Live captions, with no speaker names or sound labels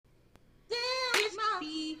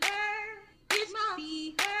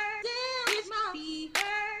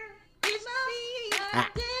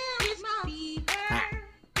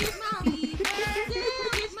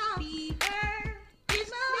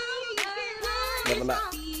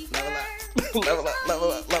Level up,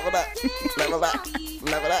 level up, level up, level up, level up,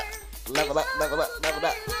 level up, level up, level up, level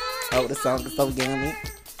up. Oh, this song is so yummy.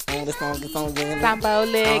 Oh, this song is so yummy. Sambo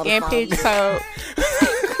leg and pitch toe.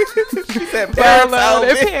 She said parrot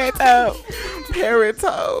toad. Parrot toe. Parrot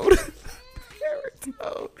toad. Parrot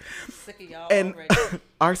toad. Sick of y'all And already.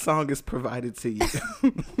 our song is provided to you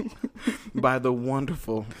by the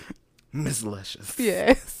wonderful Miss Luscious.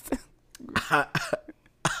 Yes.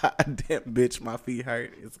 Damn, bitch, my feet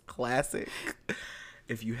hurt. It's a classic.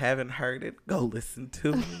 If you haven't heard it, go listen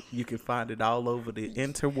to it. You can find it all over the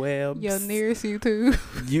interwebs. Your nearest YouTube.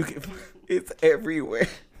 You can. It's everywhere.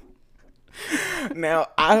 Now,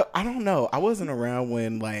 I don't know. I wasn't around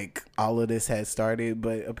when like all of this had started,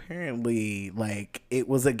 but apparently like it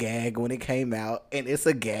was a gag when it came out, and it's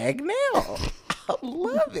a gag now. I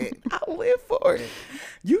love it. I live for it.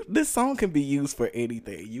 This song can be used for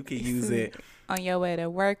anything. You can use it On your way to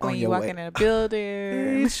work, when On you your walking way- in a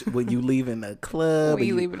building, when you leaving a club, when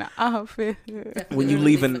you leaving the office. when you Literally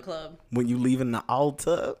leaving the club. when you leaving the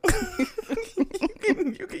altar.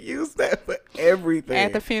 you can use that for everything.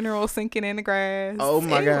 At the funeral, sinking in the grass. Oh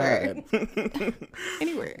my Anywhere. God.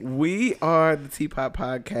 Anywhere. We are the Teapot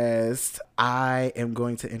Podcast. I am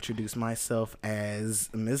going to introduce myself as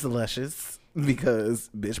Ms. Luscious because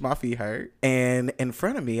bitch my feet hurt. And in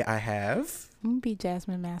front of me I have I'm gonna be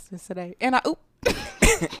Jasmine Masters today. And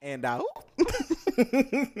and out.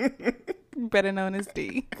 better known as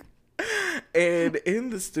D. And in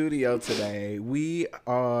the studio today we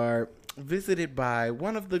are visited by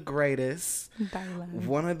one of the greatest, Dylan.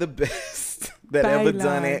 one of the best that ever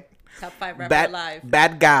done Dylan. it. Top 5 rapper alive.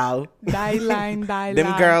 Bad gal. Dylan.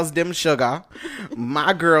 Them girls, them sugar.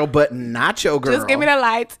 My girl, but not your girl. Just give me the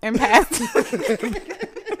lights and pass.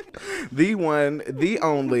 The one, the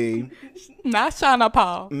only, Not Shauna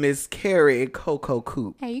Paul. Miss Carrie Coco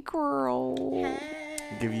Coop. Hey, girl.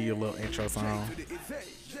 Give you your little intro song.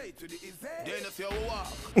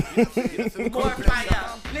 More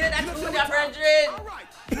fire. Play that tune, your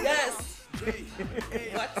brethren. Yes.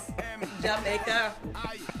 What? Jamaica.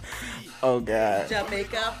 Oh God,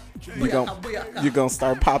 Jamaica. you gonna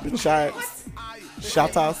start popping shots,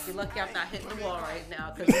 shout outs. You're lucky I'm not hitting the wall right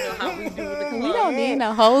now because you know how we do the club. We don't need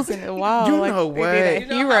no holes in the wall. You like know they what? did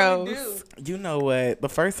at You know how we Heroes. You know what? The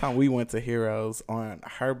first time we went to Heroes on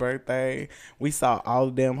her birthday, we saw all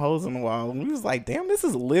the damn holes in the wall, and we was like, "Damn, this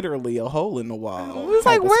is literally a hole in the wall." It was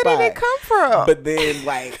like, where did it come from? But then,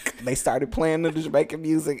 like, they started playing the Jamaican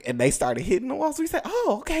music, and they started hitting the walls. So we said,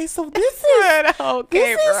 "Oh, okay, so this is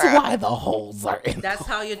Okay, this is bro. why the holes are in." That's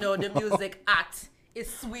how you know the music act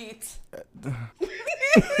is sweet.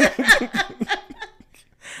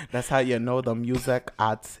 That's how you know the music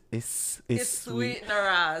art is It's sweet in her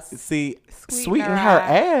ass. See, Sweeten sweeten her her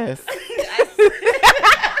ass.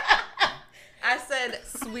 I said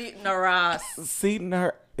sweet in her ass. Sweeten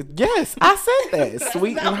her. Yes, I said that.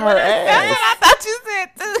 Sweeten not her what I said. ass. I thought you said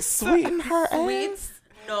too. Sweeten her Sweet ass.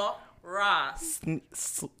 no ras.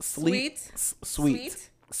 Sweet.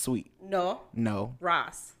 Sweet. No No.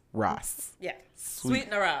 ras. Ross. Yeah. Sweet. Sweet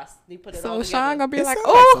in her ass. You put it all So together. Sean gonna be It like, sound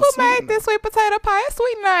oh, like who some made sweetener. this sweet potato pie? It's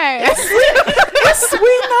sweet nice. It's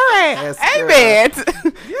sweeten her ass. Hey, girl. man.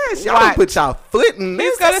 Yes, y'all Watch. done put y'all foot in this.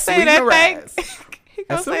 He's gonna say that thing. thing. He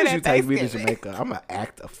gonna As soon say as that you take me to Thanksgiving. Jamaica, I'm gonna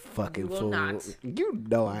act a fucking You will fool. not. You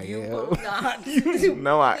know I You am. will not. You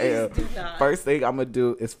know I am. Please do not. First thing I'm gonna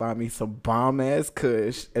do is find me some bomb ass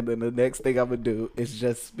kush, and then the next thing I'm gonna do is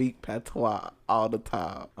just speak patois all the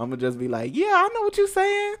time. I'm gonna just be like, "Yeah, I know what you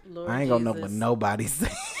saying." Lord I ain't gonna know Jesus. what nobody's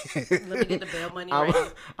saying. Let me get the bail money I'm ready.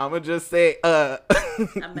 gonna just say, I'm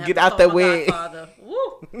gonna get have out to the call my way. Godfather. Woo.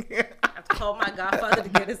 I have to call my godfather to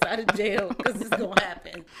get us out of jail because it's gonna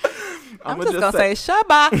happen. I'm just gonna say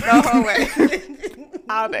Shabba the whole way.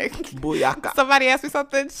 All day. booyaka. Somebody asked me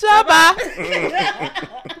something. Shabba.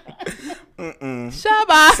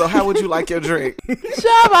 Shabba. So how would you like your drink?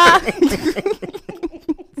 Shabba.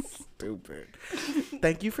 Stupid.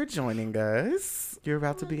 Thank you for joining us. You're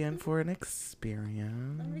about to be in for an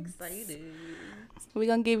experience. I'm excited. We're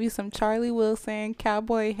gonna give you some Charlie Wilson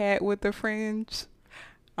cowboy hat with the fringe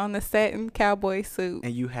on the satin cowboy suit.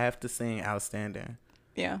 And you have to sing Outstanding.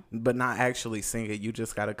 Yeah. But not actually sing it. You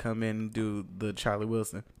just gotta come in and do the Charlie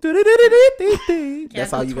Wilson.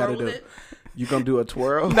 That's all you gotta do. You gonna do a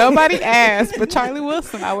twirl? Nobody asked, but Charlie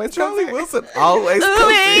Wilson always Charlie comes Wilson always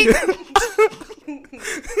Ooh-wee. comes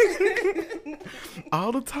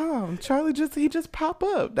all the time. Charlie he just pop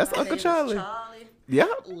up. That's My Uncle name is Charlie. Charlie. Yeah.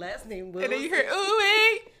 Last name in. Wilson. And then you hear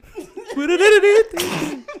ooh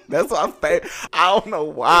That's my favorite. I don't know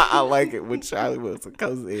why I like it when Charlie Wilson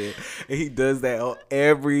comes in and he does that on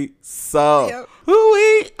every song. Yep.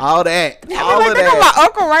 Hoo-wee, all that, all like, of they got that. my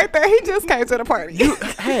uncle right there. He just came to the party.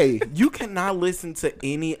 Hey, you cannot listen to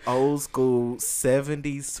any old school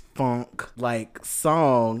 70s funk like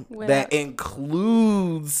song that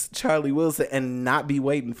includes Charlie Wilson and not be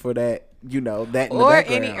waiting for that, you know, that in the or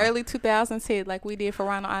background. any early 2000s hit like we did for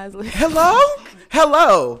Ronald Isley.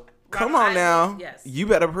 Hello. Come on Ronald now. Isley, yes. You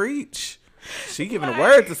better preach. She giving a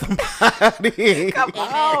word to somebody. Come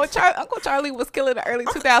on, Uncle Charlie was killing the early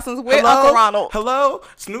 2000s with Uncle Ronald. Hello.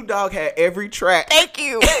 Snoop Dogg had every track. Thank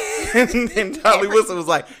you. and Charlie Wilson was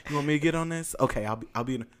like, "You want me to get on this? Okay, I'll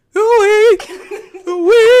be in. We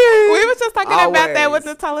was just talking about that with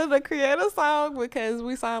the Tyler the Creator song because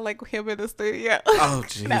we saw like him in the studio. Oh,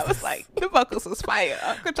 Jesus. That was like the vocals was fire.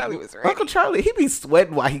 Uncle Charlie was ready. Uncle Charlie, he be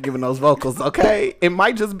sweating while he giving those vocals. Okay, it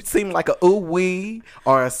might just seem like a ooh wee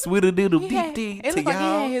or a sweeter doodle dee dee It to looked like he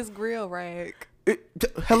y'all. had his grill rag.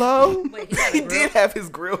 Hello? Wait, he had a He grill? did have his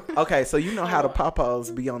grill. Okay, so you know how the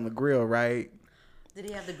Popos be on the grill, right? Did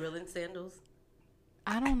he have the grilling sandals?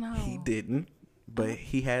 I don't know. He didn't, but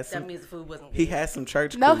he had That some. means the food wasn't good. He had some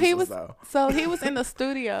church. No, he cruises, was. though. So he was in the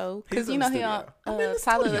studio He was because in you the know he studio. on I'm in the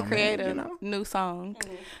Tyler studio, the man, Creator you know? new song.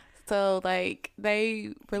 So like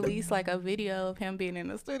they released like a video of him being in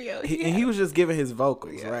the studio. And he was just giving his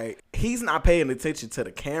vocals, right? He's not paying attention to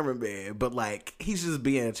the cameraman, but like he's just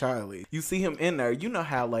being Charlie. You see him in there. You know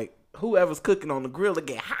how like whoever's cooking on the grill, they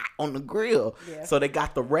get hot on the grill. Yeah. So they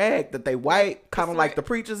got the rag that they wipe, kind of like the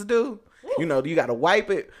preachers do. You know, you got to wipe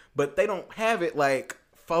it, but they don't have it like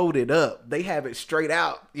folded up. They have it straight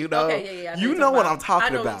out. You know, Okay, yeah. I know you what know you're what talking I'm talking I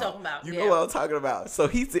know about. what you're talking about. You Yeah. know what I'm talking about. So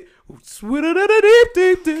he's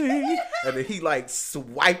and then he like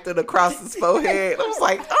swiped it across his forehead. I was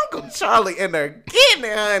like, Uncle Charlie in there getting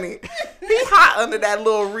it, honey. He hot under that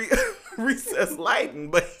little recessed lighting,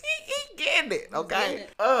 but he getting it, okay?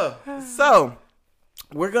 So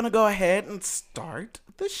we're gonna go ahead and start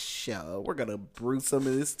the show. We're gonna brew some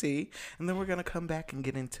of this tea, and then we're gonna come back and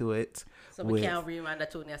get into it. So we can't rewind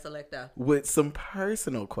that to an selector. With some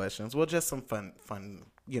personal questions. Well, just some fun,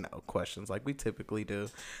 questions like we typically do.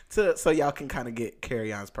 So y'all can kind of get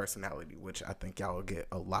Carry On's personality, which I think y'all will get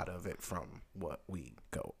a lot of it from what we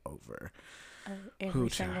go over. Every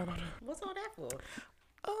single day. What's all that for?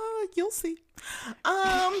 You'll see.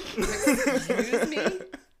 Excuse me?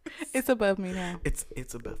 It's above me now.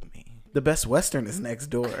 It's above me. The Best Western is next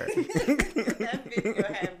door. That video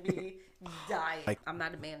had me dying. I'm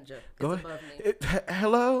not a manager. It's Go above ahead. me.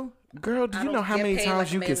 Hello? Girl, do I you don't know how get many paid times like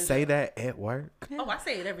a you can manager. say that at work? Oh, I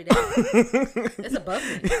say it every day. It's above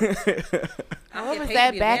me. What was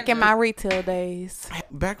that back in my retail days?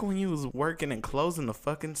 Back when you was working and closing the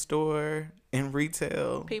fucking store in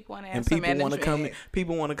retail, People want to and have some people want to come in. energy.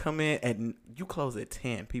 People want to come in at you close at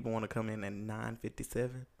 10. People want to come in at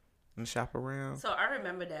 9:57 and shop around. So I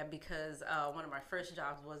remember that because one of my first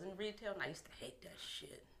jobs was in retail, and I used to hate that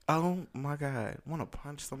shit. Oh my God, want to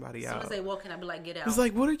punch somebody As soon out. as they walk in, I'd be like, get out. It's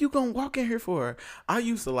like, what are you gonna walk in here for? I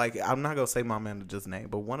used to like. I'm not gonna say my manager's name,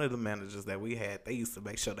 but one of the managers that we had, they used to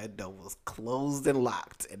make sure that door was closed and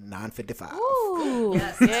locked at 9:55. Ooh.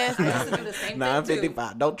 Yes, Yes. I used to do the same thing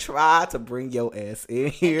 9:55. Don't try to bring your ass in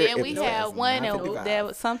here. Then we if had it's one 9:55. that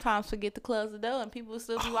would sometimes forget to close the door, and people would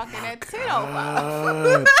still be walking at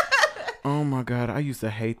 10:05. God. Oh my God, I used to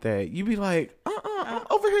hate that. You be like, I'm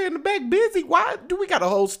over here in the back busy. Why do we got a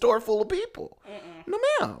whole store full of people? No,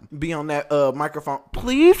 ma'am. Be on that microphone.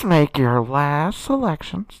 Please make your last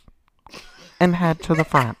selections and head to the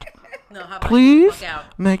front. No, how about Please you fuck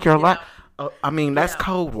out? make your Get last. out. I mean, that's out.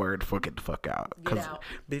 code word for get the fuck out. Get out.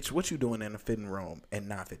 Bitch, what you doing in the fitting room at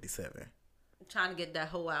 9:57? Trying to get that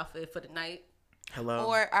whole outfit for the night. Hello.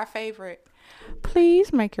 Or our favorite.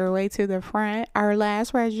 Please make your way to the front. Our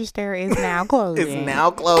last register is now closing. It's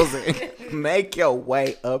now closing. Make your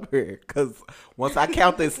way up here, cause once I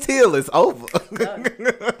count this till, it's over.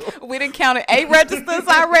 We done counted 8 registers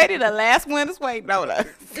already. The last one is waiting on us.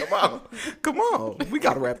 Come on. We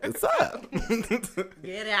gotta wrap this up.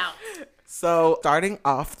 Get out. So, starting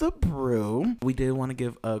off the brew, we did want to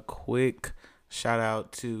give a quick shout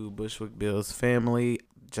out to Bushwick Bill's family.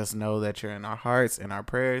 Just know that you're in our hearts and our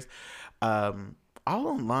prayers. all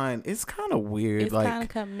online, it's kind of weird. It's kind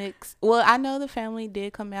of mixed. Well, I know the family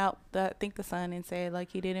did come out, I think the son, and said,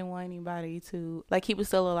 like, he didn't want anybody to, like, he was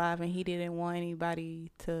still alive and he didn't want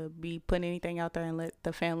anybody to be putting anything out there and let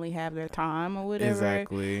the family have their time or whatever.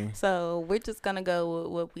 Exactly. So we're just going to go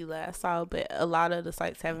with what we last saw, but a lot of the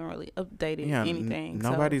sites haven't really updated anything.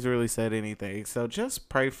 Nobody's really said anything. So just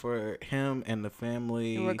pray for him and the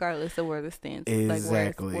family. Regardless of where the stands.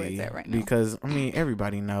 Exactly. Like where it's at right now. Because, I mean,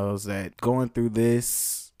 everybody knows that going through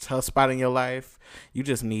this tough spot in your life, you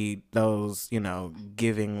just need those,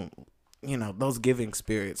 giving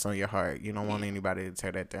spirits on your heart. You don't want anybody to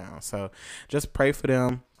tear that down. So just pray for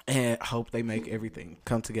them and hope they make everything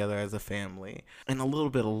come together as a family. And a little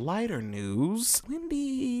bit of lighter news,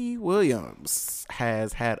 Wendy Williams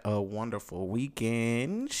has had a wonderful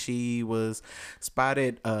weekend. She was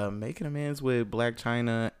spotted making amends with Blac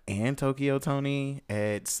Chyna and Tokyo Toni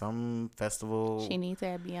at some festival. She needs to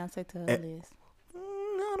add Beyonce to her list.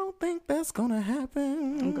 I don't think that's gonna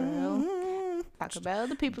happen. Girl, talk about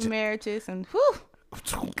other people's marriages and whew,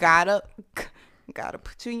 gotta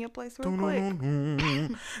put you in your place real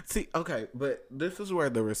quick. See, okay, but this is where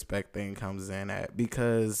the respect thing comes in at,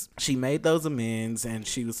 because she made those amends and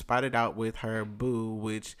she was spotted out with her boo,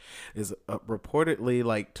 which is reportedly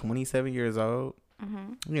like 27 years old.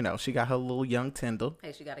 Mm-hmm. She got her little young Tyndall.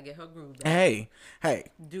 Hey, she got to get her groove back. Hey,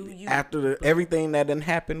 do you after everything that done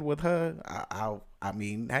happened with her, I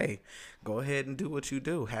mean, hey, go ahead and do what you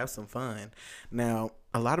do. Have some fun. Now,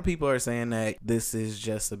 a lot of people are saying that this is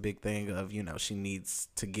just a big thing of, she needs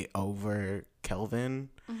to get over Kelvin.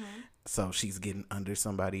 Mm-hmm. So she's getting under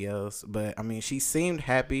somebody else. But, I mean, she seemed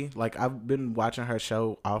happy. Like, I've been watching her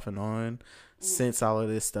show off and on since all of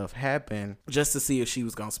this stuff happened, just to see if she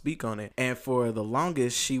was gonna speak on it. And for the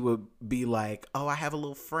longest, she would be like, oh, I have a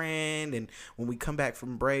little friend, and when we come back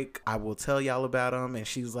from break, I will tell y'all about him. And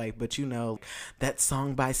she's like, but that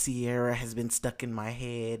song by Sierra has been stuck in my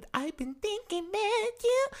head. I've been thinking about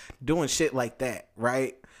you, doing shit like that,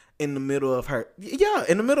 right? In the middle of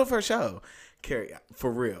her show. Carrie,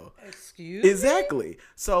 for real. Excuse me? Exactly.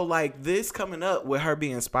 So, like, this coming up with her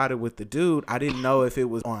being spotted with the dude, I didn't know if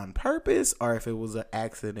it was on purpose or if it was an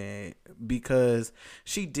accident, because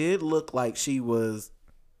she did look like she was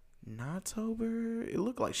not sober. It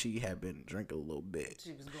looked like she had been drinking a little bit.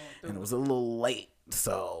 She was going through. And it was a little late.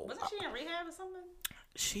 So wasn't she in rehab or something?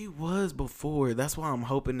 She was before. That's why I'm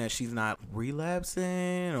hoping that she's not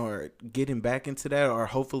relapsing or getting back into that, or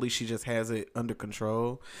hopefully she just has it under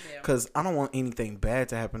control. Because I don't want anything bad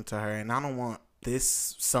to happen to her, and I don't want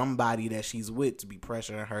this somebody that she's with to be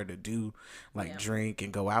pressuring her to do, like, drink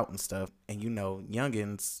and go out and stuff. And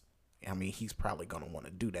youngins, I mean, he's probably going to want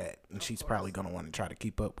to do that, and she's probably going to want to try to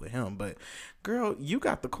keep up with him. But, girl, you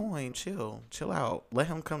got the coin. Chill out. Let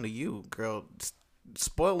him come to you, girl.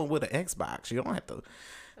 Spoil him with an Xbox. You don't have to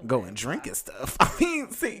go and drink and stuff. I mean,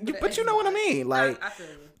 but you know what I mean. Like,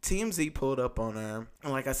 TMZ pulled up on her,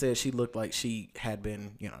 and like I said, she looked like she had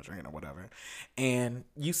been, drinking or whatever. And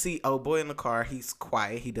you see, oh boy, in the car, he's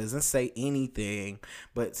quiet. He doesn't say anything,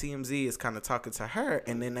 but TMZ is kind of talking to her,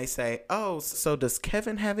 and then they say, oh, so does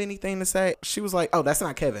Kevin have anything to say? She was like, oh, that's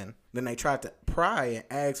not Kevin. Then they tried to pry and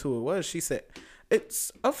ask who it was. She said,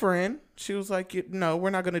 it's a friend. She was like, no, we're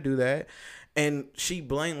not going to do that. And she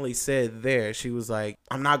blatantly said there, she was like,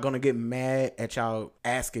 I'm not going to get mad at y'all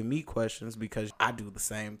asking me questions because I do the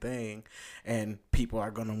same thing and people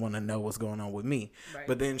are going to want to know what's going on with me. Right.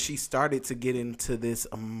 But then she started to get into this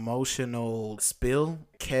emotional spill.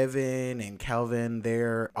 Kevin and Calvin,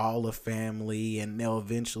 they're all a family and they'll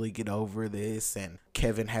eventually get over this. And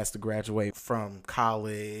Kevin has to graduate from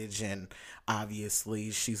college, and obviously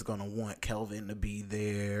she's going to want Kelvin to be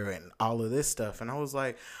there and all of this stuff. And I was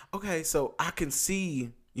like, okay, so I can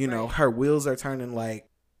see, her wheels are turning. Like,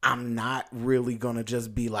 I'm not really going to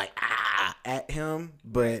just be like, at him,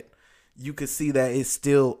 but you could see that it's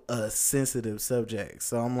still a sensitive subject.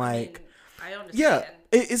 So I'm like, I understand. Yeah,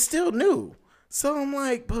 it's still new. So I'm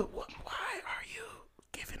like, but why are you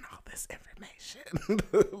giving all this information?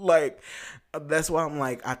 Like, that's why I'm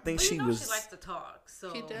like, I think she was. She likes to talk.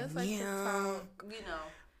 So she does like to talk.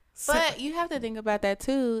 But you have to think about that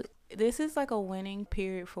too. This is like a winning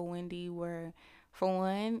period for Wendy, where, for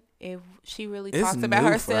one, if she really talks about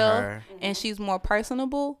herself and she's more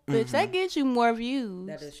personable, bitch, that gets you more views.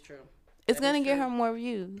 That is true. It's gonna get her more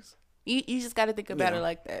views. You just got to think about it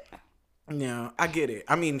like that. Yeah, I get it.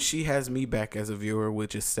 I mean, she has me back as a viewer,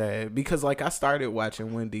 which is sad because, like, I started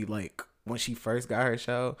watching Wendy, like, when she first got her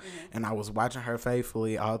show, and I was watching her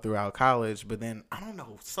faithfully all throughout college. But then, I don't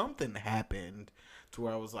know, something happened to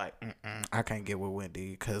where I was like, I can't get with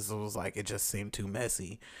Wendy because it was like, it just seemed too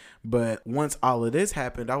messy. But once all of this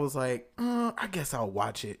happened, I was like, I guess I'll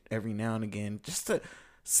watch it every now and again just to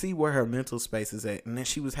see where her mental space is at. And then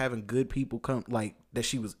she was having good people come, like, that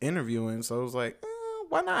she was interviewing. So I was like,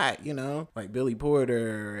 why not? You know, like Billy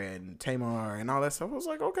Porter and Tamar and all that stuff. I was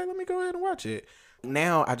like, okay, let me go ahead and watch it.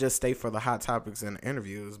 Now I just stay for the hot topics and the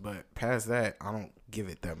interviews, but past that, I don't give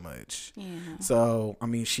it that much. Yeah. So, I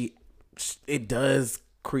mean, it does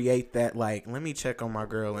create that, like, let me check on my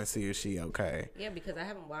girl and see if she okay. Yeah, because I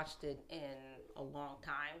haven't watched it in a long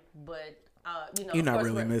time, but, you know. You're not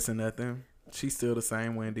really missing nothing. She's still the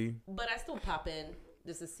same Wendy. But I still pop in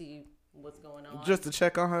just to see what's going on. Just to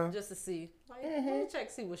check on her? Just to see. Like, let me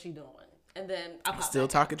check, see what she's doing. And then I pop still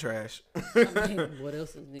talking trash. I mean, what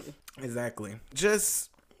else is new? Exactly. Just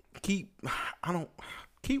keep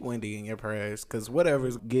Wendy in your prayers, because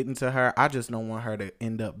whatever's getting to her, I just don't want her to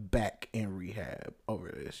end up back in rehab over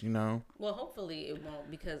this, you know? Well, hopefully it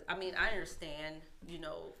won't, because, I mean, I understand, you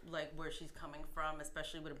know, like, where she's coming from,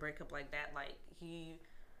 especially with a breakup like that. Like, he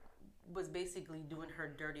was basically doing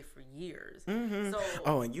her dirty for years. Mm-hmm.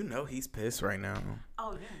 So, and you know he's pissed right now.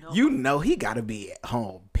 Oh, you know he gotta be at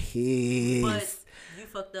home pissed. But you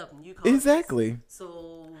fucked up and you called exactly. Us.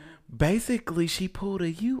 So basically, she pulled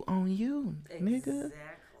a you on you, nigga.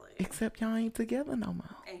 Exactly. Except y'all ain't together no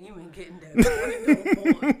more. And you ain't getting that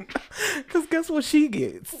no more. Cause guess what she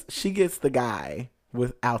gets? She gets the guy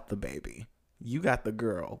without the baby. You got the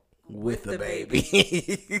girl with the baby.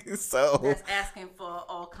 So that's asking for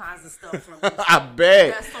all kinds of stuff from you. I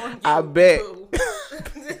bet. I bet.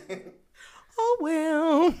 Oh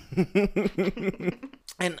well.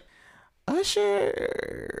 And Usher,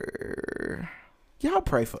 y'all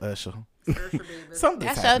pray for Usher.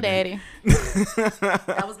 That's your daddy.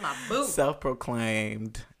 That was my boo.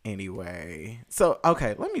 Self-proclaimed anyway. So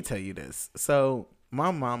okay, let me tell you this. So my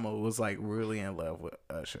mama was like really in love with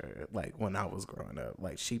Usher, like when I was growing up.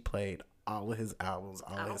 Like she played all of his albums,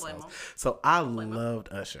 all of his songs. So I loved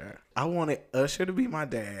Usher. I wanted Usher to be my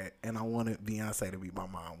dad, and I wanted Beyonce to be my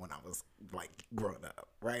mom when I was like growing up,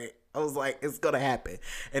 right? I was like, it's gonna happen.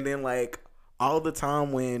 And then like all the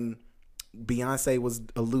time when Beyonce was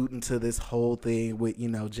alluding to this whole thing with, you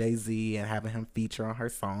know, Jay-Z and having him feature on her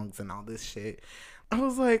songs and all this shit, I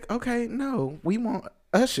was like, okay, no, we want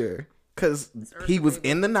Usher. Because he was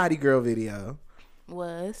in the Naughty Girl video.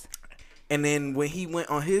 And then when he went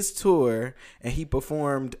on his tour and he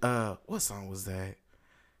performed, what song was that?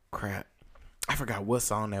 Crap. I forgot what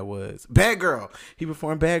song that was. Bad Girl. He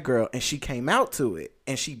performed Bad Girl and she came out to it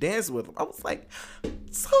and she danced with him. I was like,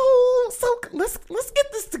 so let's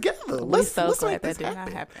get this together. Let's glad that did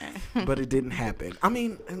not happen. But it didn't happen. I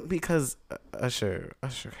mean, because Usher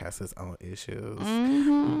has his own issues.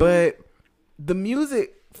 Mm-hmm. But the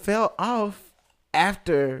music fell off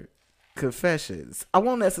after Confessions. I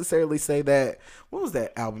won't necessarily say that. What was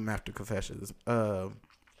that album after Confessions?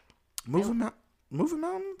 Moving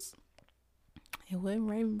Mountains? It wasn't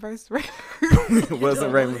Raymond versus Raymond. It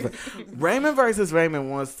wasn't Raymond. Raymond versus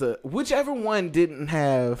Raymond wants to. Whichever one didn't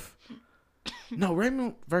have. No,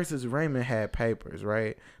 Raymond versus Raymond had Papers,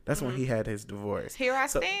 right? That's when he had his divorce. Here I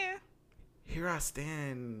Stand. Here I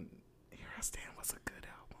Stand was a good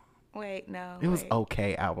album. Wait, no. It was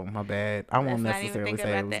okay album. My bad. I won't necessarily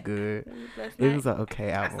say it was good. It was an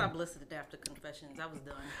okay album. I stopped listening after Confessions. I was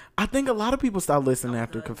done. I think a lot of people stopped listening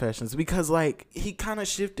after Confessions because, like, he kind of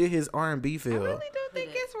shifted his R&B feel. I really don't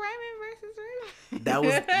think it's Raymond versus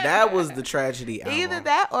Raymond. That was the tragedy album. Either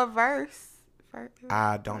that or Verse.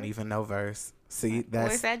 I don't even know Verse. See, or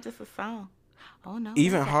is that just a song? Oh no!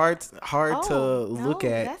 Even hard to look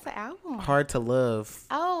at. That's an album. Hard to Love.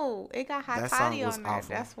 Oh, it got Hot Toddy on there.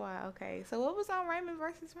 Awful. That's why. Okay, so what was on Raymond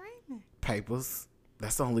versus Raymond? Papers.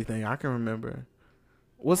 That's the only thing I can remember.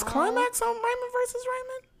 Was Climax on Raymond versus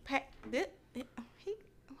Raymond?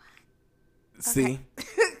 See,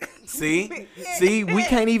 see, we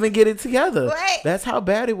can't even get it together. Wait. That's how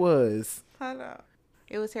bad it was. Hold on.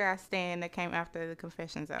 It was Here I Stand that came after the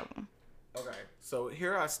Confessions album. Okay, so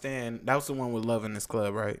Here I Stand, that was the one with Love in This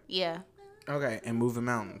Club, right? Yeah. Okay, and Moving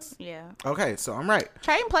Mountains. Yeah. Okay, so I'm right.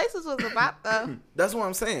 Trading Places was about though. That's what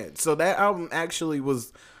I'm saying. So that album actually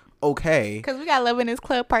was okay. Because we got Love in This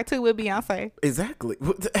Club Part 2 with Beyonce. Exactly.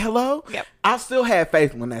 Hello? Yep. I still had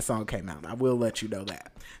faith when that song came out. I will let you know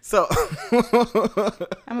that. So I'm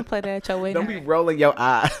going to play that at your wedding. Don't be rolling your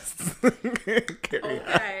eyes.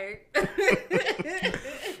 Okay.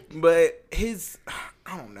 But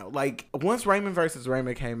I don't know. Like, once Raymond versus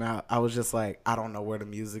Raymond came out, I was just like, I don't know where the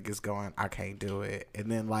music is going. I can't do it.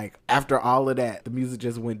 And then, like, after all of that, the music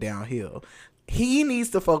just went downhill. He needs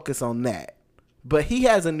to focus on that. But he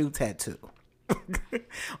has a new tattoo.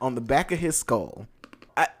 on the back of his skull.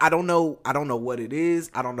 I don't know what it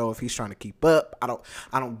is. I don't know if he's trying to keep up. I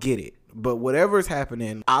don't get it. But whatever's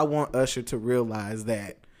happening, I want Usher to realize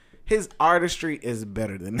that his artistry is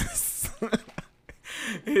better than this.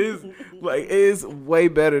 Is way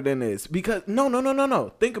better than this. Because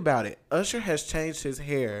no. Think about it. Usher has changed his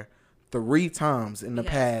hair 3 times in the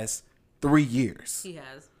past 3 years. He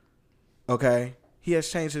has. Okay? He has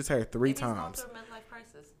changed his hair 3 times. He's going through a midlife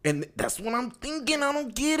crisis. And that's what I'm thinking. I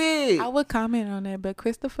don't get it. I would comment on that, but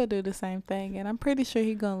Christopher do the same thing, and I'm pretty sure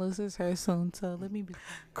he gonna lose his hair soon. So let me be.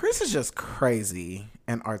 Chris is just crazy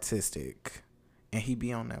and artistic, and he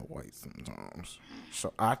be on that white sometimes.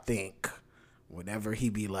 So I think whenever he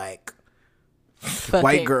be like,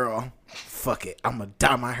 white girl, fuck it, I'm gonna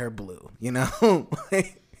dye my hair blue. You know,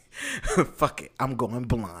 fuck it, I'm going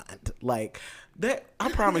blonde. Like that. I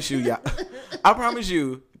promise you, y'all. I promise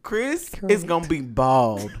you. Chris is gonna be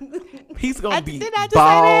bald. He's gonna be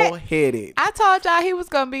bald headed. I told y'all he was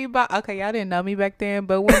gonna be bald. Okay, y'all didn't know me back then,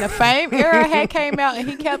 but when the Fame era had came out and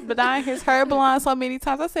he kept dyeing his hair blonde so many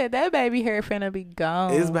times, I said that baby hair finna be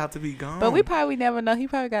gone. It's about to be gone. But we probably never know. He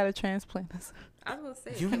probably got a transplant. I was gonna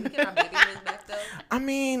say, can we get our baby hairs back though? I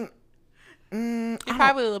mean, he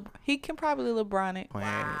can probably LeBron it.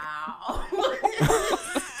 Wow.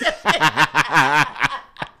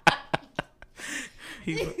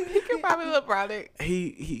 He can probably LeBron it.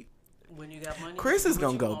 He. When you got money, Chris is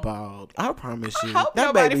gonna go bald. I promise you. I hope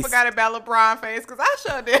nobody forgot about LeBron face because I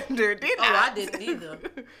sure didn't. I didn't either.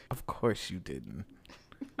 Of course you didn't.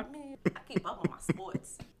 I mean, I keep up on my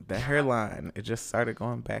sports. The hairline, it just started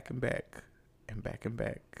going back and back and back and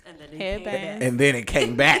back. And then it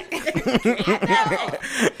came back.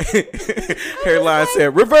 Hairline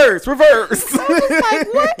said, reverse. I was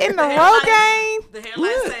like, what in the road game? The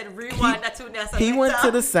hairline said, rewind that to He went to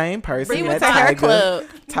the same person he went to Hair Club.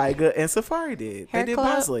 Tyga and Safari did. Hair they did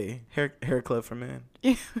Club? Bosley. Hair Club for Men.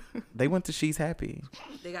 They went to She's Happy.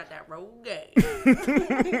 They got that road game.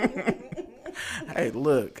 Hey,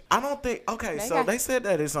 look, I don't think. Okay, they said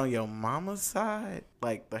that it's on your mama's side,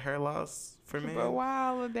 like the hair loss for men. But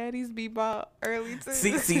wow, daddies be bald early too.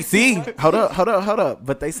 See. Hold up.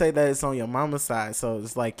 But they say that it's on your mama's side, so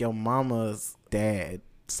it's like your mama's dad.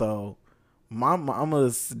 So my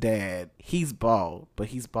mama's dad, he's bald, but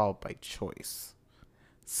he's bald by choice.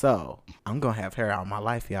 So I'm gonna have hair all my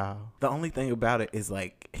life, y'all. The only thing about it is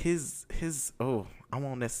like his. I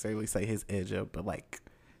won't necessarily say his edge up, but like.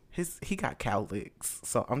 He got cowlicks,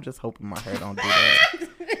 so I'm just hoping my hair don't do that.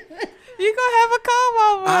 You gonna have a comb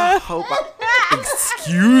over? I hope.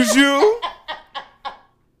 Excuse you?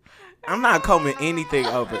 I'm not combing anything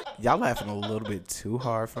over. Y'all laughing a little bit too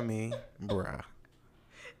hard for me, bruh.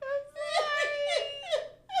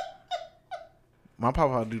 My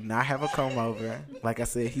papa do not have a comb over. Like I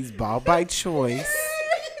said, he's bald by choice.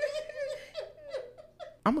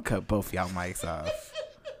 I'm gonna cut both y'all mics off.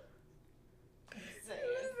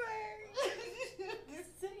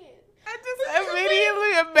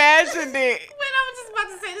 Immediately imagined it. When I was just about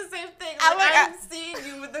to say the same thing. I'm seeing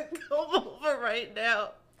you with a comb over right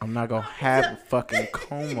now. I'm not gonna have a fucking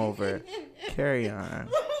comb over. Carry on.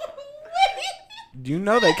 You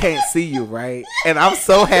know they can't see you, right? And I'm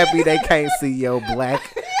so happy they can't see your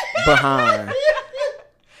black behind.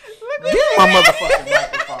 Give my motherfucking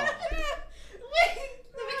microphone.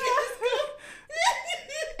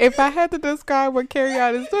 If I had to describe what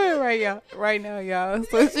Carrie-On is doing right now, y'all.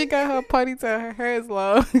 So she got her ponytail, her hair is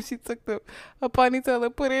long. She took her ponytail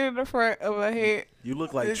and put it in the front of her head. You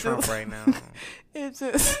look like Trump right now. It just.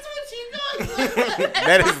 That's what she doing.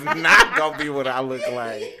 That is not gonna be what I look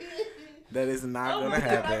like. That is not gonna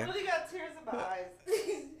happen. I really got tears in my eyes.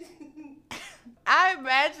 I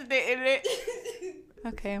imagined it in it.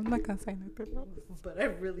 Okay, I'm not gonna say nothing. But I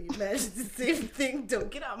really imagined the same thing. Don't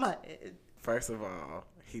get out my head. First of all,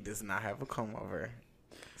 he does not have a comb over.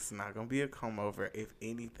 It's not gonna be a comb over. If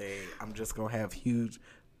anything, I'm just gonna have huge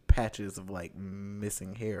patches of like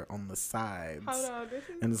missing hair on the sides. Hold on,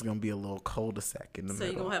 and it's gonna be a little cul-de-sac in the middle.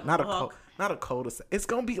 So you gonna have not a mohawk? Not a cul-de-sac. It's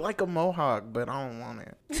gonna be like a mohawk, but I don't want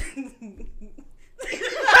it.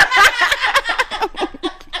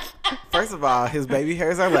 First of all, his baby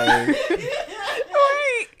hairs are laid.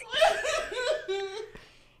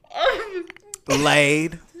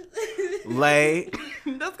 Laid.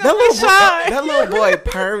 That little boy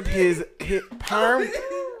permed his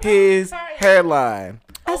hairline.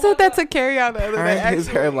 I said that to Carrie-On the other day. Permed his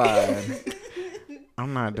hairline.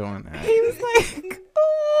 I'm not doing that. He was like,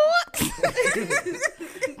 what?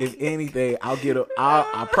 If anything,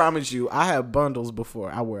 I promise you, I have bundles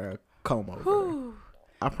before I wear a comb over.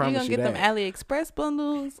 I promise you that. You gonna get them AliExpress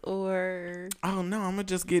bundles or? Oh no, I'm gonna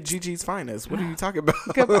just get Gigi's Finest. What are you talking about?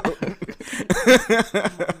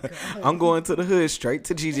 I'm going to the hood straight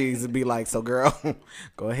to Gigi's and be like, so girl,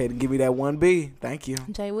 go ahead and give me that 1B. Thank you.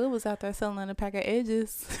 Jay Will was out there selling a pack of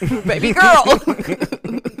edges. Baby girl.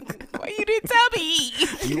 Why you didn't tell me?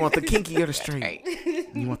 You want the kinky or the straight?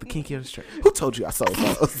 You want the kinky or the straight? Who told you I sold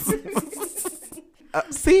those?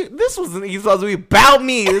 See, this wasn't even supposed to be about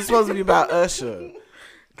me. It's supposed to be about Usher.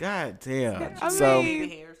 God damn. So,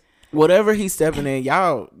 whatever he's stepping in,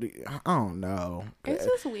 y'all, I don't know. It's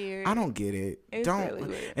just weird. I don't get it. It's really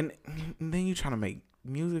weird. And then you trying to make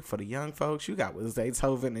music for the young folks. You got with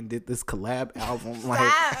Zaytoven and did this collab album.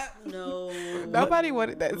 Like, no, nobody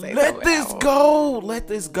wanted that. Let this go. Let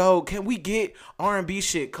this go. Can we get R&B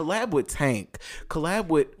shit? Collab with Tank.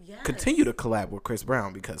 Continue to collab with Chris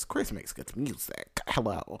Brown because Chris makes good music.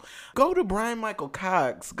 Hello. Go to Brian Michael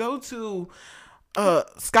Cox. Go to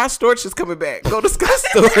Scott Storch is coming back. Go to Scott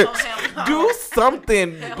Storch. No. Do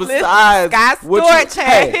something besides Scott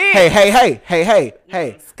Storch.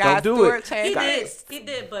 Hey. Scott don't do Storch. He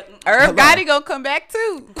did, but Irv Gotti gonna come back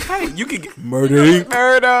too. Hey, you can get murder.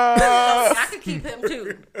 I could keep him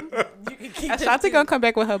too. You can keep Ashanti gonna come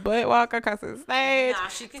back with her butt walk across the stage. Nah,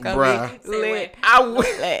 she can Bruh. be lit.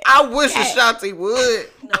 I wish Ashanti would.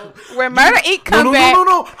 No. When Murder Inc. come back.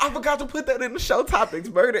 No. I forgot to put that in the show topics.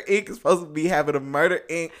 Murder Inc. is supposed to be having a Murder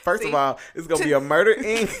Inc. First of all, it's going to be a Murder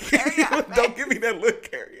Inc. Don't give me that look,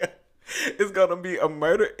 Carrie. It's going to be a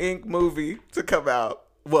Murder Inc. movie to come out.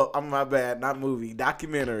 Well, my bad. Not movie.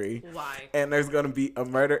 Documentary. Why? And there's going to be a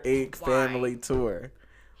Murder Inc. family tour.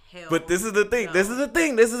 Hell But this is the thing. no. This is the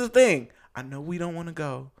thing. I know we don't want to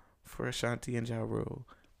go for Ashanti and Ja Rule,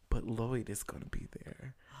 but Lloyd is going to be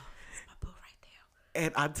there.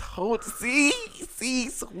 And I told, so we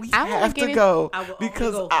have to go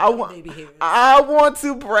because I want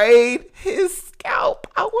to braid his scalp.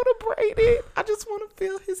 I want to braid it. I just want to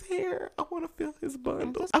feel his hair. I want to feel his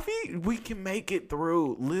bundle. I mean, we can make it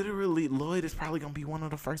through. Literally, Lloyd is probably gonna be one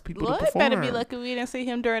of the first people to perform. Lloyd better be lucky we didn't see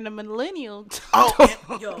him during the millennial.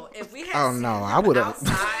 If we had I would have.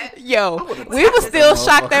 We was still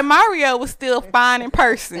shocked that Mario was still fine in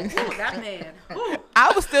person. Ooh, that man. Ooh.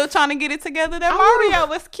 I was still trying to get it together that Mario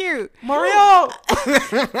was cute. Mario. I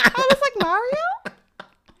was like, Mario?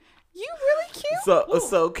 You really cute?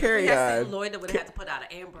 So Carry On. Lloyd would have had to put out an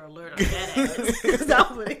Amber Alert on that ass because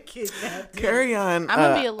I would have kidnapped him. Carry On. I'm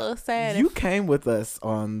gonna be a little sad. You came with us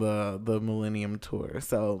on the Millennium Tour,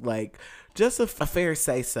 so like, just a fair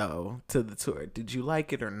say so to the tour. Did you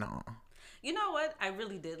like it or not? You know what? I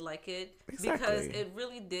really did like it because it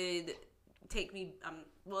really did take me.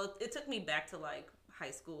 It took me back to like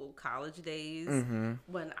high school, college days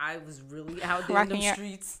when I was really out there in the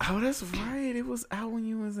streets. Oh, that's right. It was out when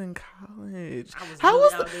you was in college.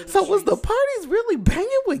 Was the parties really banging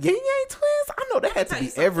with Yang Yang Twins? I know that had to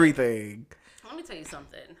be everything. Let me tell you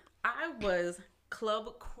something. I was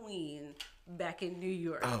club queen back in New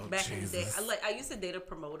York. Oh, back in the day. Jesus. I used to date a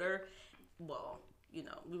promoter. Well, you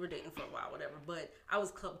know, we were dating for a while, whatever. But I was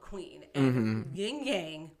club queen, and Yin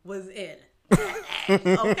Yang was in.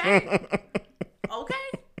 Okay.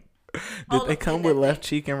 Did they come with left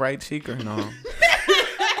cheek and right cheek or no?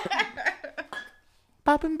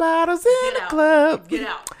 Popping bottles in the club. Get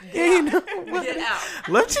out. Get out.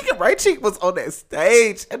 Left cheek and right cheek was on that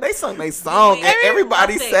stage and they sung their song and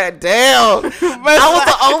everybody sat down. I was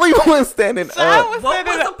the only one standing up. What was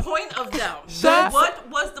the point of them? What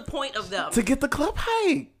was the point of them? To get the club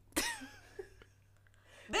hype.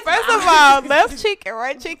 First of all, left cheek and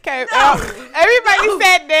right cheek came out. Everybody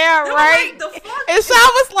sat down, right? And Sean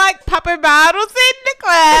was like, popping bottles in the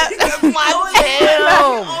club. Only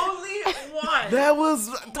one. That was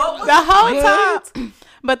the whole time.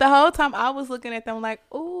 But the whole time I was looking at them like,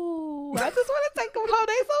 ooh, I just want to take them home.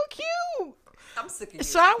 They so cute. I'm sick of you.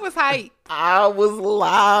 Sean was hype. I was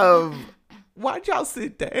live. Why'd y'all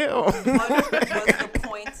sit down? What was the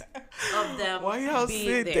point of them? Why y'all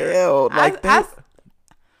sit there? down? Like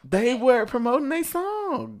they were promoting their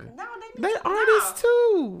song. No, they artists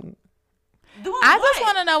too. I just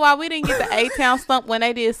want to know why we didn't get the A-Town stump when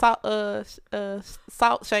they did Salt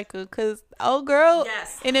Shaker, because old girl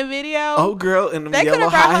in the video, they yellow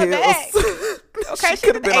high heels. Okay,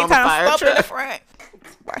 she did the A-Town stump in the front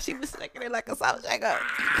while she was shaking it like a salt shaker.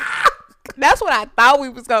 That's what I thought we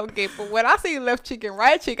was gonna get, but when I see left cheek and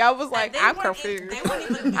right cheek, I was like, I'm confused.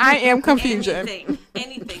 I am confusion.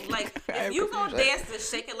 Anything. Like, if you gonna dance to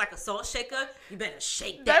shake it like a salt shaker, you better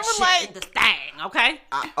shake that shit in the thing, okay?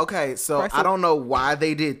 Okay, so I don't know why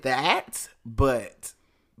they did that, but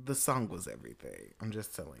the song was everything. I'm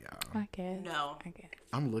just telling y'all. I guess. No. I guess.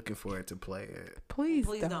 I'm looking forward to play it. Please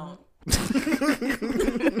don't.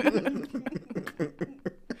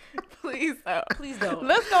 Please don't. Please don't.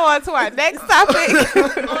 Let's go on to our next topic.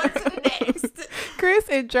 On to the next. Chris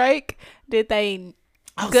and Drake did they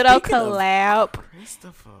good old collab.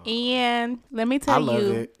 Christopher. And let me tell love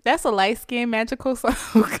you, it. that's a light skin magical song.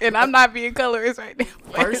 And I'm not being colorist right now.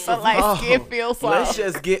 It's a light skin feel song. Let's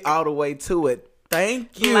just get all the way to it.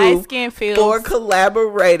 Thank you Light skin feels for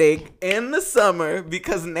collaborating in the summer,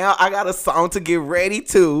 because now I got a song to get ready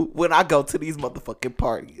to when I go to these motherfucking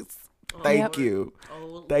parties. Thank you.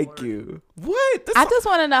 Oh, Thank Lord. you. What? I just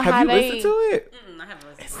want to know Have how you they listened to it? I haven't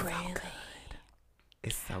listened It's to so it. good.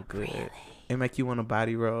 It's so good. It make you want to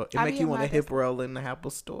body roll. It I make be you in want my to hip roll in the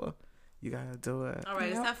Apple store. You gotta do it. All right,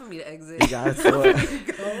 it's time for me to exit. You guys do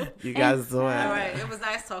it. You guys do it. All right, it was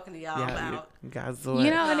nice talking to y'all about. you guys do it.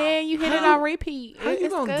 You know, and then you hit it on repeat. How you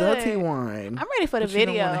It's gonna good. dirty wine? I'm ready for the But you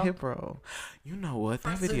don't want a video. hip roll. You know what?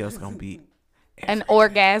 That video's gonna be An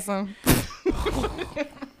orgasm.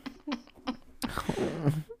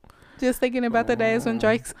 Just thinking about the days when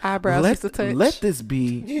Drake's eyebrows used to touch. Let this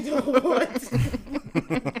be. You know what?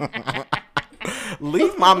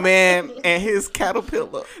 Leave my man and his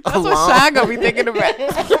caterpillar That's alone. what Sean gonna be thinking about.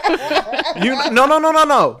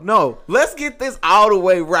 No. Let's get this all the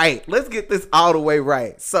way right.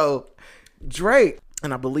 So, Drake,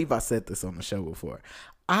 and I believe I said this on the show before,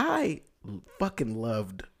 I fucking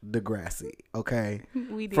loved Degrassi, okay?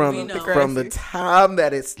 We did. From We know. the time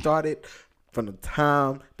that it started, from the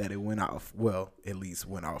time that it went off. Well, at least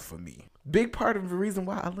went off for me. Big part of the reason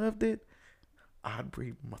why I loved it,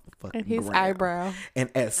 Aubrey motherfucking And his Graham. eyebrow. And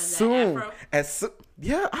afro?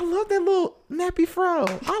 yeah, I love that little nappy fro.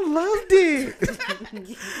 I loved it.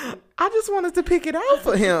 I just wanted to pick it out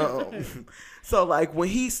for him. So like when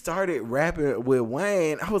he started rapping with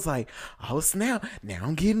Wayne, I was like, oh snap, now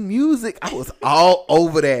I'm getting music. I was all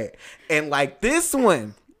over that. And like this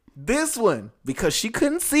one, because she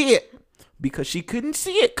couldn't see it. Because she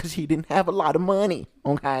didn't have a lot of money.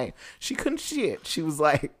 Okay, she couldn't see it. She was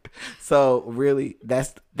like, "So really,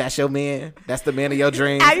 that's your man. That's the man of your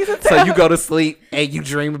dreams. I used to So tell- you go to sleep and you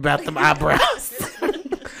dream about them eyebrows."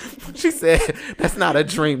 She said, "That's not a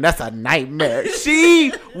dream. That's a nightmare."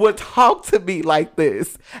 She would talk to me like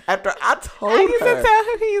this after I told I used to her. tell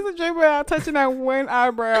him he used to dream about touching that one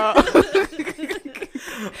eyebrow.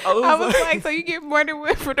 I was like, so you get more than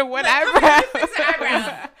one for the one eyebrow.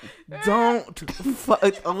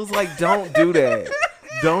 I was like, don't do that.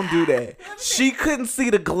 Don't do that. She couldn't see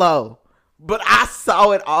the glow, but I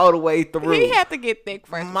saw it all the way through. He had to get thick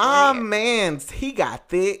first. My beforehand. man's, he got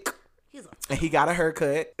thick, and he got a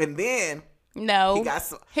haircut, and then No. he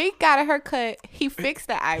He got a haircut. He fixed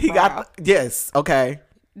the eyebrow. he got yes, okay.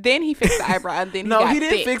 Then he fixed the eyebrow, and then No, he got he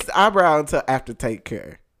didn't thick. fix the eyebrow until after Take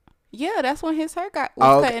Care. Yeah, that's when his hair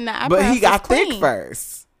was cutting the eyebrows. But he got was thick clean.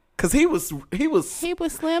 first, cause he was He was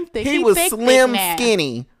slim thick. he was thick, slim thick now.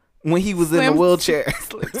 skinny when he was in the Slim- wheelchair.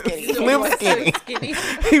 Slim skinny. Slim skinny.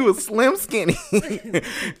 He was slim skinny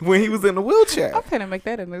when he was in the wheelchair. I'm finna make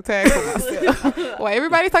that a new tag for myself. Well,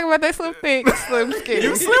 everybody's talking about that slim thick, slim skinny.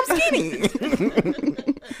 You slim skinny.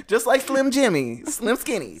 Just like Slim Jimmy. Slim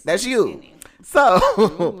skinny. That's you. So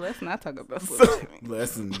Ooh, let's not talk about slim skinny.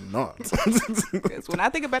 let's not. 'Cause when I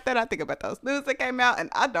think about that, I think about those news that came out, and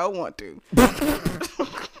I don't want to.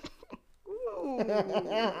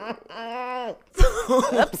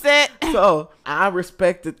 Upset. So I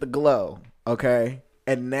respected the glow, okay?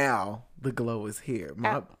 And now the glow is here.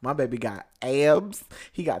 My baby got abs.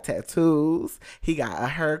 He got tattoos. He got a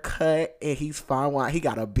haircut, and he's fine wine. He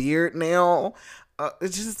got a beard now.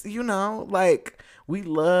 It's just, like, we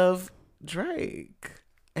love Drake.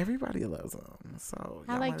 Everybody loves him. So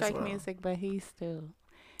I y'all like might as Drake well. music, but he's still.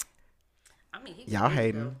 I mean, he Y'all could get it,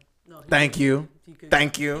 hating. though. No, he Thank could you. get it. He could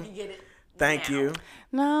Thank get it. you. He could get it Thank now. you.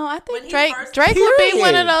 No, I When think he Drake first- would be one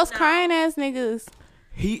of Period. those No. crying ass niggas.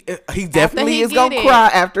 He definitely he is gonna get it. cry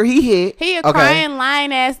after he hit. He a Okay? crying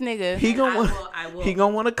lying ass nigga. He gonna I will. he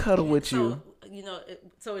gonna want to cuddle with you.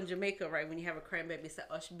 So in Jamaica, right, when you have a cranberry, it's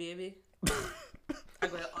Ush baby. I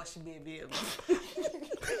go to Ush baby.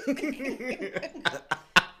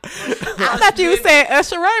 I thought you were saying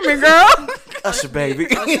Usher Raymond, girl. Usher baby.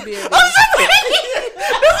 Ush baby.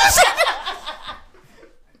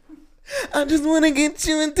 I just want to get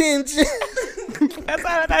you attention. That's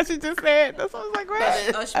what I thought you just said. That's what I was like,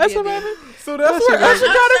 what? Ush Usher baby. baby. So that's where Usher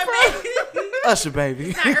got it from. baby. Usher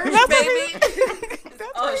baby. Ush baby.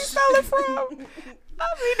 That's where you stole it from.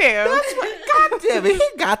 I'll be there. God damn it, he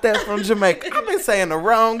got that from Jamaica. I've been saying the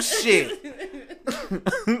wrong shit.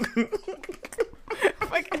 I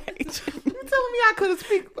fucking hate you. You telling me I could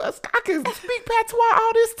speak patois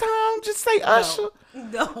all this time. Just say Usher.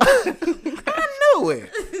 No. I knew it.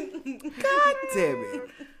 God damn it.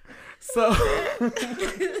 So,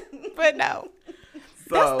 but no.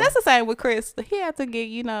 That's the same with Chris. He had to get,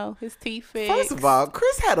 his teeth fixed. First of all,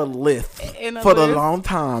 Chris had a lisp for a long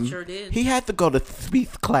time. Sure did. He had to go to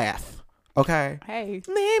speech class. Okay. Hey.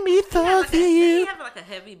 Let me talk to you. He had like a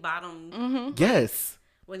heavy bottom. Mm-hmm. Yes.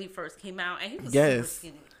 When he first came out, and he was super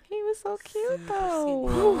skinny. He was so cute though.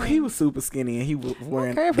 Ooh, he was super skinny, and he was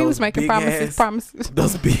wearing. I don't care if he was making promises.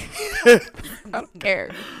 Those big. I don't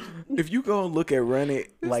care. If you go and look at Run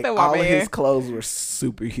It, like all of his clothes were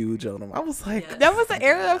super huge on him. I was like, that was an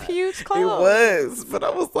era of huge clothes. It was, but I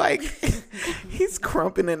was like, he's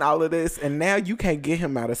crumping in all of this, and now you can't get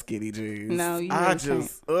him out of skinny jeans. No, you can't.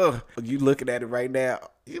 You looking at it right now.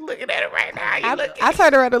 I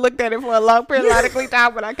turned around and looked at it for a long periodically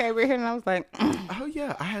time when I came in here, and I was like, oh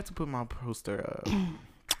yeah, I had to put my poster up.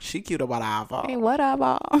 She cute about eyeball. Hey, what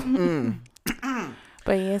eyeball?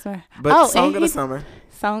 But yes, man. But song of the summer.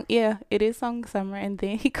 Song, yeah, it is song of summer, and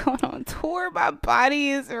then he going on tour. My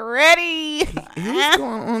body is ready. He's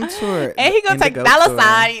going on tour, and he gonna take Dollar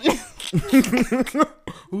Sign.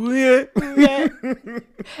 Yeah.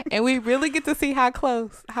 And we really get to see how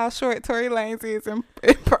short Tory Lanez is in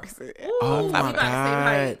person. Oh my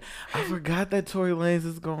God, I forgot that Tory Lanez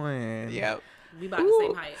is going. Yep. We about the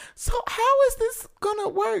same height. So how is this gonna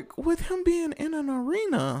work with him being in an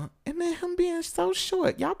arena and then him being so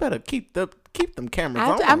short? Y'all better keep them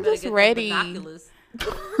cameras on. I'm just ready.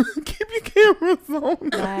 Keep your cameras on.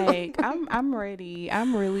 Like I'm ready.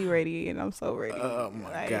 I'm really ready, and I'm so ready. Oh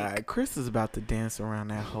my God, Chris is about to dance around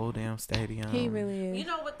that whole damn stadium. He really is. You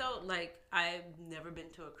know what though? Like I've never been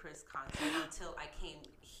to a Chris concert until I came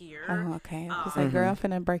here. Oh, okay. It's like, girl, I'm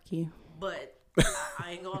finna break you. But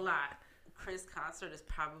I ain't gonna lie. Chris concert is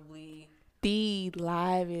probably the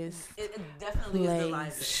livest. It definitely is the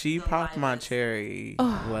livest. She popped my cherry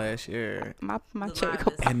last year. My cherry go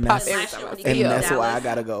pop and that's why I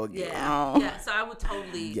gotta go again. Yeah. So I would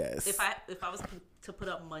totally. Yes. If I was to put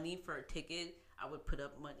up money for a ticket, I would put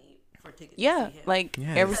up money for a ticket. Yeah, to see him. Like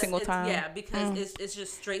every single time. Yeah, because it's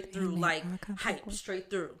just straight through, like hype, straight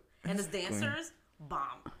through, and his dancers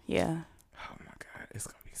bomb. Yeah. Oh my God, it's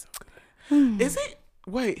gonna be so good. Is it?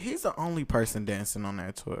 Wait, he's the only person dancing on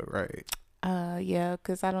that tour, right? Yeah,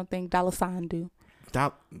 because I don't think Dollar Sign do.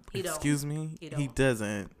 Excuse me? He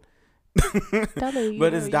doesn't. Dollar,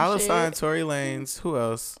 but it's Dollar Sign, Tory Lanez, who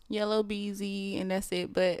else? Yellow Beezy, and that's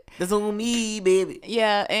it. But that's on me, baby.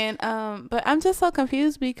 Yeah, and but I'm just so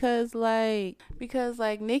confused because Nicki,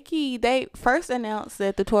 they first announced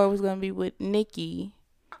that the tour was gonna be with Nicki.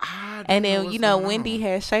 And then Wendy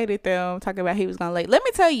had shaded them talking about he was gonna late. Let me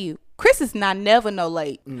tell you, Chris is not never no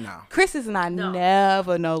late. No. Chris is not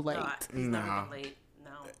never no late. No.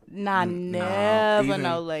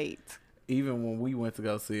 No late. Even when we went to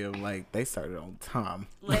go see him, like they started on time.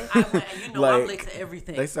 Like I went, I'm late to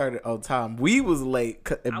everything. They started on time. We was late,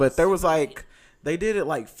 but there was like they did it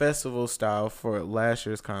like festival style for last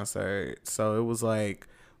year's concert. So it was like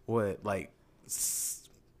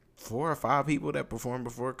 4 or 5 people that performed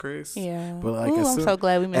before Chris. Yeah. But like, I'm so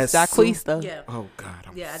glad we missed Jacquees though. Yeah. Oh God.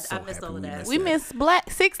 I missed all of that. We missed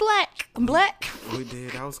Six Black. We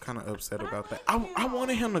did. I was kind of upset about that. I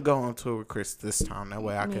wanted him to go on tour with Chris this time. That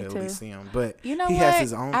way I could at least see him. But you know he what? has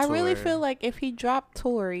his own tour. I really feel like if he dropped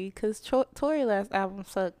Tory, because Tory last album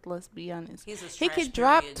sucked. Let's be honest. He could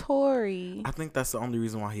drop Tory. I think that's the only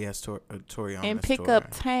reason why he has Tory on. And this pick tour. up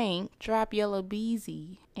Tank, drop Yellow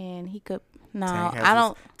Beezy, and he could. No,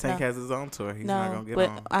 Tank has his own tour. He's not gonna get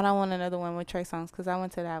on. But I don't want another one with Trey Songz because I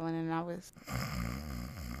went to that one and I was.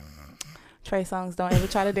 Trey Songz, don't ever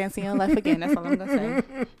try to dance in your life again. That's all I'm gonna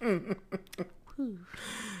say.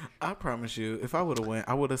 I promise you, if I would have went,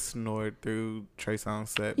 I would have snored through Trey Songz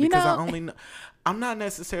set because I only know. I'm not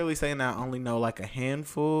necessarily saying I only know like a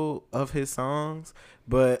handful of his songs,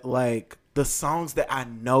 but like the songs that I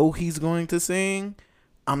know he's going to sing,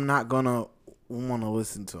 I'm not gonna want to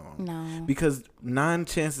listen to him. No. Because 9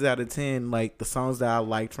 chances out of 10, like the songs that I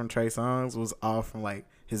liked from Trey Songz was all from like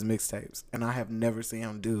his mixtapes. And I have never seen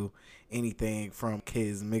him do anything from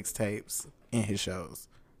his mixtapes in his shows.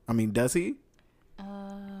 I mean, does he?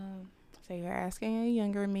 So you're asking a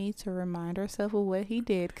younger me to remind herself of what he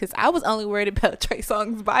did. Because I was only worried about Trey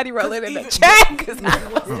Songz body rolling in the track.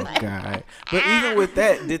 Oh, God. But even with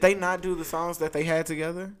that, did they not do the songs that they had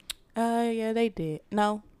together? Yeah, they did.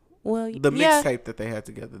 No. Well, the mixtape that they had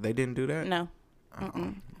together, they didn't do that? No.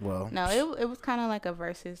 Well, no, it was kind of like a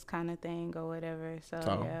versus kind of thing or whatever. So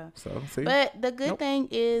yeah. So see. But the good thing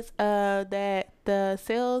is that the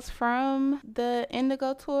sales from the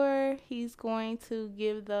Indigo tour, he's going to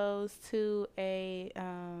give those to a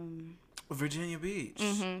Virginia Beach.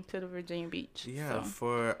 To the Virginia Beach. Yeah,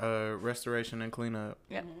 for restoration and cleanup.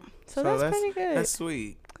 Yeah. So that's pretty good. That's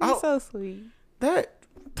sweet. That's so sweet. That,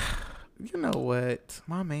 you know what?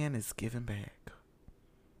 My man is giving back.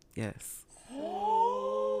 Yes.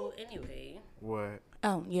 Oh, anyway. What?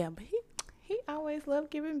 Oh, yeah, but he always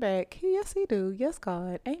loved giving back. Yes, he do. Yes,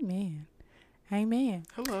 God. Amen. Amen.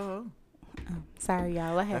 Hello. Sorry,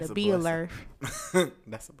 y'all. I had a bee alert.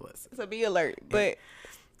 That's a blessing. It's a bee alert, but...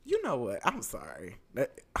 You know what? I'm sorry.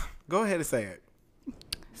 Go ahead and say it.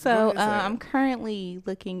 So, I'm currently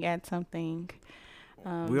looking at something.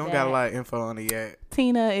 We don't got a lot of info on it yet.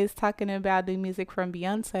 Tina is talking about new music from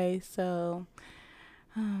Beyonce, so...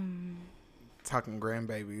 Talking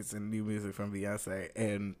grandbabies and new music from Beyonce.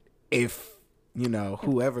 And if, you know,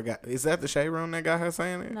 whoever got... Is that the Shade Room that got her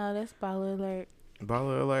saying it? No, that's Baller Alert.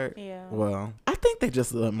 Baller Alert? Yeah. Well, I think they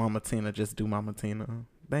just let Mama Tina just do Mama Tina.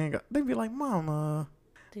 They be like, Mama...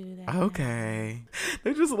 Do that. Okay.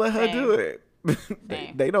 They just let her do it.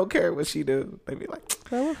 they don't care what she do. They be like,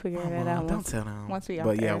 well, we'll figure that out. Don't tell them. Once we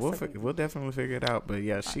but yeah, we'll definitely figure it out. But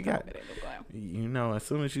yeah, she got, you know, as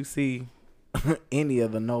soon as you see any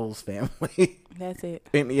of the Knowles family. That's it.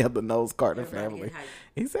 Any of the Knowles Carter family.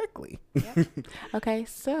 Exactly. Yep. Okay,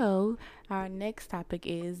 so our next topic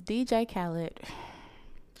is DJ Khaled.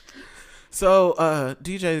 So,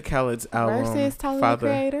 DJ Khaled's album versus Tyler, the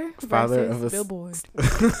Creator, Father versus of a Billboard.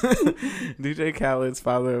 DJ Khaled's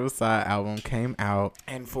Father of a Side album came out,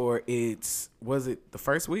 and for its, was it the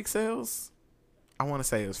first week sales? I want to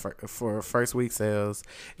say it was for first week sales.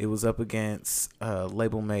 It was up against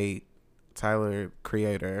label mate Tyler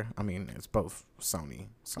Creator. I mean, it's both Sony.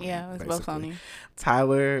 Yeah, it's both Sony.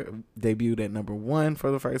 Tyler debuted at number 1 for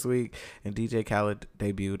the first week, and DJ Khaled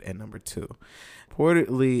debuted at number 2.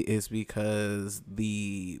 Reportedly, it's because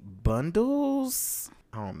the bundles,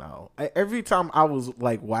 I don't know. Every time I was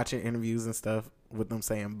like watching interviews and stuff with them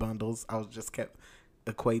saying bundles, I was just kept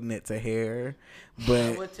equating it to hair.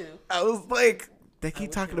 But I was like, they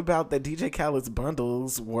keep talking about that DJ Khaled's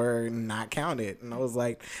bundles were not counted. And I was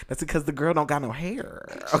like, that's because the girl don't got no hair.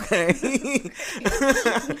 Okay.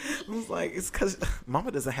 I was like, it's because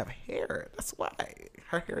Mama doesn't have hair. That's why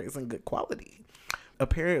her hair isn't good quality.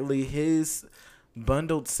 Apparently his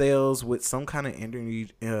bundled sales with some kind of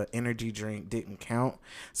energy drink didn't count.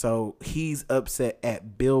 So he's upset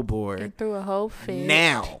at Billboard. He threw a whole fit.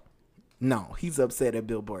 Now. No, he's upset at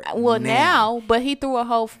Billboard. Well, now, but he threw a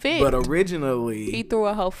whole fit. But originally, he threw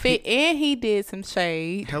a whole fit and he did some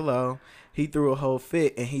shade. Hello. He threw a whole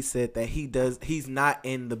fit and he said that he's not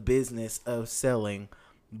in the business of selling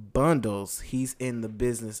bundles. He's in the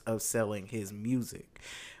business of selling his music.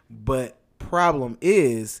 But problem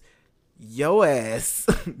is, your ass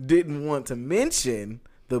didn't want to mention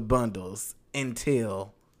the bundles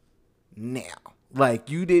until now. Like,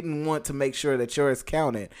 you didn't want to make sure that yours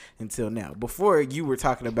counted until now. Before, you were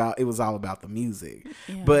talking about it was all about the music.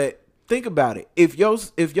 Yeah. But think about it. If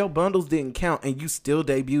your bundles didn't count and you still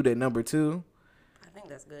debuted at number 2, I think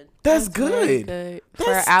that's good. That's good. Really good.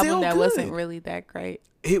 For an album that wasn't really that great.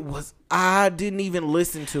 It was. I didn't even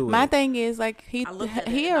listen to it. My thing is, like, he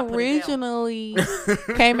originally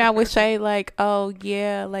came out with shade like, oh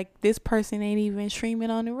yeah, like this person ain't even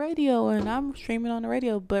streaming on the radio and I'm streaming on the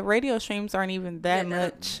radio, but radio streams aren't even that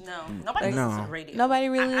much. No, nobody listens to the radio. Nobody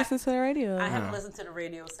really listens to the radio. I haven't listened to the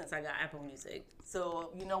radio since I got Apple Music.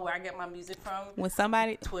 So you know where I get my music from? When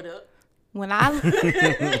somebody Twitter. When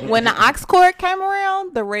the aux cord came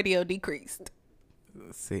around, the radio decreased.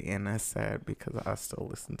 See, and that's sad because I still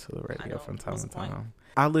listen to the radio from time to time.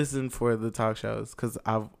 I listen for the talk shows because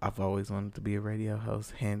I've always wanted to be a radio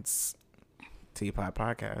host, hence Teapot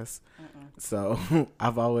Podcast. So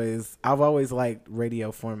I've always liked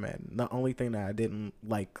radio format. The only thing that I didn't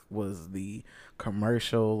like was the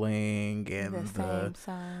commercialing and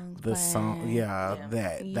the song. Yeah.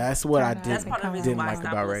 That's what I didn't like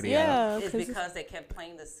about radio. Yeah, it's because they kept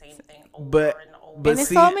playing the same thing over and over. But there's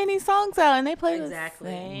so many songs out and they play the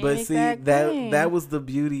same that was the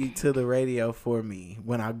beauty to the radio for me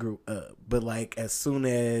when I grew up. But like as soon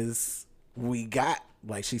as we got,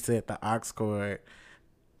 like she said, the aux cord,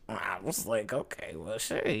 I was like, okay, well,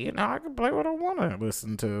 shit, I can play what I want to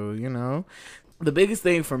listen to, The biggest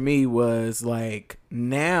thing for me was, like,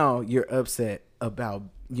 now you're upset about,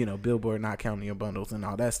 Billboard not counting your bundles and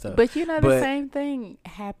all that stuff. But, the same thing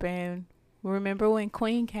happened. Remember when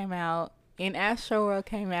Queen came out and Astroworld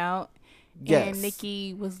came out? Yes. And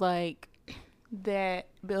Nicki was like, that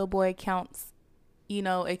Billboard counts, you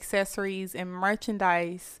know, accessories and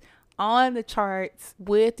merchandise on the charts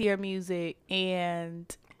with your music,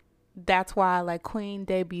 and that's why like Queen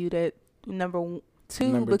debuted at number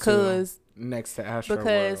two because next to Astroworld.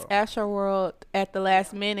 Because Astroworld, at the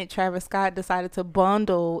last minute, Travis Scott decided to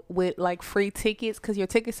bundle with like free tickets, because your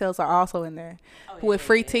ticket sales are also in there, with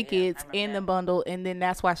free tickets in the bundle, and then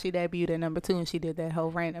that's why she debuted at number 2, and she did that whole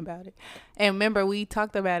rant about it. And remember, we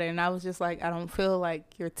talked about it, and I was just like, I don't feel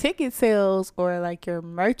like your ticket sales or like your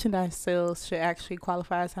merchandise sales should actually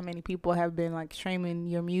qualify as how many people have been like streaming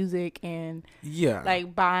your music and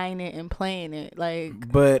like buying it and playing it.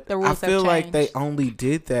 Like, but the rules I feel like they only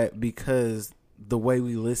did that because the way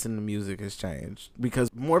we listen to music has changed, because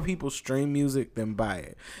more people stream music than buy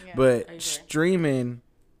it. But streaming,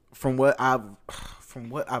 from what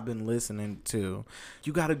I've been listening to,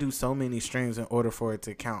 you got to do so many streams in order for it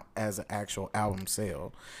to count as an actual album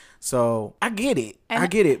sale. So I get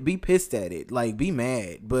it. Be pissed at it, like be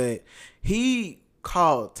mad. But he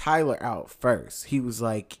called Tyler out first. He was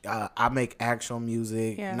like, I make actual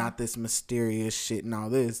music, not this mysterious shit and all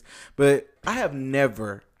this. But I have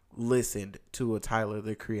never listened to a Tyler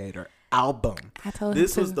the Creator album.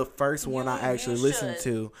 This was the first one I actually listened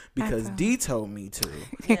to because D told me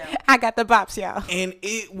to. I got the bops, y'all. And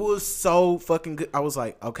it was so fucking good. I was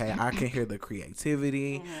like, okay, I can hear the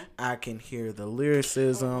creativity. I can hear the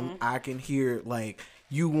lyricism. I can hear, like,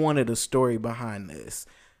 you wanted a story behind this.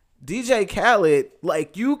 DJ Khaled,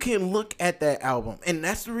 like, you can look at that album, and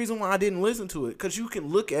that's the reason why I didn't listen to it, because you can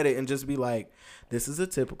look at it and just be like, this is a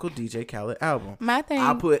typical DJ Khaled album. My thing,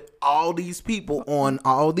 I put all these people on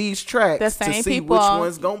all these tracks to see which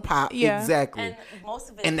one's gonna pop. Exactly. And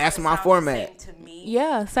most of it, and that's my format. To me,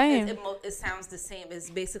 same. It sounds the same.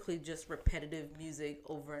 It's basically just repetitive music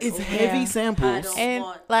over and over. It's heavy samples. And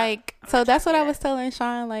so that's what I was telling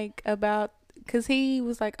Sean, like, about, because he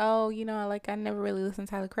was like, oh, you know, like, I never really listened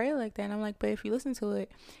to Tyler Creator like that. And I'm like, but if you listen to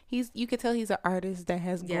it, you could tell he's an artist that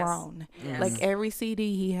has grown. Like, every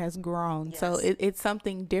CD he has grown. So it's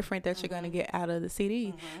something different that you're going to get out of the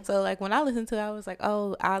CD. So, like, when I listened to it, I was like,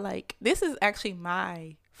 oh, this is actually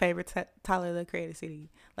my favorite Tyler the Creator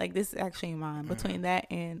CD. Like, this is actually mine. Between that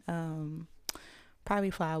and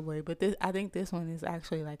probably Flyboy, but I think this one is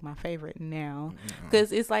actually like my favorite now,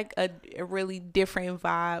 because it's like a really different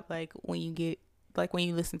vibe, like when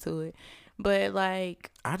you listen to it. But like,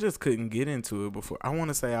 I just couldn't get into it before. I want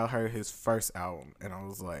to say I heard his first album and I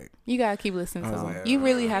was like, you gotta keep listening to him. Like, you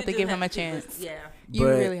really have to give him a chance. You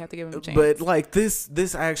really have to give him a chance. But like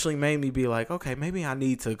this actually made me be like, okay, maybe I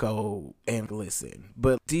need to go and listen.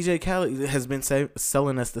 But DJ Khaled has been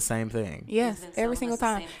selling us the same thing. Yes, every single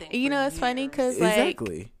time. You know, it's funny because like,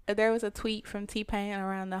 there was a tweet from T-Pain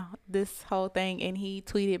around this whole thing, and he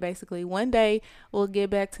tweeted basically, one day we'll get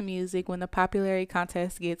back to music when the popularity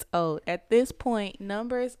contest gets old. At this point,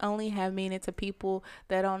 numbers only have meaning to people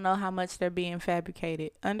that don't know how much they're being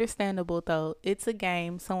fabricated. Understandable, though. It's a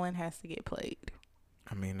game. Someone has to get played.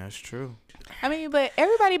 I mean, that's true. I mean, but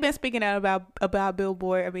everybody been speaking out about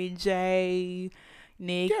Billboard. I mean, Jay,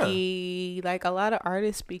 Nicki, like a lot of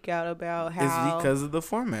artists speak out about how it's because of the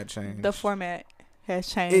format change. The format has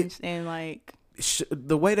changed, and like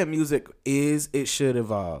the way that music is, it should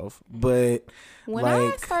evolve. But when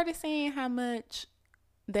I started seeing how much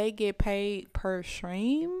they get paid per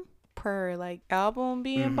stream, per like album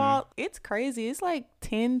being bought, it's crazy. It's like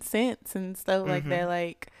 10 cents and stuff like that.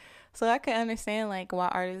 Like, so I can understand like why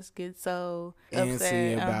artists get so upset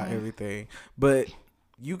antsy about everything. But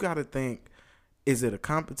you got to think, is it a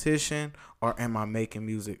competition or am I making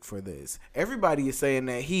music for this? Everybody is saying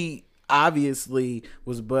that he obviously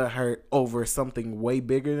was butthurt over something way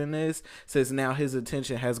bigger than this, since now his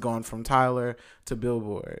attention has gone from Tyler to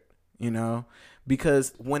Billboard, you know?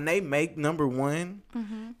 Because when they make number one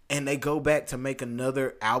and they go back to make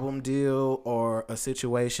another album deal or a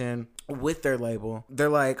situation with their label, they're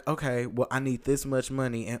like, okay, well, I need this much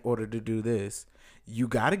money in order to do this. You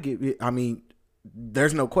got to give it. I mean,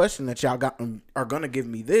 there's no question that y'all are going to give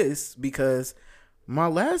me this, because my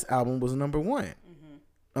last album was number one.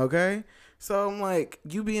 Okay? So I'm like,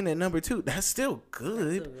 you being at number 2, that's still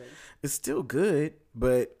good. Absolutely. It's still good.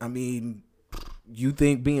 But, I mean, you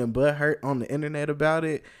think being butthurt on the internet about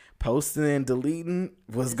it, posting and deleting,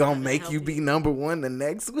 was going to make you be number 1 the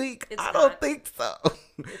next week? I don't think so.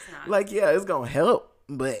 It's not. Like, yeah, it's going to help,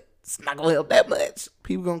 but it's not going to help that much.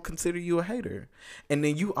 People going to consider you a hater. And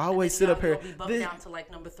then you always sit up here. Be bumped down to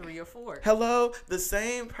like number 3 or 4. Hello? The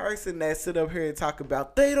same person that sit up here and talk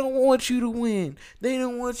about, they don't want you to win. They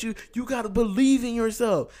don't want you. You got to believe in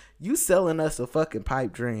yourself. You selling us a fucking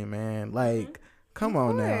pipe dream, man. Like, come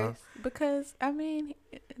on now. Because, I mean,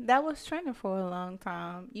 that was trending for a long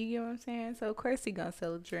time. You get what I'm saying? So, of course he gonna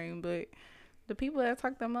sell a dream. But the people that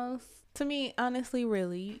talk the most, to me, honestly,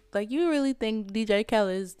 really, like, you really think DJ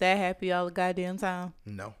Khaled is that happy all the goddamn time?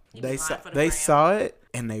 No. They saw it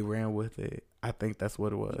and they ran with it. I think that's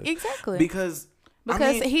what it was. Exactly. Because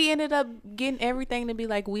he ended up getting everything to be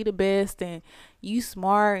like, we the best and you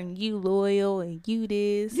smart and you loyal and you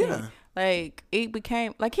this. Yeah. And, like, it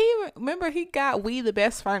became like, he got we the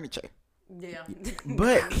best furniture. Yeah.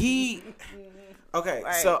 But okay,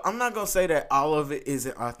 right. So I'm not gonna say that all of it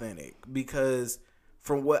isn't authentic, because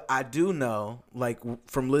from what I do know, like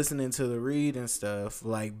from listening to the read and stuff,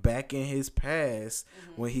 like back in his past,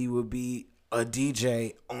 when he would be a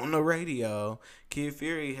DJ on the radio, Kid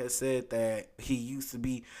Fury has said that he used to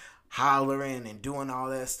be hollering and doing all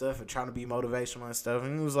that stuff and trying to be motivational and stuff.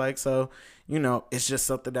 And he was like, so, you know, it's just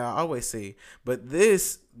something that I always see. But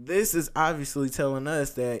this is obviously telling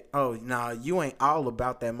us that, oh, nah, you ain't all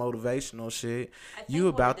about that motivational shit. You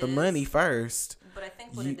about the money first. But I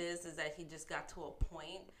think what it is that he just got to a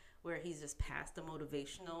point where he's just past the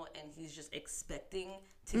motivational and he's just expecting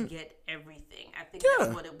to get everything. I think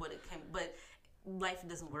that's what it came. But life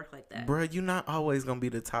doesn't work like that. Bruh, you're not always going to be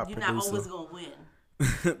the top producer. You're not always going to win.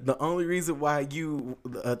 The only reason why you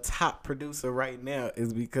a top producer right now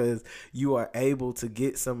is because you are able to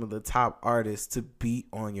get some of the top artists to beat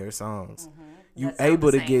on your songs. You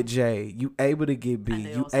able to get Jay, you able to get B,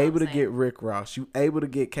 you able to get Rick Ross, you able to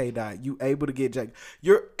get K Dot, you able to get Jack.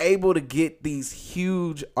 You're able to get these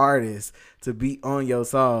huge artists to be on your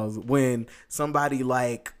songs when somebody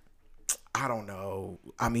like, I don't know,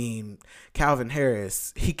 I mean, Calvin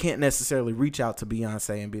Harris, he can't necessarily reach out to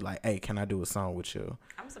Beyonce and be like, hey, can I do a song with you?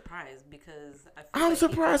 I'm surprised because I'm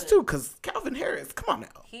surprised too, because Calvin Harris, come on now.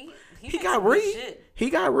 He got Reed. He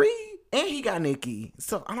got Reed. And he got Nicki.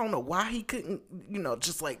 So I don't know why he couldn't, you know,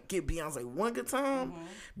 just like get Beyonce one good time,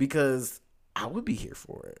 because I would be here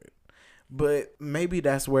for it. But maybe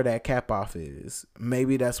that's where that cap off is.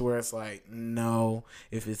 Maybe that's where it's like, no,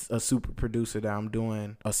 if it's a super producer that I'm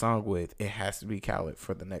doing a song with, it has to be Khaled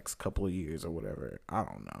for the next couple of years or whatever. I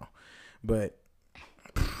don't know. But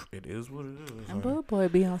it is what it is. And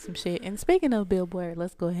Billboard be on some shit. And speaking of Billboard,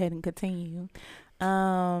 let's go ahead and continue.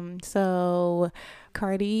 So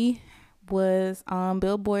Cardi was on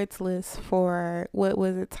Billboard's list for what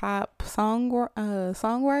was it, top songwriters.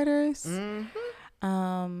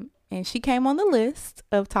 And she came on the list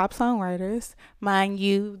of top songwriters. Mind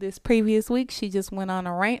you, this previous week she just went on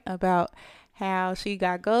a rant about how she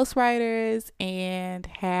got ghostwriters and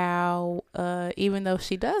how even though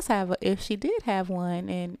she does have if she did have one,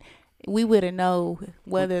 and we wouldn't know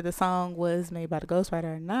whether the song was made by the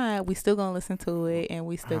ghostwriter or not, we still gonna listen to it and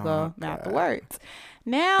we still gonna mouth the words.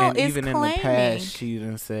 Now and it's even claiming, in the past, she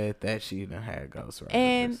done said that she done had ghostwriters.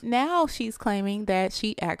 And now she's claiming that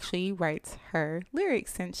she actually writes her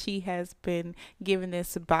lyrics, since she has been given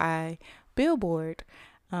this by Billboard.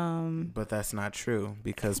 But that's not true,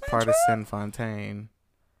 because Partisan Fontaine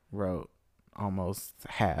wrote almost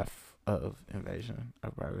half of Invasion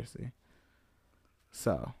of Privacy.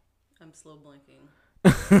 So I'm slow blinking.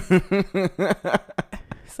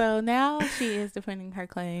 So now she is defending her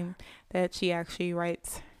claim that she actually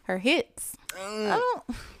writes her hits.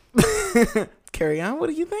 Carry on. What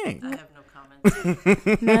do you think? I have no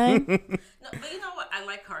comments. None? No, but you know what? I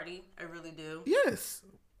like Cardi. I really do. Yes.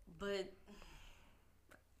 But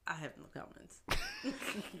I have no comments.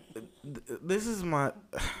 This is my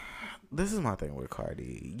thing with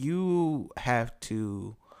Cardi. You have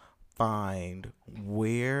to find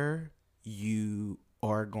where you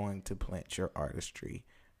are going to plant your artistry.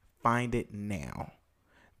 Find it now,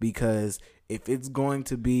 because if it's going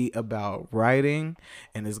to be about writing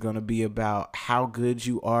and it's going to be about how good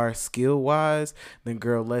you are skill wise, then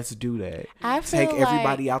girl, let's do that. Take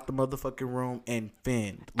everybody out the motherfucking room and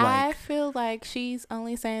fend. I feel like she's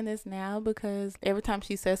only saying this now because every time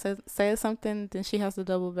she says something, then she has to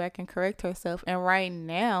double back and correct herself. And right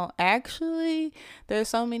now, actually, there's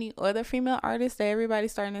so many other female artists that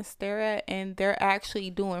everybody's starting to stare at, and they're actually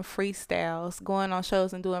doing freestyles, going on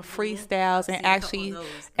shows and doing freestyles, and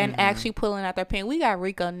actually pulling out their pen. We got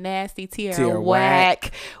Rico Nasty, Tierra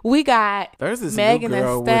Whack. We got Megan Thee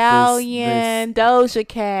Stallion, Doja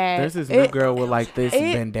Cat. There's this new girl with like this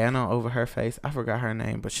bandana over her face. I forgot her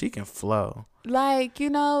name, but she can flow. Like, you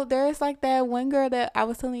know, there's like that one girl that I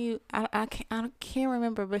was telling you, I can't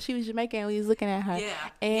remember, but she was Jamaican and we was looking at her. Yeah.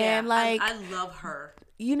 And like, I love her.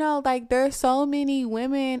 You know, like there's so many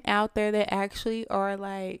women out there that actually are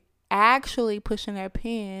like actually pushing their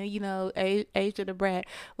pen, you know, Asia the Brat,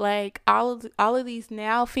 like all of these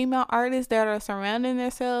now female artists that are surrounding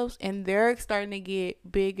themselves, and they're starting to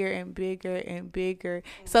get bigger and bigger and bigger.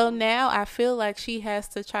 So now I feel like she has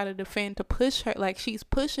to try to defend, to push her, like she's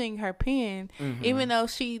pushing her pen, even though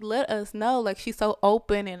she let us know, like she's so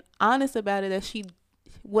open and honest about it, that she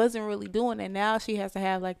wasn't really doing it. Now she has to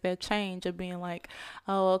have like that change of being like,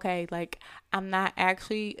 oh, okay, like I'm not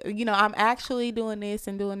actually, you know, I'm actually doing this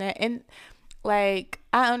and doing that. And like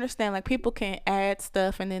I understand, like people can add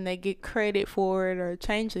stuff and then they get credit for it or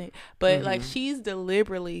change it, but like she's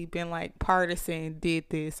deliberately been like, Partisan did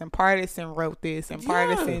this and Partisan wrote this and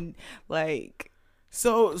Partisan like.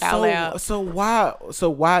 So why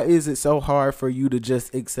is it so hard for you to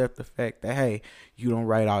just accept the fact that, hey, you don't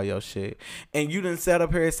write all your shit, and you done set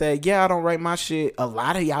up here and say, yeah, I don't write my shit, a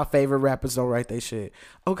lot of y'all favorite rappers don't write their shit.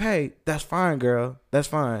 Okay, that's fine, girl, that's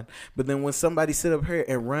fine. But then when somebody sit up here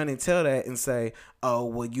and run and tell that and say, oh,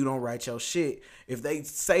 well, you don't write your shit, if they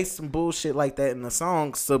say some bullshit like that in the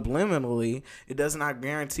song subliminally, it does not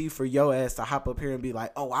guarantee for your ass to hop up here and be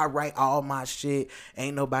like, oh, I write all my shit,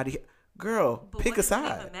 ain't nobody. Girl, but pick a side. What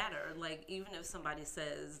does it even matter? Like, even if somebody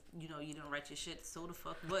says, you know, you don't write your shit, so the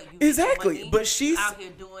fuck what? You exactly. But she's out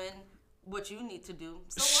here doing what you need to do.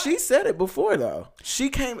 So she said it before, though.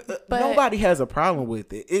 She came. Nobody has a problem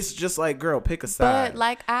with it. It's just like, girl, pick a side. But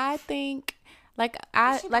like, I think, like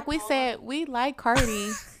we said, we like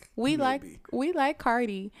Cardi. we like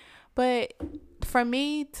Cardi, but. To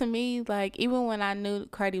me, like, even when I knew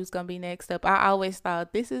Cardi was going to be next up, I always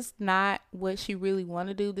thought this is not what she really want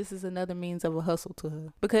to do. This is another means of a hustle to her.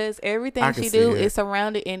 Because everything she do is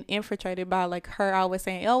surrounded and infiltrated by, like, her always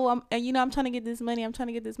saying, oh, I'm trying to get this money. I'm trying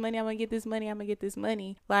to get this money. I'm going to get this money. I'm going to get this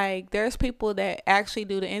money. Like, there's people that actually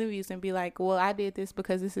do the interviews and be like, well, I did this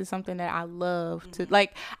because this is something that I love to.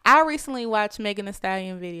 Like, I recently watched Megan Thee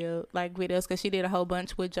Stallion videos because she did a whole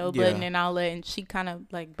bunch with Joe Budden and all that. And she kind of,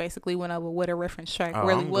 like, basically went over what a reference track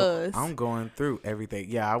was. I'm going through everything.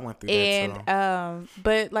 Yeah, I went through that too.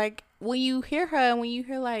 But like when you hear her and when you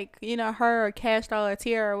hear like, you know, her or Cash Doll or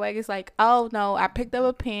Tierra Whack, it's like, oh no, I picked up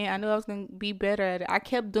a pen. I knew I was gonna be better at it. I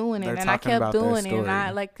kept doing it and I kept doing it. And I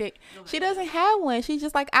like it. She doesn't have one. She's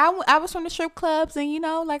just like, I was from the strip clubs and, you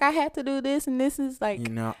know, like I had to do this and this is like,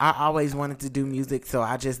 you know, I always wanted to do music, so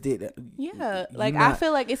I just did it. Yeah, like I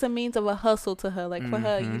feel like it's a means of a hustle to her. Like for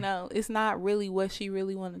her, you know, it's not really what she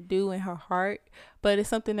really want to do in her heart, but it's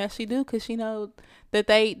something that she do because she know that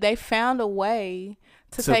they found a way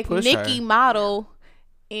to take Nicki model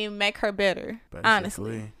and make her better.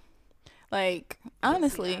 Basically.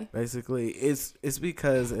 Honestly. Basically, it's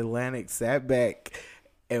because Atlantic sat back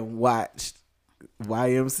and watched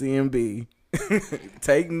YMCMB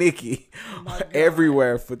take Nicki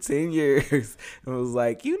everywhere for 10 years and was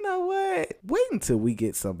like, you know what? Wait until we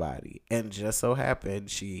get somebody. And just so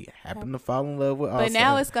happened, she happened to fall in love with Offset. But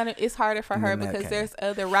now it's harder for her because there's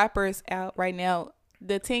other rappers out right now.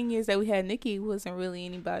 The 10 years that we had Nicki wasn't really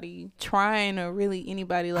anybody trying or really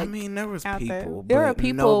anybody like. I mean, there was people. There were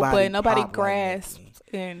people, but nobody grasped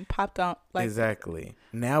and popped on. Like, exactly.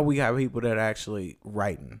 Now we got people that are actually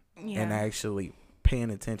writing and actually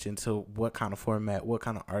paying attention to what kind of format, what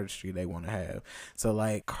kind of artistry they want to have. So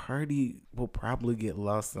like Cardi will probably get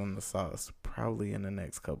lost in the sauce probably in the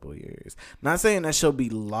next couple of years. Not saying that she'll be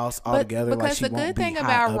lost altogether. Because like she the good thing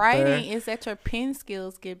about writing is that your pen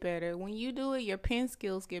skills get better. When you do it, your pen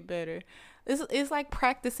skills get better. It's like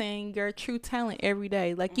practicing your true talent every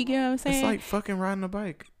day. Like, you get what I'm saying? It's like fucking riding a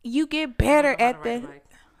bike. You get better at that.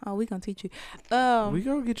 Oh, we gonna teach you. We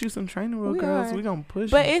gonna get you some training wheels. We gonna push.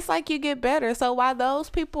 But it's like you get better. So while those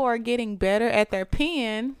people are getting better at their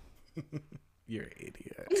pen, you're an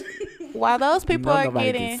idiot. While those people are nobody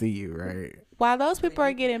getting, can see you, right? While those people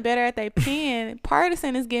are getting better at their pen,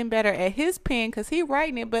 Partisan is getting better at his pen because he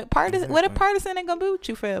writing it. But what if Partisan ain't gonna be with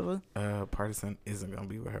you forever? Partisan isn't gonna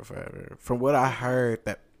be with her forever. From what I heard,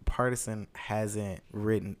 that Partisan hasn't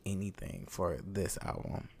written anything for this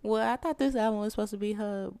album. Well, I thought this album was supposed to be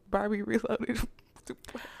her Barbie Reloaded.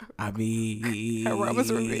 I mean, her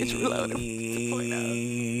Robin's Revenge Reloaded.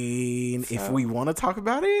 If we want to talk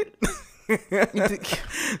about it,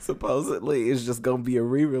 supposedly it's just gonna be a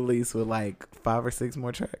re-release with like 5 or 6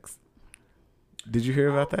 more tracks. Did you hear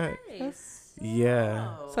about that? Nice.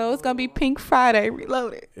 Yeah. So it's gonna be Pink Friday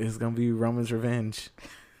Reloaded. It's gonna be Roman's Revenge.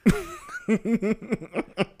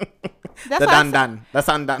 That's undone. That's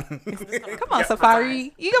undone. Come on,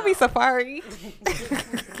 Safari. You gonna be Safari?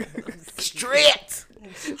 Straight.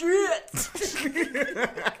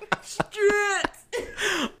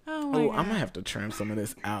 Oh, I'm gonna have to trim some of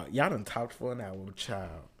this out. Y'all done talked for an hour,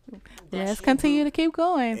 child. Let's continue to keep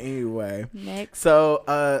going. Anyway. Next. So,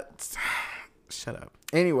 shut up.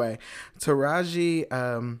 Anyway,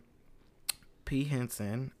 Taraji P.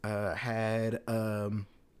 Henson had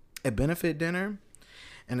a benefit dinner,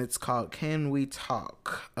 and it's called Can We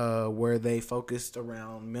Talk, where they focused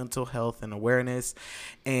around mental health and awareness,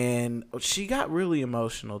 and she got really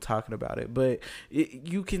emotional talking about it, but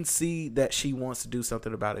you can see that she wants to do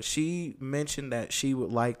something about it. She mentioned that she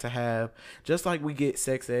would like to have, just like we get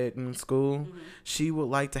sex ed in school, she would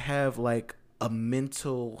like to have like a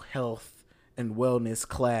mental health and wellness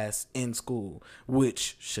class in school,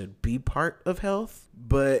 which should be part of health,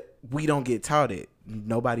 but we don't get taught it.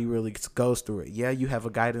 Nobody really goes through it. Yeah, you have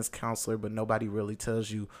a guidance counselor, but nobody really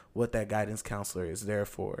tells you what that guidance counselor is there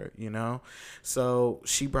for, you know? So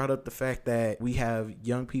she brought up the fact that we have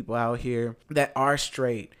young people out here that are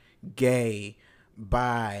straight, gay,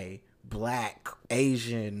 bi, Black,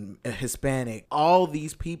 Asian, Hispanic, all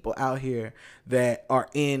these people out here that are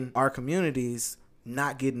in our communities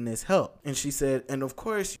not getting this help. And she said, and of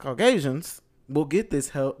course, Caucasians will get this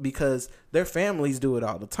help because their families do it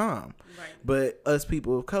all the time. Right. But us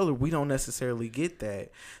people of color, we don't necessarily get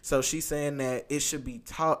that. So she's saying that it should be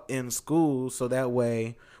taught in school so that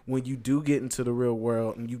way when you do get into the real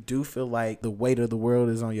world and you do feel like the weight of the world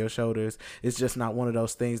is on your shoulders, it's just not one of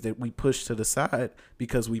those things that we push to the side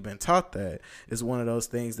because we've been taught that. It's one of those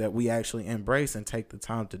things that we actually embrace and take the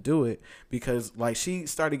time to do it, because like she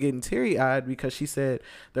started getting teary-eyed because she said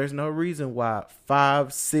there's no reason why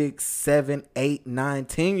 5, 6, 7, 8, 9,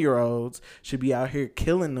 10-year-olds should be out here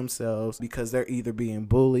killing themselves because they're either being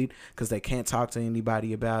bullied because they can't talk to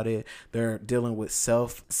anybody about it, they're dealing with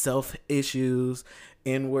self issues,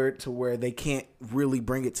 inward, to where they can't really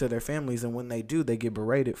bring it to their families, and when they do, they get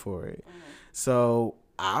berated for it. So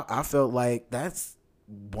I felt like that's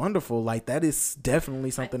wonderful. Like that is definitely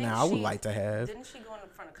something that I would like to have. Didn't she go in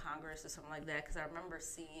front of Congress or something like that? Because I remember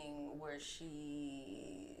seeing where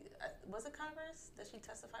she was it Congress that she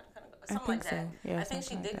testified in Congress? Something like that. So. Yeah, I think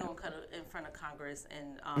she did go in front of Congress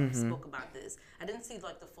and spoke about this. I didn't see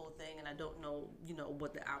like the full thing, and I don't know,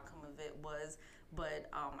 what the outcome of it was. But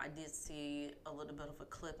I did see a little bit of a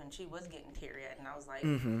clip, and she was getting teary-eyed, and I was like,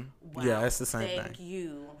 wow, yeah, it's the same thing. Thank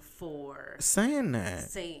you for saying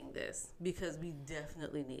this, because we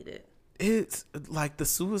definitely need it. It's like the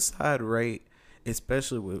suicide rate,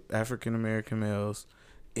 especially with African-American males,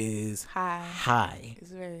 is high.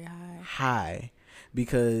 It's very high. High,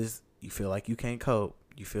 because you feel like you can't cope.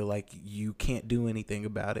 You feel like you can't do anything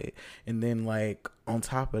about it. And then, like, on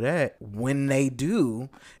top of that, when they do,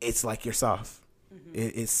 it's like you're soft.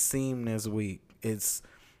 It's seen as weak. It's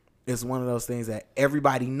one of those things that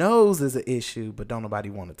everybody knows is an issue, but don't nobody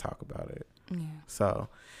want to talk about it. Yeah. So,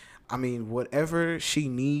 I mean, whatever she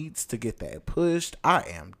needs to get that pushed, I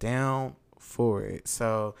am down for it.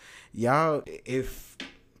 So, y'all, if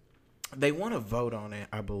they want to vote on it,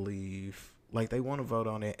 I believe, like, they want to vote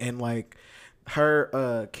on it, and like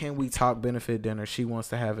her Can We Talk benefit dinner, she wants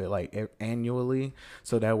to have it like annually,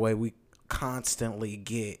 so that way we constantly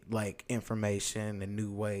get like information and new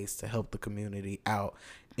ways to help the community out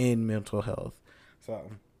in mental health.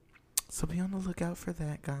 So be on the lookout for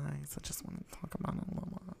that, guys. I just want to talk about it a little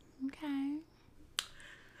more. Okay.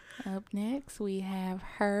 Up next, we have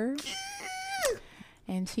her.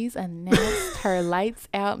 And she's announced her Lights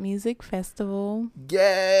Out Music Festival.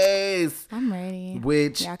 Yes! I'm ready.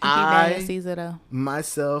 Which y'all can keep that Caesar, though.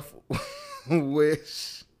 Myself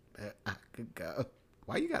wish that I could go.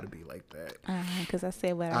 Why you gotta be like that? Because I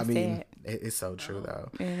said what I said. It's so true, though.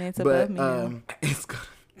 And it's above me now. It's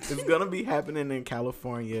gonna be happening in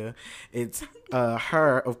California. It's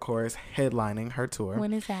her, of course, headlining her tour.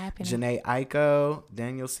 When is that happening? Jhené Aiko,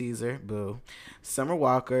 Daniel Caesar, boo, Summer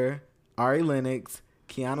Walker, Ari Lennox,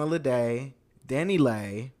 Kiana Lede, Danny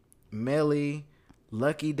Lay, Melly,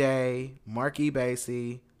 Lucky Day, Marky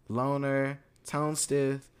Basie, Loner, Tone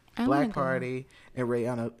Stith, Black Party, and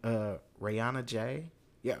Rihanna J.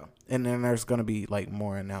 Yeah. And then there's going to be like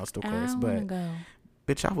more announced, of course. But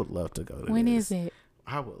bitch, I would love to go to this. When is it?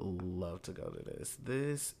 I would love to go to this.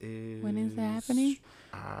 This is... When is it happening?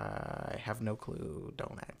 I have no clue.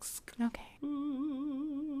 Don't ask. Okay.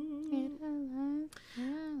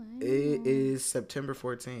 It is September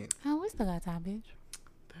 14th. Oh, we still got time, bitch.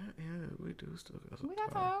 Yeah, we do still got some time. We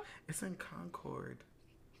got time. It's in Concord.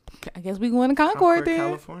 I guess we going to Concord then.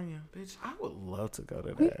 California. Bitch, I would love to go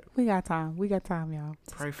to that. We got time. We got time, y'all.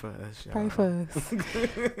 Pray for us, y'all. Pray for us. I'm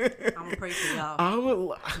going to pray for y'all. I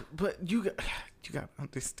would, but you got to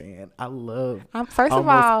understand. I love first of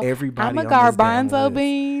all, everybody. I'm a garbanzo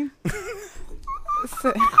bean.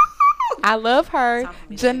 I love her.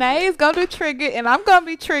 Janae is going to trigger, and I'm going to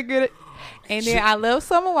be triggered And then I love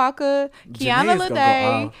Summer Walker, Kiana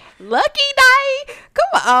Lede, Lucky Day.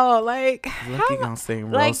 Come on, like Lucky gonna sing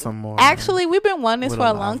Roll Some More. Actually, we've been wanting this for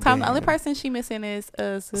a long time. The only person she missing is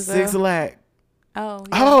SZA. Sizzlack. Oh,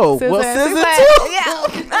 yeah. Oh, SZA. Well, SZA too. Yeah.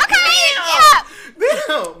 Okay. Yeah.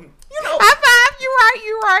 Damn. You know, high five.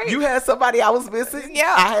 You right. You had somebody I was missing.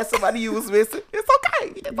 Yeah. I had somebody you was missing. It's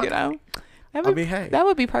okay. You know. Hey, that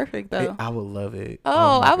would be perfect though. I would love it.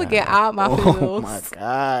 Oh, I would get all my feels. Oh my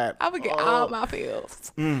God. I would get all my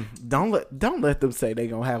feels. Don't let them say they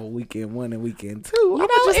gonna have a weekend 1 and weekend 2. You know,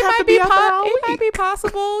 it might be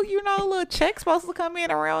possible. You know, a little check supposed to come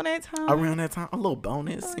in around that time. A little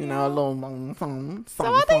bonus. Oh, you know, a little something. So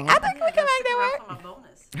I think we can make that work.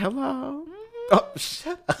 Hello. Mm-hmm. Oh,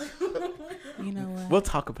 shut up. You know what? We'll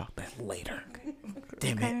talk about that later.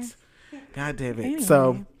 Damn it. God damn it. Anyway.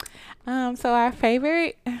 So our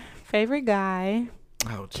favorite guy,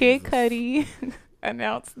 Kid Cudi,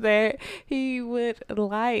 announced that he would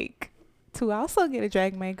like to also get a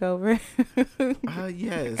drag makeover.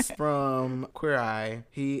 Yes, from Queer Eye,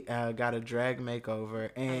 he got a drag makeover,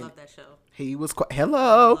 and I love that show. He was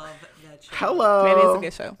hello. I love that show. Hello. That is a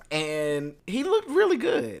good show, and he looked really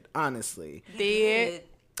good. Honestly, he did.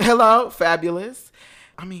 Hello, fabulous.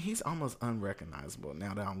 I mean, he's almost unrecognizable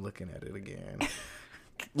now that I'm looking at it again.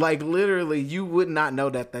 Like, literally, you would not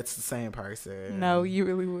know that that's the same person. No, you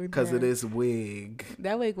really wouldn't. Because of this wig.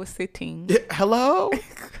 That wig was sitting. Hello?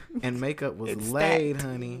 And makeup was laid, stacked.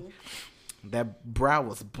 honey. That brow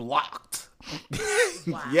was blocked.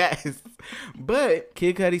 Wow. Yes. But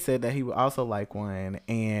Kid Cudi said that he would also like one.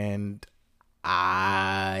 And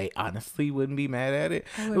I honestly wouldn't be mad at it.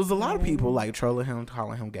 There was a lot of people like trolling him,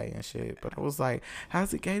 calling him gay and shit. But I was like,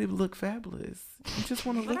 how's it gay to look fabulous? You just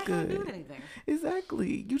want to look good.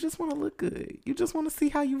 Exactly. You just want to look good. You just want to see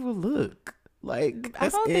how you will look. Like, I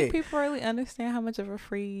don't think people really understand how much of a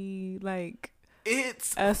free, like,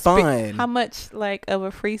 it's fun. How much like of a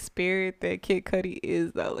free spirit that Kid Cudi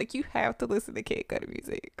is, though. Like, you have to listen to Kid Cudi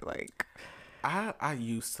music. Like, I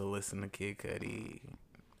used to listen to Kid Cudi,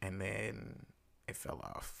 and then it fell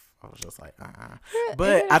off. I was just like,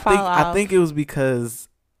 But I think it was because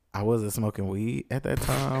I wasn't smoking weed at that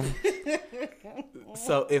time.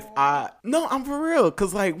 So I'm for real.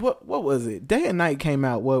 Cause like, what was it? Day and Night came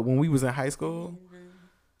out when we was in high school.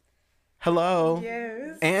 Hello.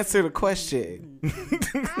 Yes. Answer the question.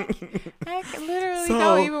 I literally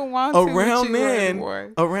don't even want to.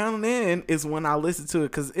 Around then is when I listened to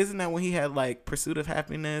it. Cause isn't that when he had like Pursuit of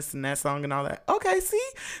Happiness and that song and all that? Okay, see.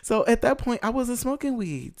 So at that point, I wasn't smoking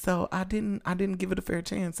weed, so I didn't give it a fair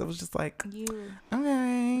chance. I was just like,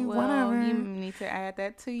 okay, whatever. You need to add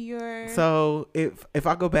that to your. So if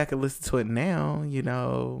I go back and listen to it now, you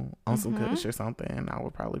know, on some Kush or something, I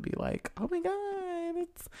would probably be like, oh my God,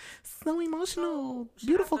 it's so emotional,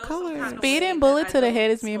 beautiful colors. Speed and Bullet to the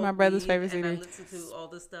Head is me and my brother's favorite CD. I listen to all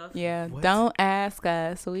this stuff. Yeah, don't ask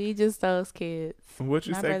us. We just those kids. What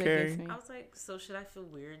you say, Carrie? I was like, so should I feel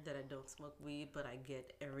weird that I don't smoke weed, but I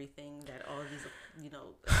get everything that all these, you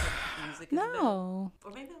know, music is about?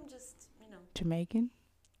 Or maybe I'm just, you know, Jamaican.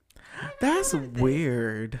 That's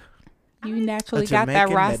weird. You naturally got that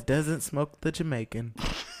Ross. That doesn't smoke the Jamaican.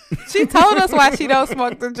 She told us why she don't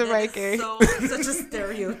smoke the Jamaican. Such a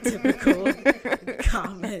stereotypical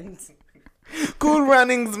comment. Cool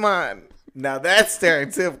Runnings, man. Now that's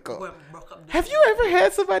stereotypical. Have you ever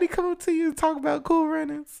had somebody come up to you and talk about Cool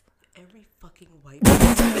Runnings? Every fucking white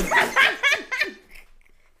person.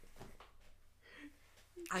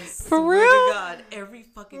 I swear to God, every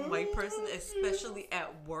fucking white person, especially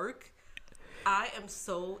at work, I am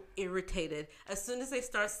so irritated. As soon as they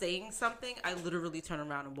start saying something, I literally turn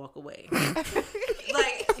around and walk away.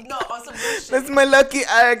 Like, no, on some bullshit. That's my lucky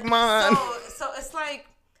egg, man. So it's like,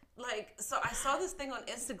 so I saw this thing on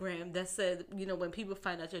Instagram that said, you know, when people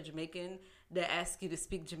find out you're Jamaican, they ask you to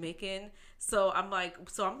speak Jamaican. So I'm like,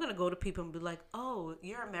 I'm going to go to people and be like, oh,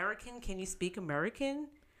 you're American? Can you speak American?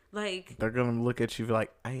 Like, they're going to look at you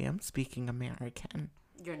like, I am speaking American.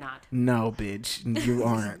 You're not. No, bitch, you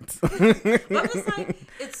aren't. But it's like,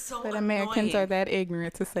 it's so but annoying. Americans are that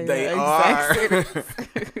ignorant to say they that.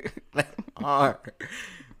 They are.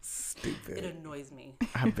 Stupid. It annoys me.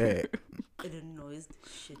 I bet. It annoys the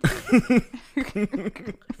shit out of me.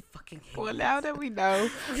 I fucking hate Well, now that we know,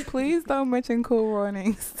 please don't mention Cool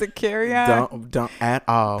Runnings to Carrie on. Don't at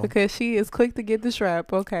all. Because she is quick to get the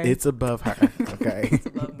strap. Okay. It's above her. Okay. It's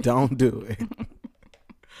above me. Don't do it.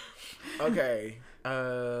 Okay.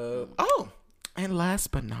 And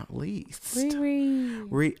last but not least,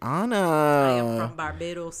 Rihanna. I am from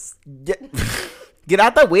Barbados. Get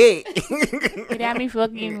out the way. Get out me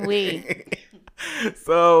fucking way.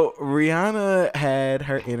 So Rihanna had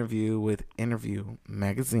her interview with Interview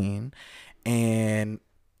magazine, and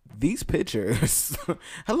these pictures.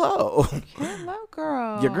 Hello,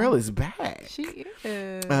 girl. Your girl is back. She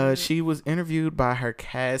is. She was interviewed by her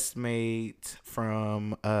castmate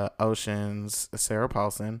from Oceans, Sarah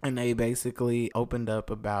Paulson, and they basically opened up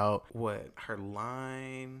about what her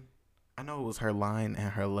line. I know it was her line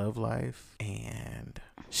and her love life, and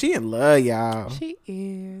she in love, y'all. She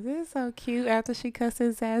is. It's so cute after she cussed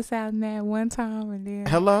his ass out in that one time, and then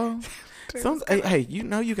hello. Hey, you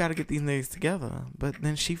know you got to get these niggas together, but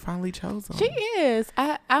then she finally chose them. She is.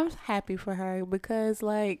 I'm happy for her because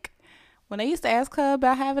like when they used to ask her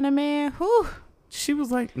about having a man, whew, she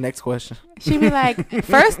was like, next question. She be like,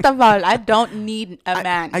 first of all, I don't need a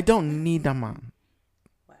man. I don't need a man.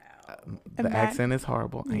 The man. accent is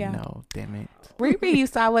horrible. Yeah. I know. Damn it. Riri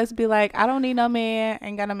used to always be like, I don't need no man.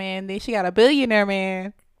 Ain't got a man. Then she got a billionaire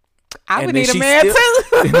man. I would need a man too.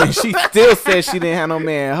 And then she still said she didn't have no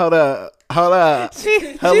man. Hold up. Hello.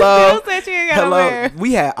 She still said she ain't got no man.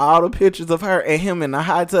 We had all the pictures of her and him in the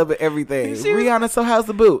hot tub and everything. Rihanna, so how's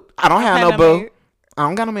the boot? I don't have no boo. I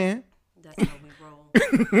don't got a man. That's how we roll.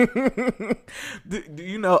 Do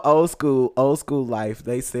you know old school life?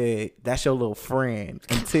 They said that's your little friend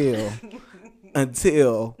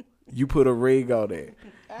until you put a ring on it.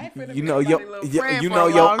 You know your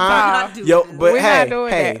aunt. But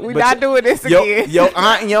we're not doing this again. Your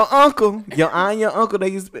aunt and your uncle. They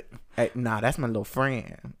used to be, hey, nah, that's my little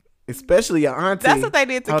friend. Especially your auntie. That's what they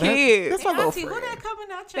did to kids. That's my little friend. Who that coming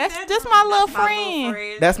out your That's just my little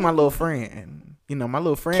friend. That's my little friend. You know, my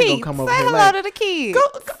little friend Keith, gonna come over say here. Hello like, to the kids. Go.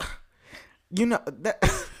 You know that. I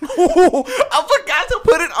forgot to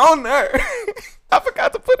put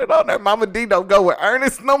it on her. Mama D don't go with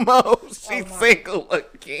Ernest no more. She's single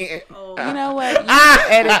again. You know what? You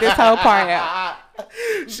can edit this whole part out.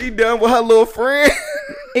 She done with her little friend.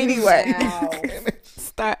 Anyway.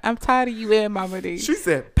 I'm tired of you and Mama D. She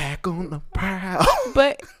said, back on the prowl.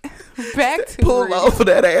 But back to pull over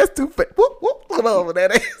that ass too fast. Pull over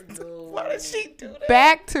that ass. Why did she do that?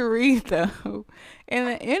 Back to Reed though. In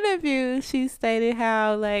the interview, she stated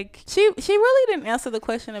how like she really didn't answer the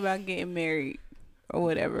question about getting married or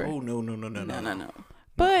whatever. Oh no.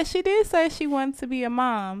 But she did say she wanted to be a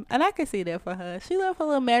mom, and I can see that for her. She loved her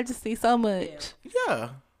little Majesty so much. Yeah.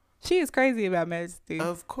 She is crazy about Majesty.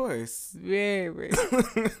 Of course. Very.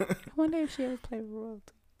 I wonder if she ever played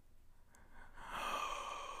royalty.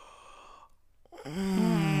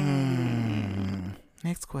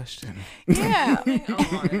 Next question. Yeah.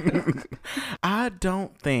 I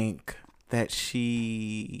don't think that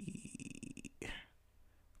she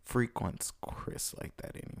frequents Chris like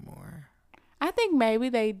that anymore. I think maybe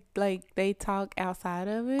they talk outside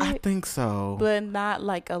of it. I think so, but not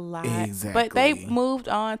like a lot. Exactly. But they moved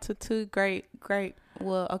on to two great.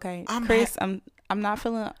 Well, okay, Chris, I'm not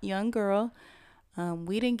feeling young girl.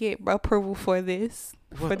 We didn't get approval for this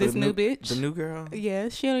new bitch. The new girl. Yeah,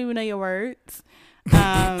 she don't even know your words.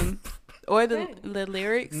 Or the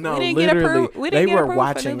lyrics. No, we didn't literally, they were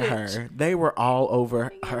watching her. They were all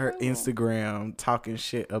over her Instagram talking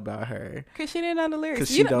shit about her because she didn't know the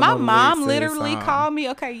lyrics. My mom literally called me.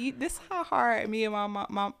 Okay, this is how hard me and my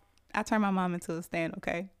mom. I turned my mom into a stan.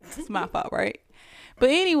 Okay, it's my fault, right?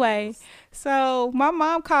 But anyway, so my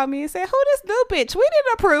mom called me and said, "Who this new bitch? We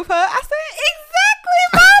didn't approve her." I said,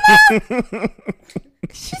 "Exactly, mama."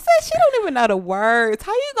 She said she don't even know the words.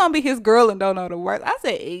 How you gonna be his girl and don't know the words? I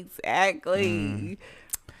said, exactly.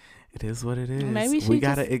 It is what it is. Maybe we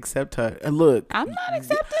gotta accept her. Look, I'm not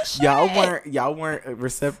accepting shit. Y'all weren't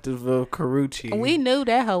receptive of Karrueche. We knew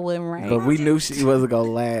that hoe wasn't right, but we knew she wasn't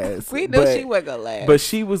gonna last. We knew she wasn't gonna last. But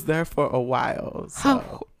she was there for a while.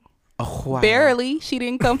 So. A while. Barely. She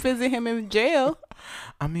didn't come visit him in jail.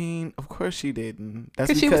 I mean, of course she didn't. That's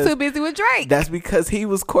because she was too busy with Drake. That's because he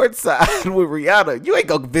was courtside with Rihanna. You ain't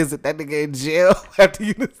gonna visit that nigga in jail after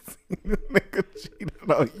you done seen the nigga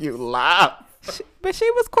cheating on you live. But she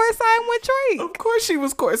was courtside with Drake. Of course she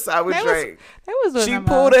was courtside with Drake. She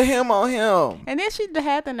pulled a him on him. And then she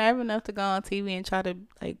had the nerve enough to go on TV and try to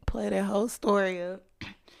like play that whole story up.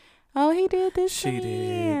 Oh, he did this. She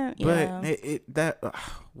did. But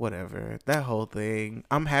whatever. That whole thing.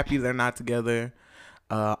 I'm happy they're not together.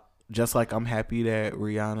 Just like I'm happy that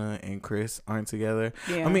Rihanna and Chris aren't together.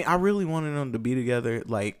 Yeah. I mean, I really wanted them to be together,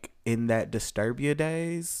 like in that Disturbia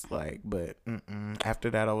days. Like, but after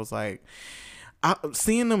that, I was like,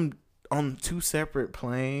 seeing them on two separate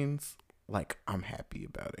planes. Like, I'm happy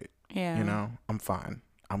about it. Yeah, you know, I'm fine.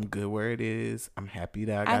 I'm good where it is. I'm happy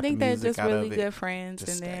that I got think the they're music just out really of it. good friends,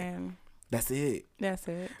 Just and then That's it. That's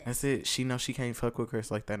it. That's it. She knows she can't fuck with Chris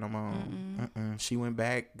like that no more. She went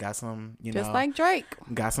back, got some, just like Drake.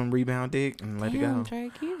 Got some rebound dick and let it go.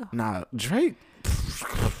 Drake, you. Nah, Drake.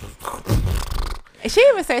 She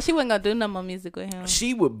even said she wasn't gonna do no more music with him.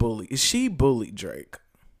 She bullied Drake.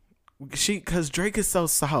 Cause Drake is so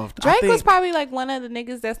soft. Drake was probably like one of the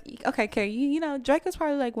niggas that's okay. Carrie, you know Drake was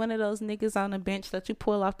probably like one of those niggas on the bench that you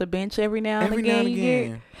pull off the bench every now and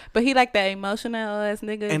again. But he like that emotional ass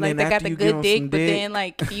nigga, and like they got the good dick, but then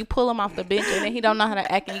like you pull him off the bench and then he don't know how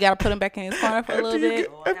to act, and you gotta put him back in his corner for a little bit.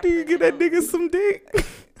 After you get that nigga some dick.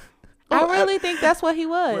 I really think that's what he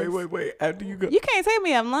was. Wait. After you go, you can't tell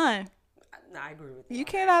me I'm lying. No, I agree with you. You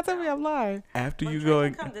cannot tell me I'm lying. After but you Drake go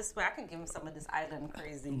can come this way, I can give him some of this island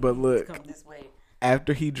crazy. But look, come this way.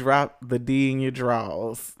 After he dropped the D in your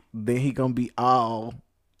drawers, then he gonna be all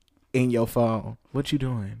in your phone. What you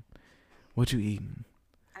doing? What you eating?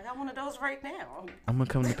 I got one of those right now. I'm gonna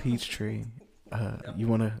come to Peachtree. You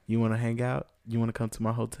wanna hang out? You wanna come to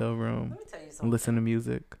my hotel room? Let me tell you something. And listen to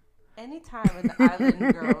music. Anytime an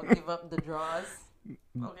island girl give up the draws,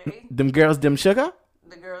 okay? Them girls, them sugar?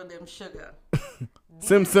 The girl, them sugar.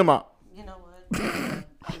 Simmer. You know what?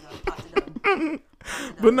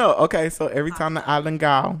 But no, okay, so every time the island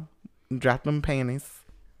gal drop them panties.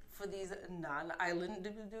 For these non-island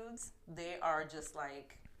dudes, they are just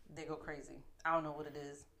like, they go crazy. I don't know what it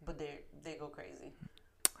is, but they go crazy.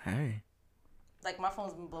 Hey. Like, my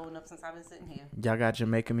phone's been blowing up since I've been sitting here. Y'all got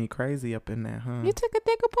Jamaica me crazy up in there, huh? You took a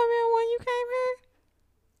dick appointment when you came here?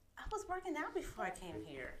 I was working out before I came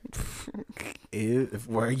here.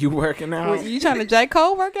 Were you working out? Were you trying to J.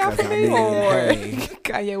 Cole work out for me? Or hey,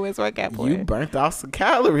 Kanye West work out for you burnt off some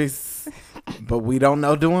calories. But we don't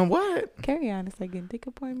know doing what. Carry on is like getting dick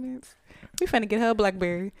appointments. We finna get her a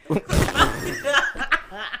BlackBerry.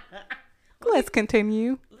 Let's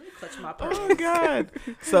continue. Clutch my oh God!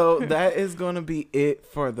 So that is going to be it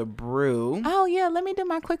for the brew. Oh yeah, let me do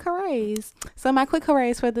my quick hoorays. So my quick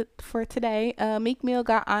hoorays for today. Meek Mill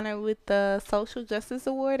got honored with the Social Justice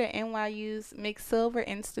Award at NYU's McSilver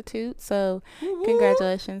Institute. So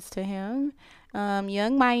congratulations to him.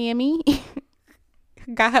 Young Miami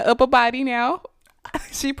got her upper body now.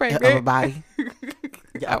 She pregnant. Your upper body.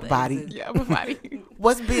 Your upper body. Your upper body.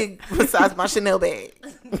 What's big besides my Chanel bag?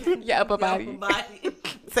 Your upper body. Your upper body.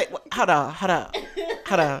 Say, hold on.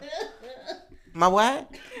 My what?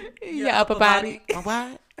 Your upper body. My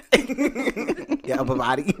what? Your upper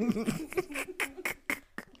body.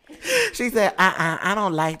 She said, I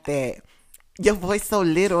don't like that. Your voice so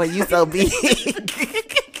little and you so big. I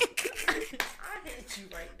hate you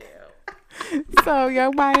right now. So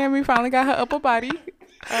Young Miami finally got her upper body.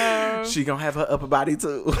 She gonna have her upper body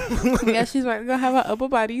too. Yeah, she's gonna have her upper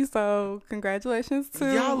body. So congratulations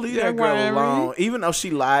to y'all. Leave Young that girl Miami alone. Even though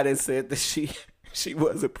she lied and said that she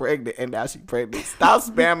wasn't pregnant and now she's pregnant. Stop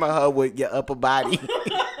spamming her with your upper body.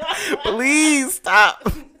 Please stop.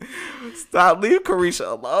 Stop. Leave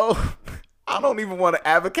Carisha alone. I don't even want to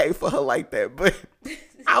advocate for her like that, but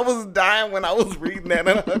I was dying when I was reading that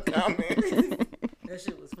in her comments. That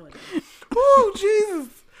shit was funny. Oh Jesus.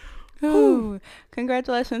 Ooh.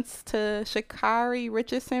 Congratulations to Sha'Carri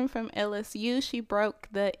Richardson from LSU. She broke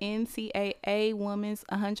the NCAA women's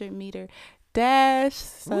 100-meter dash.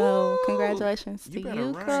 So congratulations to you,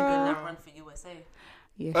 run. girl. She better not run for USA.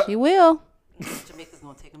 Yes, she will. Jamaica's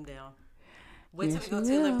gonna take them down. Wait till we go to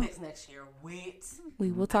the Olympics next year. Wait.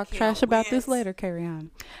 We will talk trash about this later. Carry on.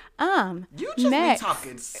 You just next. be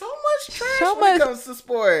talking so much trash So when much- it comes to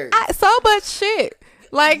sports. So much shit.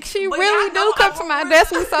 Like, she But really y'all know do come I'm to a my real-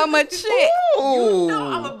 desk with so much shit. Ooh. You know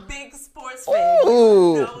I'm a big sports fan.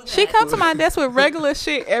 Ooh. You know that. She comes to my desk with regular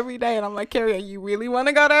shit every day, and I'm like, Carrie, you really want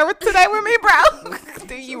to go there today with me, bro?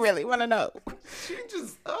 Do you really want to know? She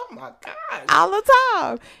just, oh my God. All the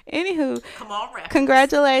time. Anywho, Come on, rap.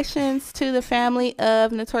 congratulations to the family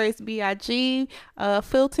of Notorious B.I.G.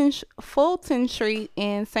 Fulton Street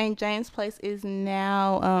and St. James Place is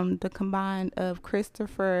now the combined of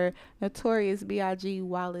Christopher Notorious B.I.G.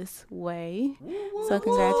 Wallace Way. So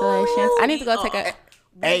congratulations. I need to go take a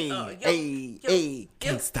Hey,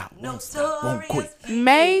 can't stop, won't stop, won't quit.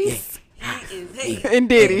 Mace He is, hey, and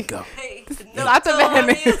Diddy. Go. hey, Lots of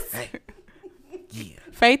Notorious. madness. Hey. Yeah,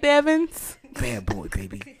 Faith Evans bad boy,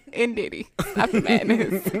 baby. and Diddy. Lots of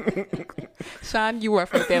madness. Sean, you are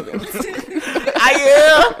Faith Evans.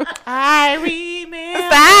 I am. I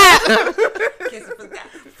remember.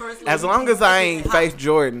 First As long as I ain't Faith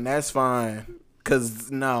Jordan, that's fine. Cause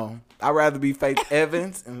no, I'd rather be Faith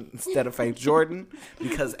Evans instead of Faith Jordan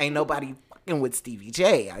because ain't nobody fucking with Stevie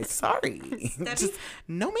J. I'm sorry. Just,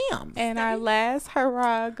 no, ma'am. And our last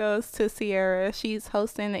hurrah goes to Ciara. She's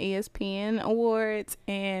hosting the ESPN Awards,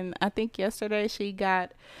 and I think yesterday she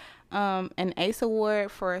got an ACE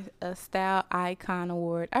Award for a Style Icon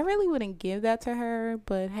Award. I really wouldn't give that to her,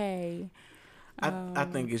 but hey. I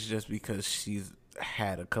think it's just because she's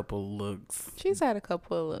had a couple looks. She's had a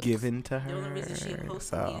couple of looks given to her. The only reason she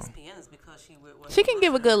hosted ESPN is because she can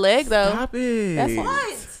give a good leg though. Stop it. That's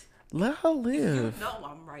what. Let her live. You know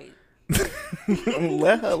I'm right.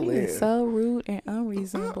 Let her live. So rude and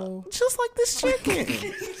unreasonable. Just like this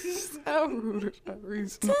chicken. So rude and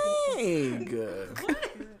unreasonable. Dang.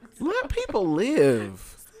 Let people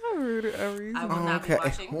live. So rude and unreasonable. I will not be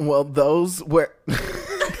watching. Well, those were...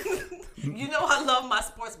 You know I love my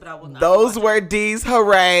sports, but I will not. Those were D's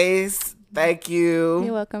hoorays. Thank you.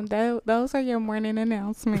 You're welcome. Those are your morning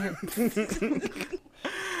announcements.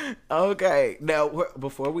 Okay. Now,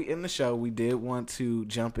 before we end the show, we did want to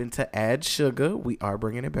jump into Add Sugar. We are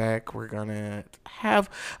bringing it back. We're going to have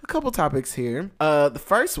a couple topics here. The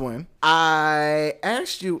first one, I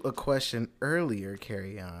asked you a question earlier,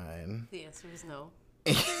 Carry On. The answer is no.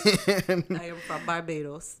 I am from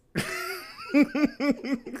Barbados.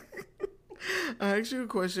 I asked you a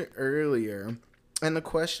question earlier, and the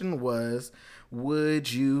question was,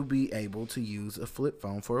 would you be able to use a flip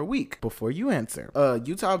phone for a week? Before you answer, a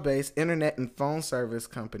Utah-based internet and phone service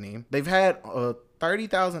company, they've had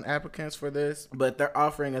 30,000 applicants for this, but they're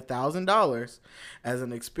offering $1,000 as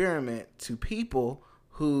an experiment to people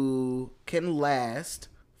who can last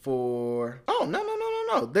for... Oh,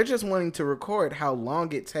 no. They're just wanting to record how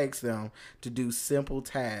long it takes them to do simple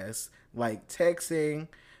tasks like texting,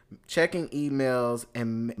 checking emails,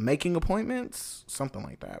 and making appointments, something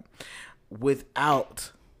like that,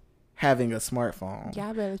 without having a smartphone.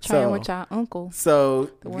 Y'all better train with y'all uncle.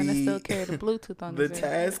 So the one that still carry the Bluetooth on the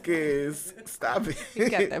task is... Stop it. He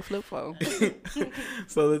got that flip phone.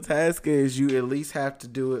 So the task is you at least have to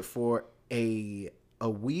do it for a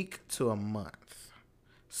week to a month.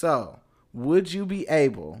 So would you be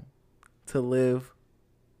able to live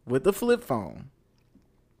with a flip phone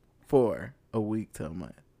for a week to a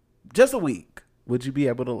month? Just a week. Would you be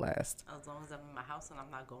able to last? As long as I'm in my house and I'm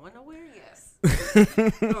not going nowhere, yes. Or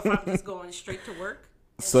if I'm just going straight to work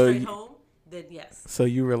and straight home, then yes. So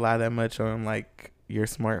you rely that much on like your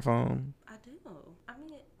smartphone? I do. I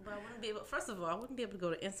mean, but I wouldn't be able. First of all, I wouldn't be able to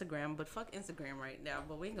go to Instagram. But fuck Instagram right now.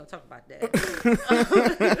 But we ain't gonna talk about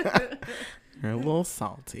that. You're a little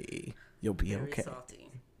salty. You'll be Very okay. Salty.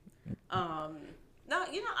 No,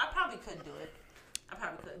 I probably could do it. I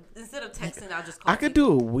probably could. Instead of texting, I'll just call I could do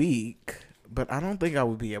a week, but I don't think I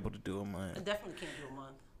would be able to do a month. I definitely can't do a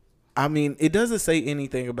month. I mean, it doesn't say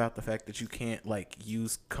anything about the fact that you can't like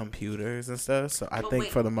use computers and stuff. So I think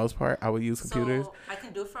for the most part, I would use computers. So I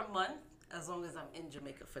can do it for a month as long as I'm in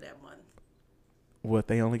Jamaica for that month. What,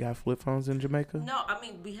 they only got flip phones in Jamaica? No, I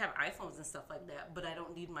mean, we have iPhones and stuff like that, but I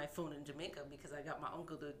don't need my phone in Jamaica because I got my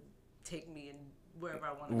uncle to take me and wherever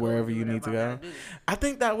I want to go. Wherever you need to go. I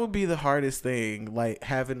think that would be the hardest thing, like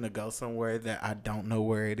having to go somewhere that I don't know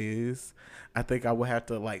where it is. I think I would have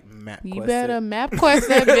to like map quest. You better map quest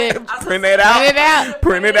that bitch. Print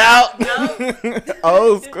it out.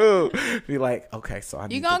 Old school. Be like, okay, so I need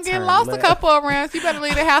to You gonna get turn lost left. a couple of rounds. You better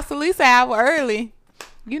leave the house at least an hour early.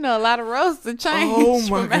 You know, a lot of roads to change. Oh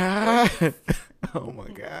my god. Oh my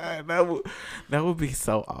god, that would be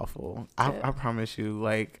so awful. I promise you.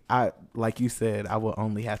 Like you said, I will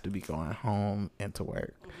only have to be going home and to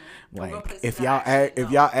work. Like if y'all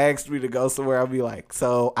asked me to go somewhere, I'll be like,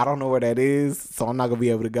 so I don't know where that is, so I'm not gonna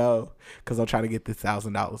be able to go because I'm trying to get this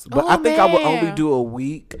 $1,000. But I think I would only do a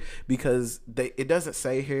week because it doesn't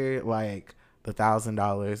say here like the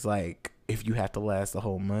 $1,000 like. If you have to last the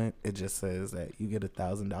whole month, it just says that you get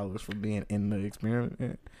 $1,000 for being in the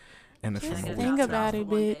experiment. And it's just from think about it,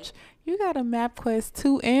 bitch. You got a map quest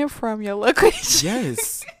to and from your location.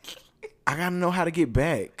 Yes. I gotta know how to get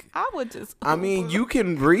back. I would just Uber. I mean, you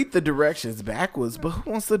can read the directions backwards, but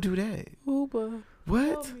who wants to do that? Uber.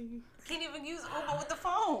 What? Can't even use Uber with the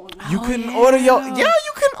phone. You couldn't order you can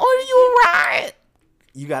order you a ride.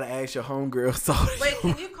 You gotta ask your homegirl. So wait,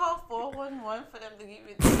 can you call 411 for them to give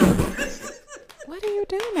you? What do you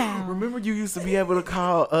do now? Remember, you used to be able to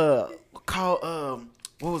call.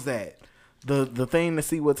 What was that? The thing to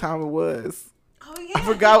see what time it was. Oh yeah.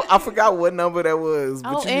 I forgot what number that was.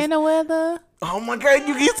 But and the weather. Oh my god,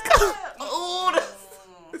 you get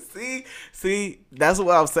see, that's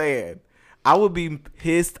what I'm saying. I would be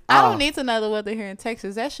pissed off. I don't need to know the weather here in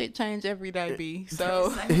Texas. That shit change every day, B.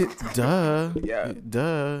 So duh.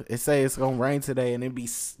 It say it's gonna rain today and it be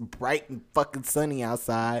bright and fucking sunny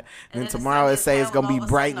outside, and then tomorrow it say it's gonna be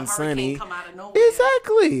bright and sunny.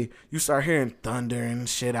 Exactly. You start hearing thunder and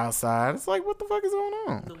shit outside. It's like, what the fuck is going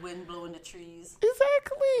on? The wind blowing the trees.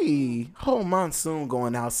 Exactly. Whole monsoon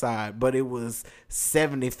going outside, but it was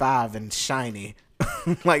 75 and shiny.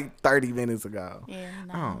 Like 30 minutes ago. Yeah,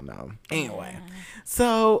 no. I don't know. Anyway,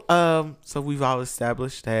 so we've all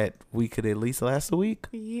established that we could at least last a week.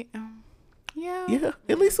 Yeah,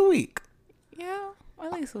 at least a week. Yeah,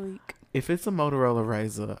 at least a week. If it's a Motorola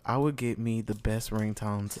Razr, I would get me the best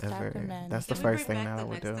ringtones ever. That's the first thing that I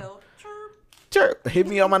would do. Chirp. Hit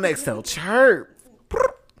me on my Nextel. Chirp.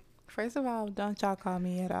 First of all, don't y'all call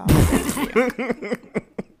me at all.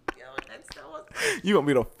 You gonna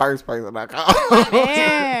be the first person I call.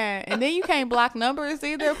 Yeah, and then you can't block numbers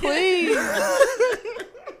either, please.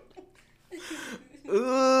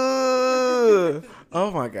 Oh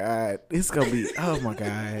my God, it's gonna be. Oh my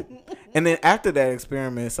God. And then after that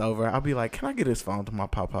experiment's over, I'll be like, "Can I get this phone to my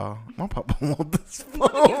papa? My papa want this phone."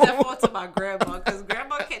 I'm gonna give that phone to my grandma because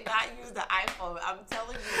grandma cannot use the iPhone. I'm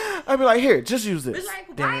telling you. I'll be like, "Here, just use this." It's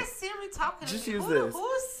like, why is Siri talking? Just to me? use this.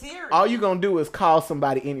 Who's Siri? All you gonna do is call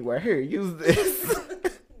somebody anywhere. Here, use this.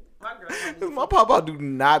 My papa do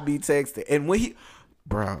not be texting, and when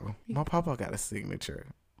my papa got a signature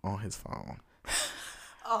on his phone.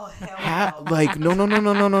 Oh hell no! Like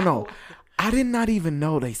no. I did not even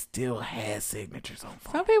know they still had signatures on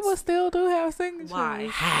phones. Some people still do have signatures. Why?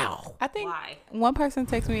 How? I think one person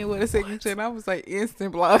texted me with a signature, and I was like,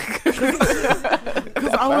 instant block. Because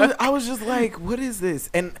I was just like, what is this?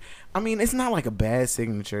 And I mean, it's not like a bad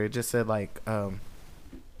signature. It just said like,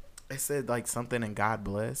 it said like something in God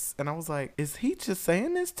bless, and I was like, is he just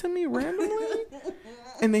saying this to me randomly?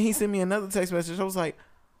 And then he sent me another text message. I was like,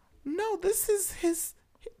 no, this is a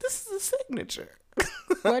signature.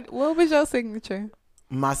 What was your signature?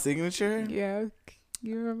 My signature? Yeah.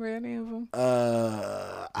 You remember any of them?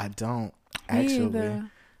 I don't actually. Either.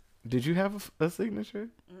 Did you have a signature?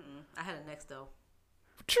 I had a Nextel.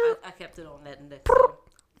 True. I kept it on that Nextel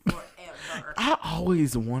forever. I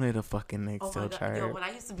always wanted a fucking Nextel chart. Yo, when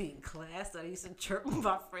I used to be in class, I used to chirp with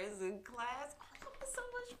my friends in class. Oh, it was so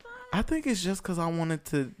much fun. I think it's just because I wanted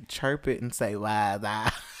to chirp it and say "why."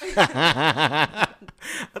 I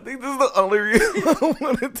think this is the only reason I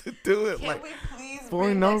wanted to do it. Can we please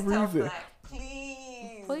for no reason?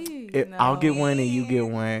 Please. No. I'll get one and you get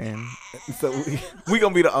one. So we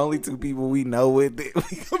gonna be the only two people we know with it. We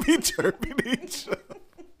gonna be chirping each other.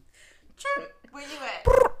 Chirp, where you at?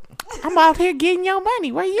 I'm out here getting your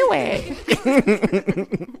money. Where you at?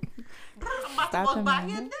 I'm about to walk by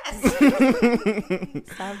your desk.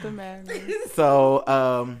 Stop the madness.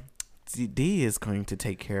 So, D is going to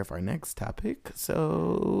take care of our next topic.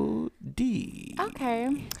 So, D.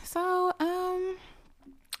 Okay. So,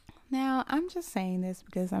 now I'm just saying this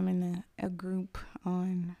because I'm in a group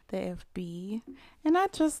on the FB, and I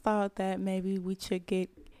just thought that maybe we should get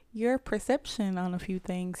your perception on a few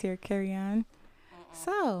things here, Carry On.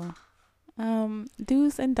 So,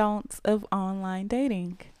 do's and don'ts of online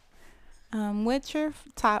dating. What's your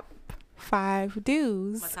top 5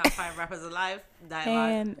 do's? My top 5 rappers alive.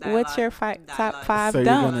 And what's your top 5 so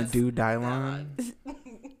don'ts? You're gonna do Dylon?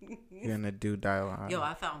 You're gonna do Dylon. Yo,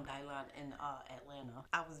 I found Dylon in Atlanta.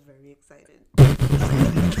 I was very excited.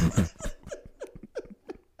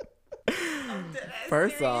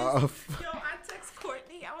 First off, yo, I text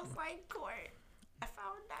Courtney. I was like, Court, I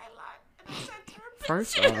found Dylon, and I sent her a picture.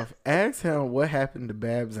 First off, ask him what happened to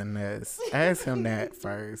Babs and Ness. Ask him that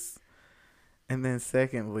first. And then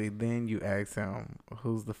secondly, then you ask him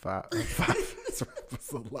who's the 5 best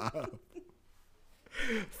rappers alive.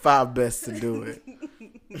 5 best to do it.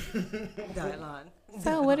 Dylon.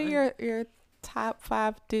 So what are your top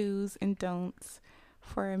 5 do's and don'ts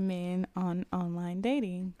for men on online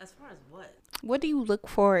dating? As far as what? What do you look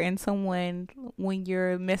for in someone when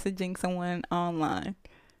you're messaging someone online?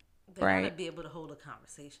 They want to be able to hold a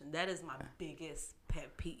conversation. That is my biggest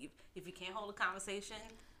pet peeve. If you can't hold a conversation,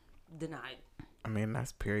 denied. I mean,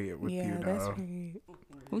 that's period with you, though. That's period.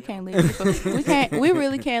 We can't leave. We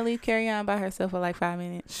really can't leave Carry On by herself for like 5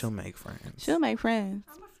 minutes. She'll make friends. I'm a friendly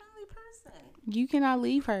person. You cannot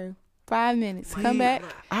leave her 5 minutes. Come back.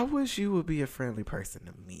 I wish you would be a friendly person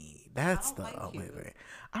to me. That's the only thing.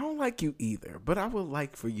 I don't like you either, but I would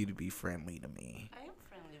like for you to be friendly to me. I am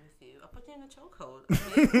friendly with you. I'll put you in a chokehold.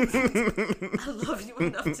 I love you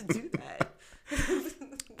enough to do that.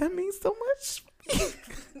 That means so much.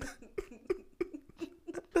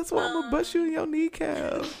 That's why I'm gonna bust you in your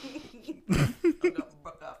kneecap. I'm gonna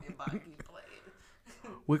broke off your body.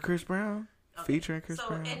 With Chris Brown? Okay. Featuring Chris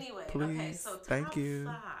Brown? Anyway, please. Okay, so top Thank you.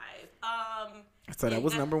 5. So that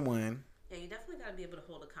was number 1. Yeah, you definitely got to be able to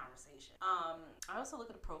hold a conversation. I also look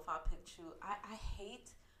at a profile picture. I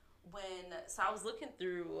hate when... So I was looking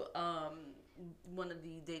through one of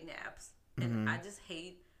the dating apps, and I just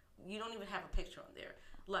hate... You don't even have a picture on there.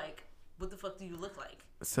 Like, what the fuck do you look like?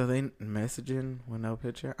 So they messaging with no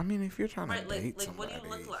picture? I mean, if you're trying to date like somebody... what do you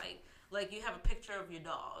look like? Like, you have a picture of your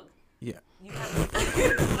dog. Yeah. You have what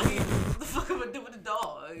the fuck am I doing with the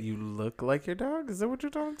dog? You look like your dog? Is that what you're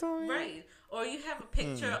trying to tell me? Right. Or you have a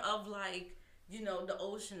picture of, like, you know, the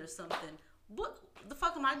ocean or something. What the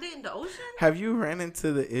fuck am I dating, the ocean? Have you ran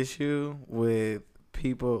into the issue with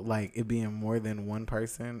people, like, it being more than one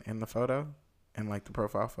person in the photo? In, like, the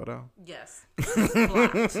profile photo? Yes.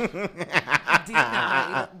 Blocked.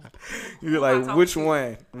 Denied. You're like, which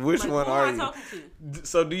one? Which one who are am I you? talking to?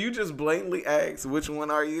 So do you just blatantly ask, which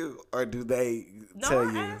one are you? Or do they tell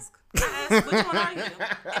you? I ask, which one are you?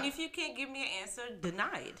 And if you can't give me an answer,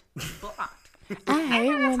 denied. Blocked. I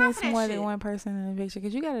hate when it's more than one person in the picture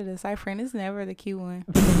because you gotta decipher, and it's never the cute one.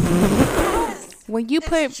 When you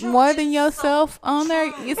put more than yourself on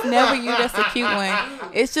there, it's never you that's the cute one.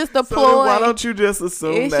 It's just a ploy. So why don't you just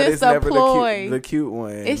assume that it's never the cute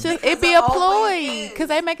one? It's just it be a ploy because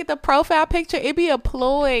they make it the profile picture. It be a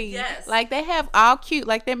ploy. Yes. Like they have all cute.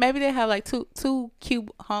 Like maybe they have like two cute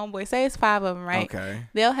homeboys. Say it's 5 of them, right? Okay.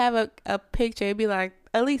 They'll have a picture. It'd be like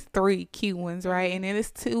at least 3 cute ones, right? And then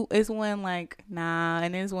it's one like nah,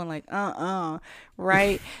 and then it's one like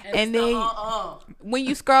right? and then when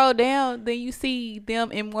you scroll down, then you see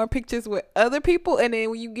them in more pictures with other people, and then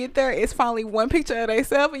when you get there, it's finally one picture of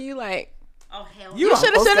themselves, and you like, oh hell, you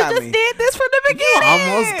should have just did this from the beginning.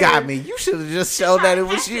 You almost got me. You should have just showed that it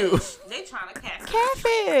was you. They trying to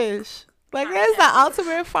catfish. Like that's the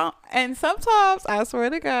ultimate phone. And sometimes I swear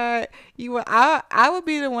to God, I would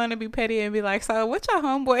be the one to be petty and be like, so what's your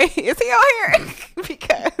homeboy? Is he on here?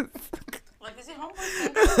 Because like, is he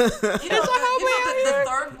homeboy? You know, the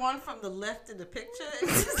third one from the left in the picture.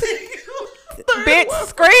 Bitch,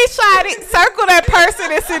 screenshot it, circle that person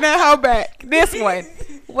that's in the whole back. This one.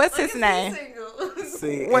 What's his name?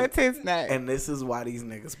 See, what's his name? And this is why these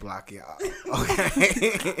niggas block y'all.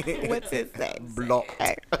 Okay. What's his name? Block.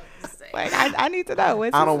 Like I need to know.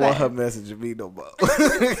 What's I don't his want name? her messaging me no more.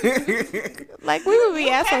 Like we would be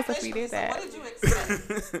assholes if we did that. What did you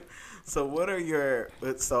expect? So what are your?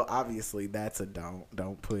 So obviously that's a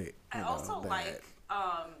don't put. I also like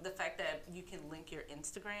the fact that you can link your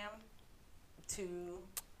Instagram to.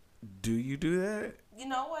 Do you do that? You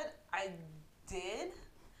know what I did,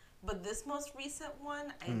 but this most recent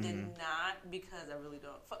one I did not because I really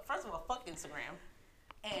don't. First of all, fuck Instagram,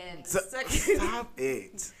 and second, stop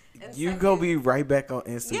it. You go be right back on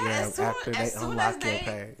Instagram after they unlock your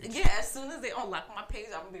page. Yeah, as soon as they unlock my page,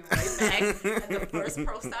 I'm gonna be right back. And the first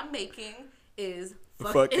post I'm making is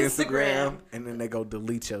fuck Instagram. And then they go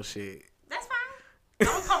delete your shit. That's fine. I'm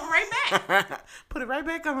gonna come right back. Put it right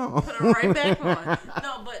back on. Put it right back on.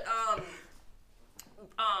 No, but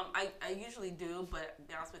I usually do, but to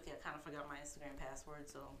be honest with you, I kind of forgot my Instagram password,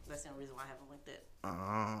 so that's the only reason why I haven't linked it.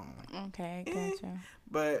 Okay, gotcha.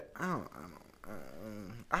 But I don't.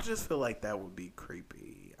 I just feel like that would be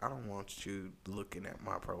creepy. I don't want you looking at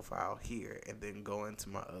my profile here and then going to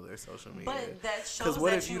my other social media. But that shows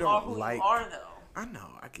that you are who you are, though. I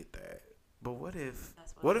know, I get that. But what if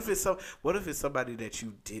it's somebody that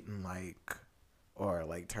you didn't like or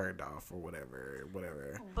like turned off or whatever.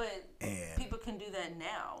 But people can do that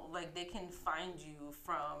now. Like they can find you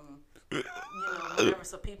from whatever,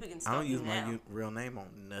 so people can stalk you now. I don't use my real name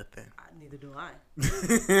on nothing. Neither do I.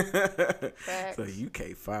 So you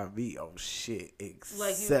can't find me on shit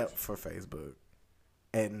except for Facebook.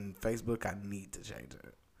 And Facebook, I need to change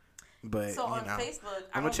it. But so on Facebook,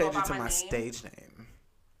 I'm gonna change it to my stage name.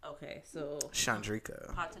 Okay, so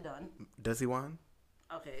Chandrika. Hot to done. Does he want?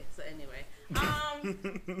 Okay, so anyway, is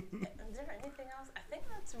there anything else? I think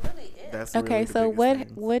that's really it. That's okay. Really so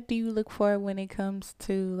what do you look for when it comes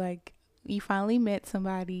to like you finally met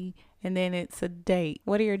somebody and then it's a date?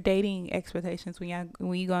 What are your dating expectations when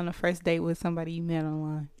you go on a first date with somebody you met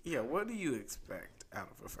online? Yeah, what do you expect out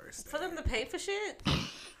of a first date? For them to pay for shit?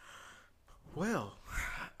 Well,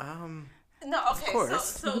 no, okay, of course.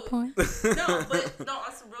 So good point. on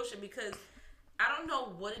some real shit, because I don't know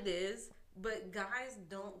what it is, but guys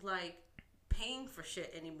don't like paying for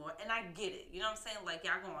shit anymore, and I get it. You know what I'm saying? Like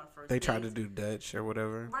y'all go on first. They try to do Dutch or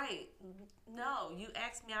whatever. Right? No, you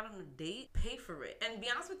ask me out on a date, pay for it. And to be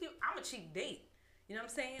honest with you, I'm a cheap date. You know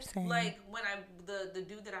what I'm saying? Same. Like when the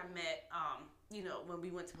dude that I met, when we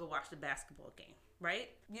went to go watch the basketball game, right?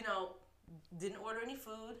 Didn't order any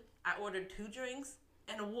food. I ordered 2 drinks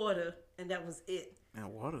and a water, and that was it.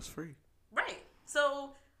 And water's free. Right.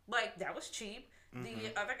 So, like, that was cheap. Mm-hmm.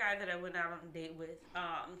 The other guy that I went out on a date with,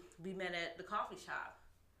 we met at the coffee shop.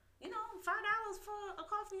 $5 for a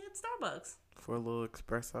coffee at Starbucks. For a little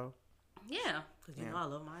espresso? Yeah. Because, I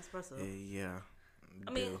love my espresso. Yeah.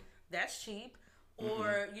 I mean, that's cheap.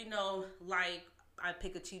 Or, like, I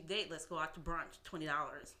pick a cheap date. Let's go out to brunch. $20.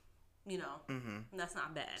 That's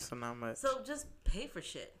not bad. So not much. So just pay for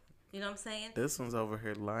shit. You know what I'm saying? This one's over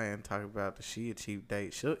here lying, talking about that she a cheap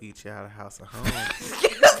date. She'll eat you out of house or home.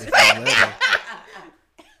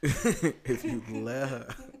 If you let her.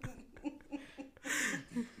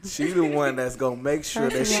 She the one that's gonna make sure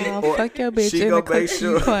that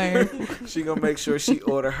she gonna make sure she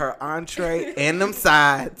order her entree and them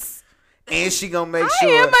sides, and she gonna make sure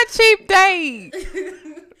I am a cheap date.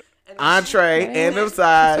 Entree and them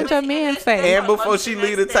sides. What your man say? And before she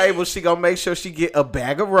leave the table, she gonna make sure she get a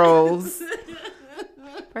bag of rolls.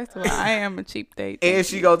 First of all, I am a cheap date. And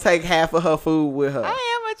she gonna take half of her food with her. I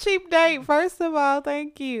am a cheap date. First of all,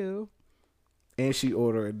 thank you. And she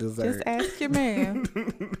order a dessert. Just ask your man.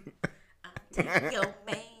 Take your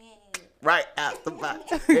man. Right out the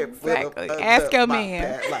box. Exactly. Ask your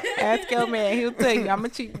man. Ask your man. He'll tell you I'm a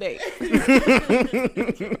cheap date.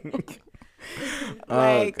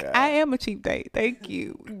 I am a cheap date. Thank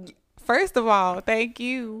you. First of all, thank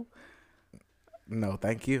you. No,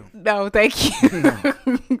 thank you. No, thank you. No,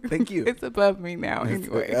 thank you. It's above me now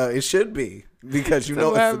anyway. It should be. Because it's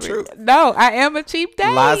the truth. No, I am a cheap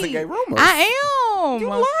date. Lies and gay rumors. I am. You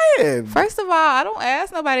lying. First of all, I don't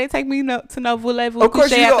ask nobody to take me to no voulez-vous. Of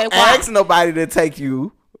course you don't ask nobody to take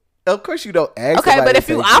you. Of course you don't ask. Okay, but if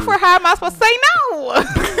you offer, how am I supposed to say no?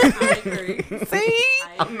 I agree. See?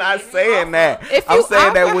 I'm not saying that. If I'm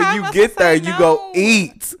saying that when you get there, you go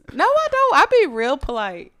eat. No, I don't. I be real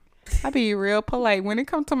polite. When it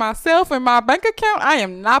comes to myself and my bank account, I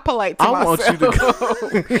am not polite to myself. I want you to go.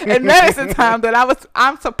 And that is the time that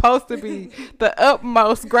I'm supposed to be the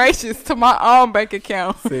utmost gracious to my own bank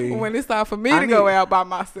account. See, when it's time for me to go out by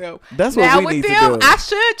myself. That's what we need to do. I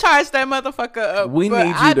should charge that motherfucker up. We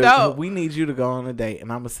need you to go on a date, and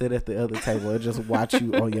I'm gonna sit at the other table and just watch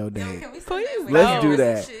you on your date. Please, let's do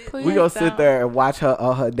that. We gonna sit there and watch her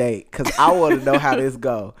on her date, cause I want to know how this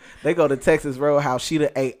go. They go to Texas Roadhouse. She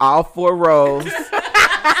done ate all 4 rolls.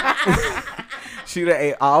 She done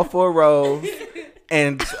ate all 4 rolls.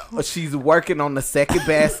 And she's working on the second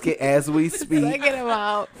basket as we speak.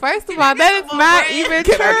 First of all, that is not even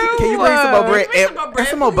true. Can you bring some more bread? And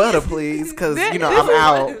some more butter, please, because, I'm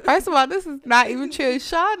out. First of all, this is not even true.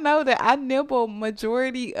 Y'all know that I nibble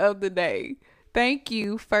majority of the day. Thank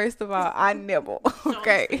you. First of all, I nibble.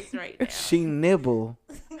 Okay. She nibble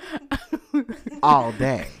all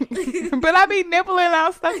day. But I be nibbling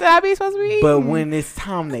on stuff that I be supposed to be eating. But when it's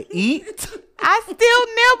time to eat, I still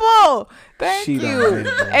nibble. Thank you.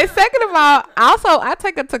 And second of all, also I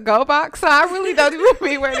take a to-go box, so I really don't even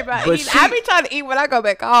be worried about eating. I be trying to eat when I go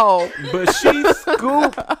back home. But she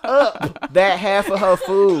scoop up that half of her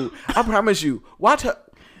food. I promise you. Watch her.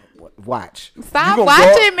 Watch. Stop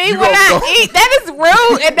watching me when I eat. That is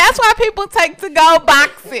rude, and that's why people take to-go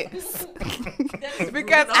boxes.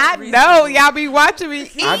 Because I know y'all be watching me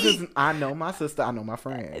eat. I know my sister. I know my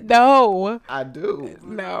friend. No, I do.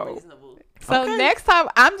 No. So next time,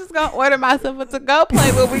 I'm just gonna order myself a to-go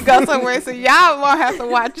plate when we go somewhere, so y'all won't have to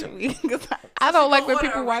watch me. Because I don't like when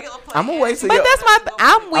people watch. I'm gonna wait till I'm weird like that.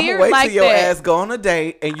 I'm gonna wait till your ass go on a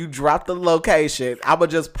date and you drop the location. I'ma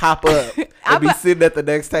just pop up and be sitting at the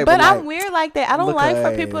next table. But I'm weird like that. I don't like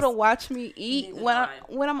for people to watch me eat when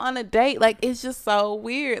I'm on a date. Like, it's just so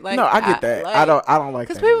weird. Like, no, I get that. I don't like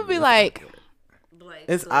that. Because people be like,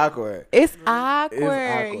 it's awkward. It's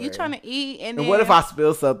awkward. You trying to eat and what if I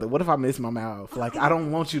spill something? What if I miss my mouth? Like, I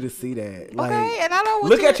don't want you to see that. Like, okay, and I don't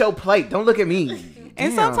want look at your plate. Don't look at me.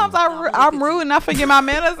 And sometimes I'm rude and I forget my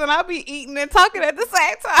manners and I'll be eating and talking at the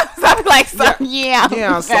same time. So I'll be like,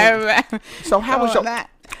 so how was your that?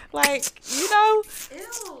 Like,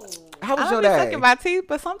 how was your day? I sucking my teeth,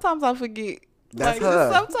 but sometimes I forget. That's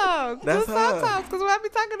her. Sometimes. Because when I be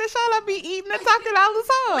talking to Sean, I be eating and talking all the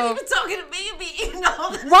time. When you be talking to me, you be eating all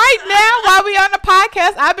the time. Right now, while we on the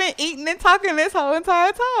podcast, I've been eating and talking this whole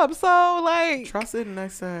entire time. So, like, try sitting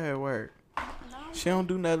next to her at work. She don't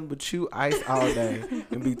do nothing but chew ice all day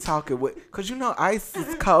and be talking with, because ice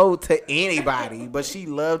is cold to anybody, but she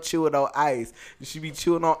love chewing on ice. She be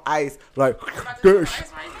chewing on ice like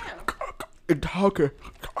this and talking.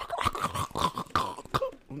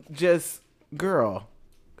 Just, girl,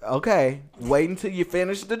 okay, wait until you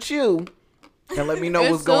finish the chew and let me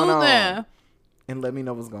know what's going on. And let me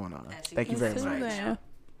know what's going on. Thank you very much.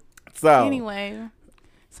 So anyway,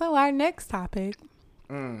 so our next topic.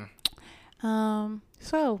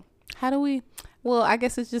 So how do we? Well, I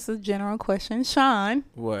guess it's just a general question, Sean.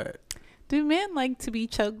 What? Do men like to be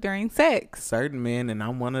choked during sex? Certain men, and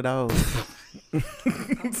I'm one of those.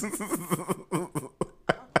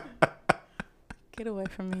 Get away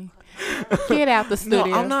from me. Get out the studio.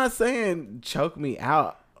 No, I'm not saying choke me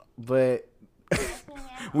out, but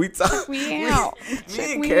we talked. Me out.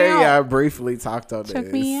 Me and Carrie, I briefly talked on Choke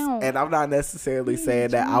this, me out. and I'm not necessarily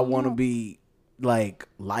saying that I want to be like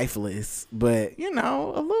lifeless, but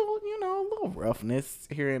a little roughness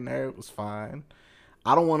here and there was fine.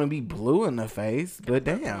 I don't want to be blue in the face, but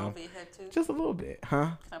damn, just a little bit,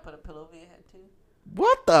 huh? Can I put a pillow over your head too?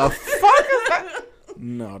 What the fuck is that?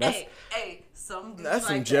 No, that's that's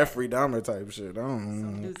some Jeffrey Dahmer type shit. I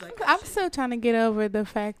don't know. I'm still trying to get over the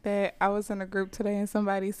fact that I was in a group today and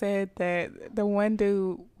somebody said that the one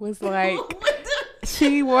dude was like,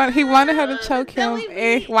 he wanted her to choke him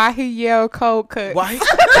and while he yelled cold cut. Why?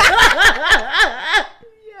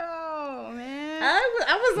 Yo, man.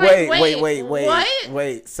 I was like,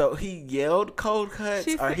 wait. So he yelled cold cuts,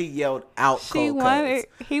 or he yelled out cold cuts?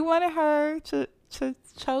 He wanted her to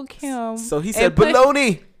choke him. So he said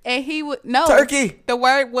bologna. And he would turkey. The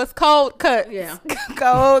word was cold cut. Yeah,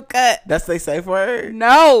 cold cut. That's they safe word.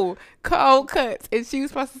 No, cold cuts, and she was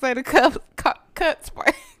supposed to say the cuts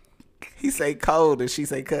part. He say cold and she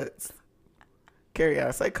say cuts. Carry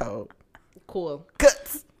on, say cold. Cool.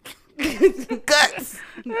 Cuts. Cuts.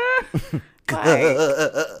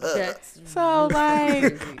 So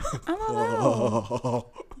like, I don't know.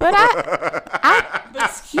 But I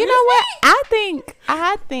you know what?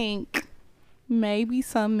 I think maybe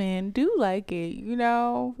some men do like it,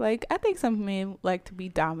 like I think some men like to be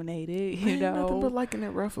dominated, Nothing but liking it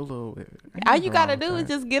rough a little bit. All you gotta do is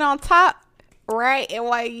just get on top, right?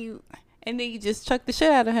 And then you just chuck the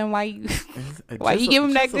shit out of him while you give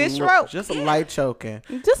him that good stroke. Just a light choking.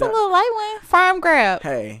 Just a little light one. Firm grab.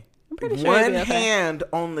 Hey. I'm pretty sure one hand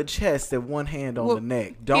on the chest and one hand on the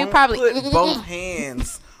neck. Don't probably put both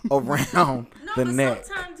hands around the neck.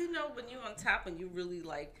 Sometimes when you're on top and you really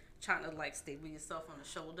like trying to like stay with yourself on the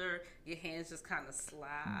shoulder, your hands just kind of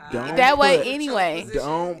slide. Anyway.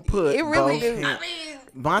 Don't put it really both do. hands.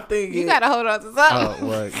 My thing you gotta hold on to something. Oh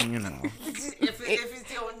well, if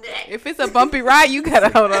it's your neck. If it's a bumpy ride, you gotta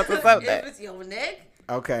hold on to something. If it's your neck.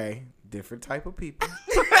 Okay, different type of people.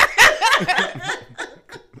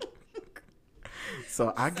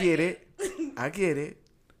 So I get it,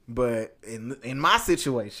 but in my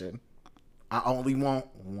situation, I only want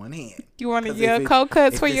one hand. You want to yell cold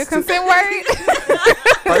cuts for your consent word?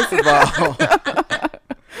 First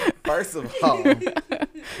of all,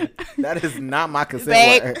 that is not my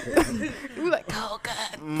consent word. You like cold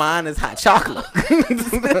cut. Mine is hot chocolate.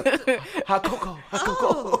 Hot cocoa.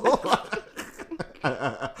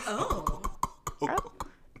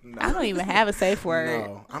 No. I don't even have a safe word.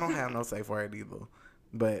 No, I don't have no safe word either.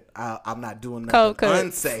 But I'm not doing nothing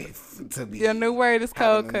unsafe to be. Your new word is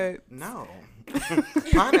cold cut. No.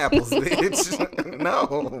 Pineapples, bitch.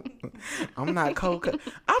 No. I'm not cold cut.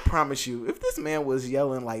 I promise you, if this man was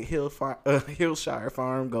yelling like Hillshire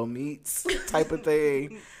Farm Go Meats type of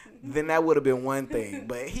thing, then that would have been one thing.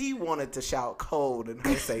 But he wanted to shout cold and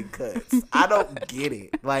her say cuts. I don't get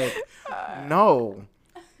it. Like, no.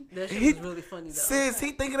 That shit was really funny though. Sis,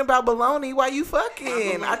 he thinking about bologna while you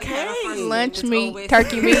fucking. I can't. Lunch meat,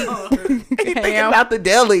 turkey meat. He thinking about the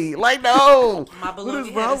deli. Like, no. My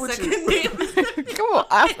bologna what is wrong with you? Come on,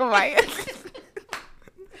 Oscar Mayer.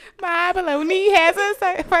 My bologna has a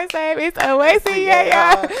first name. It's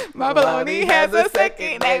O-A-C-A-R. My bologna has a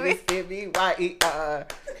second name. It's M-E-Y-E-R.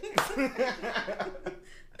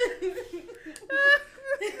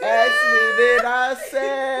 Ask me, did I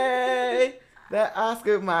say that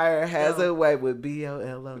Oscar Mayer has a way with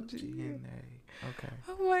B-O-L-O-G-N-A? Okay.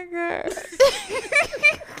 Oh my God.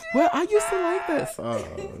 Well, I used to like that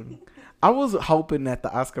song. I was hoping that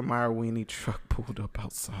the Oscar Mayer weenie truck pulled up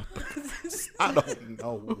outside. I don't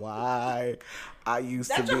know why. I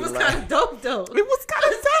used to be like... That was kind of dope, though. It was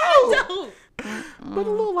kind of dope. But a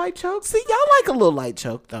little light choke. See, y'all like a little light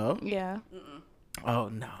choke, though. Yeah. Oh,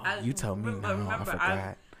 no. You told me no. I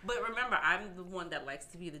forgot. But remember, I'm the one that likes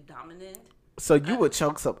to be the dominant. So you would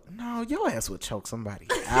choke No, your ass would choke somebody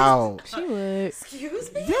out. She would.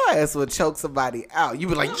 Excuse me? Your ass would choke somebody out. You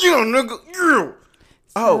be like, you nigga, you.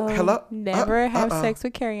 Oh, hello? Never have sex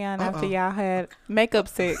with Carrie-On after y'all had makeup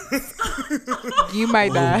sex. You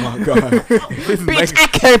might die. Oh, my God. Bitch, I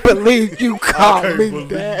can't believe you called me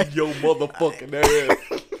that. Your motherfucking ass.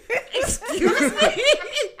 Excuse me?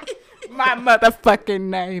 My motherfucking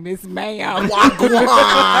name is Ma'am.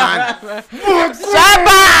 Wagwan.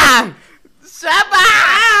 Shabba!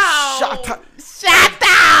 Shabba! Shut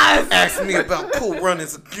up! Ask me about Cool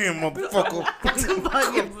Runnings again, motherfucker.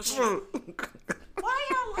 Why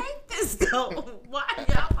y'all like this though? Why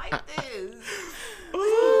y'all like this?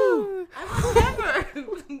 I would never.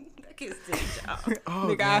 I can't stand y'all. Oh,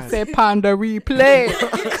 nigga, I said ponder replay.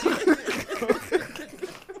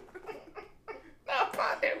 Not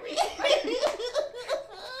ponder replay.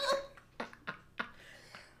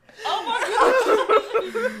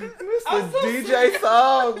 Mr. DJ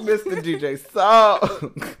Song. Mr. DJ Song.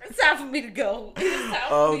 It's time for me to go. It's time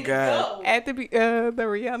Oh, for me God. to go. At the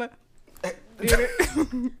Rihanna.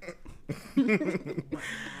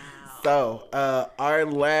 So, our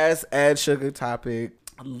last Add Sugar topic,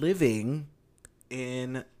 living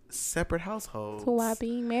in separate households. So why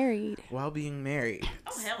being married? While being married.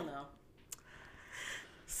 Oh, hell no.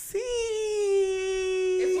 See.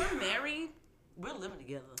 If we're married, we're living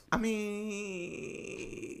together. I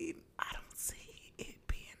mean, I don't see it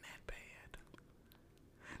being that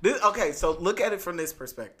bad. Okay, so look at it from this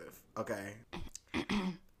perspective, okay?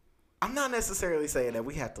 I'm not necessarily saying that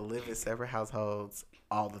we have to live in separate households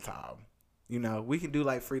all the time. You know, we can do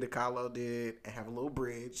like Frida Kahlo did and have a little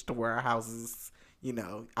bridge to where our houses, you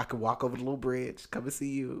know, I could walk over the little bridge, come and see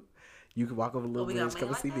you. You could walk over the little bridge, come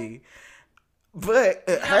and see me. But,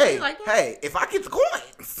 hey, if I get the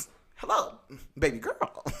coins, hello, baby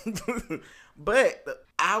girl. But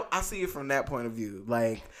I see it from that point of view.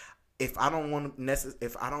 Like, if I don't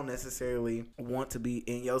necessarily want to be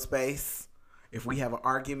in your space, if we have an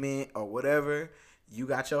argument or whatever, you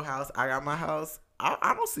got your house, I got my house.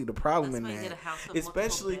 I don't see the problem in that.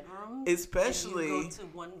 Especially you go to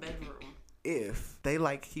one bedroom. If they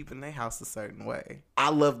like keeping their house a certain way. I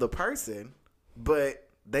love the person, but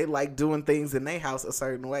they like doing things in their house a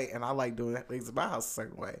certain way, and I like doing things in my house a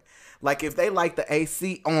certain way. Like if they like the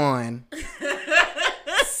AC on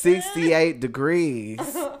 68 degrees,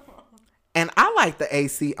 and I like the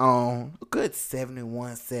AC on a good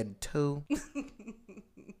 71, 72.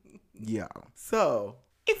 Yo. So,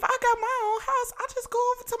 if I got my own house, I just go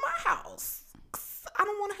over to my house. I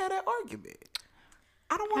don't want to have that argument.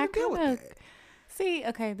 I don't want to deal with that. See,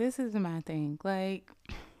 okay, this is my thing. Like,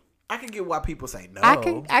 I can get why people say no. I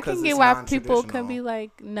can get why people can be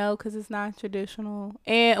like no because it's not traditional.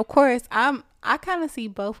 And of course, I kind of see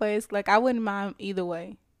both ways. Like, I wouldn't mind either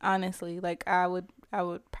way. Honestly, like I would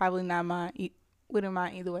probably not mind. Wouldn't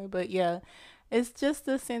mind either way. But yeah, it's just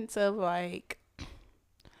the sense of like.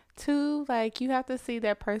 Two, like, you have to see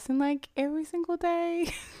that person, like, every single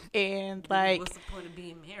day. And, like... What's the point of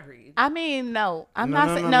being married? I mean, no. I'm not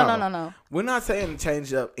saying... No. We're not saying to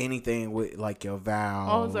change up anything with, like, your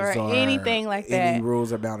vows or anything like that. Any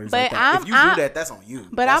rules or boundaries but like that. If you do that, that's on you.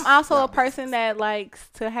 But I'm also a person that likes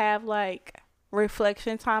to have, like,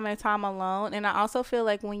 reflection time and time alone. And I also feel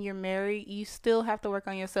like when you're married, you still have to work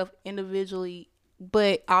on yourself individually,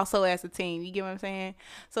 but also as a team. You get what I'm saying?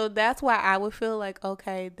 So that's why I would feel like,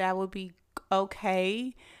 okay, that would be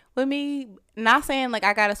okay with me. Not saying like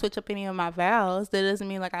I gotta switch up any of my vows. That doesn't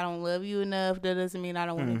mean like I don't love you enough. That doesn't mean I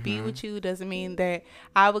don't want to be with you. Doesn't mean that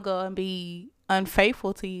I would go and be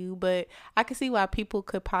unfaithful to you. But I can see why people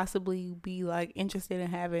could possibly be like interested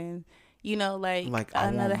in having, you know, like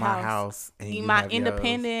another house and my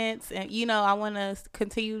independence, yours. And you know, I want to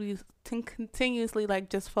continuously like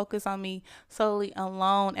just focus on me solely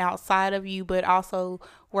alone outside of you, but also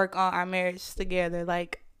work on our marriage together.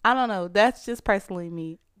 Like, I don't know, that's just personally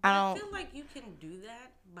me. I feel like you can do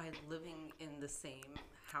that by living in the same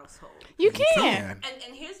household. You can.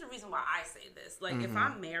 And here's the reason why I say this. Like, if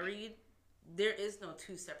I'm married, there is no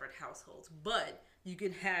two separate households, but you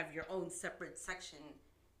can have your own separate section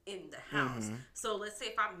in the house. So let's say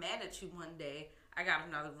if I'm mad at you one day, I got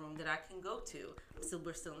another room that I can go to.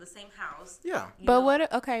 We're still in the same house. Yeah. But what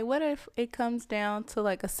if it comes down to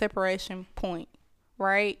like a separation point,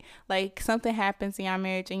 right? Like something happens in your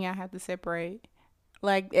marriage and y'all have to separate.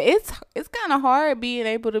 Like it's kind of hard being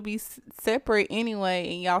able to be separate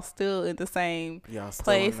anyway, and y'all still in the same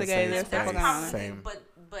place together.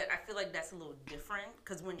 But I feel like that's a little different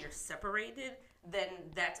because when you're separated, then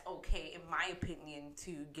that's okay, in my opinion,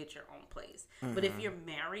 to get your own place. But if you're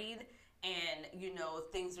married and, you know,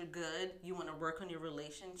 things are good, you want to work on your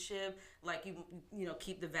relationship, like, you know,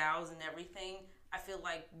 keep the vows and everything, I feel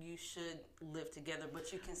like you should live together,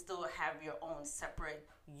 but you can still have your own separate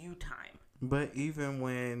you time. But even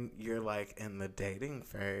when you're, like, in the dating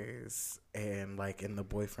phase and, like, in the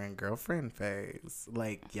boyfriend-girlfriend phase,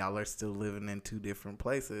 like, y'all are still living in two different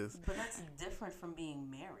places. But that's different from being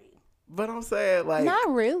married. But I'm saying, like...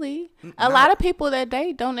 Not really. A lot of people that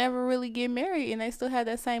date don't ever really get married, and they still have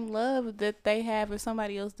that same love that they have if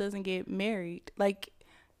somebody else doesn't get married. Like,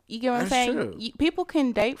 You get what I'm saying? People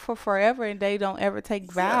can date for forever and they don't ever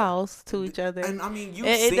take vows to each other. And I mean, you've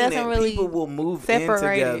seen it. Really people will move in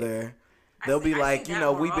together. They'll be like,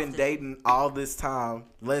 we've been dating all this time.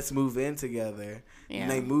 Let's move in together. Yeah.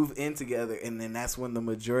 And they move in together, and then that's when the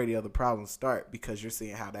majority of the problems start, because you're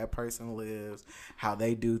seeing how that person lives, how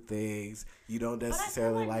they do things. You don't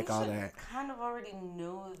necessarily like all that. Kind of already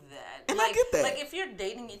know that. And I get that. Like if you're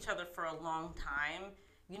dating each other for a long time,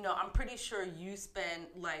 I'm pretty sure you spend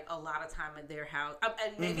like a lot of time at their house.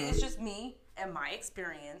 And maybe it's just me and my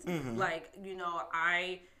experience. Like,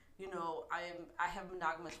 I have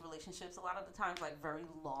monogamous relationships a lot of the times, like very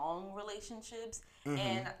long relationships,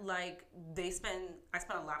 and like I spend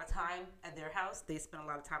a lot of time at their house. They spend a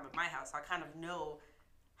lot of time at my house. So I kind of know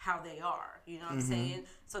how they are. You know what I'm saying?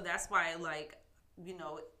 So that's why, like,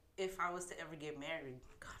 if I was to ever get married,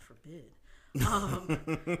 God forbid,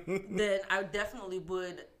 then I definitely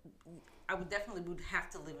would have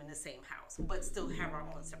to live in the same house, but still have our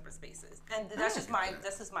own separate spaces. And that's just my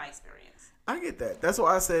experience. I get that. That's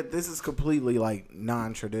why I said this is completely like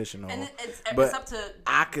non-traditional. And it's up to.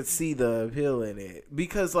 I could see the appeal in it,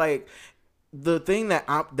 because like the thing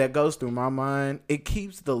that goes through my mind, it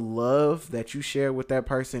keeps the love that you share with that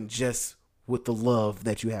person just with the love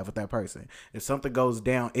that you have with that person. If something goes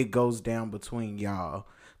down, it goes down between y'all.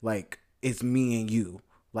 Like, it's me and you.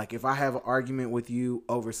 Like, if I have an argument with you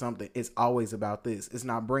over something, it's always about this. It's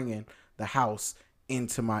not bringing the house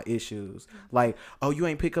into my issues. Like, oh, you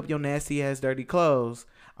ain't pick up your nasty ass dirty clothes.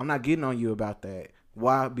 I'm not getting on you about that.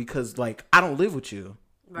 Why? Because, like, I don't live with you.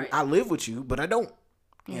 Right. I live with you, but I don't.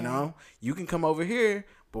 You know? You can come over here,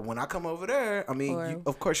 but when I come over there, I mean,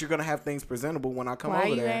 of course, you're going to have things presentable when I come over there.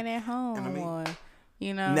 Why you ain't at home? And I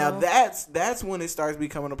mean, now that's when it starts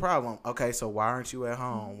becoming a problem. Okay, so why aren't you at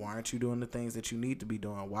home? Why aren't you doing the things that you need to be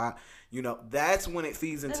doing? Why, that's when it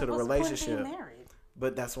feeds into the relationship.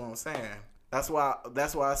 But that's what I'm saying. That's why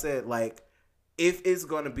I said, like, if it's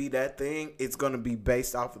going to be that thing, it's going to be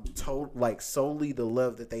based off of solely the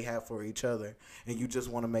love that they have for each other. And you just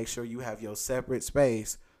want to make sure you have your separate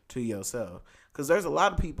space to yourself. Because there's a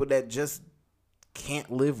lot of people that just can't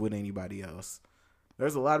live with anybody else.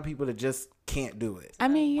 There's a lot of people that just can't do it. I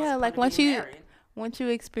mean, yeah, like once you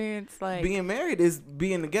experience, like, being married is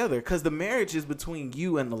being together, because the marriage is between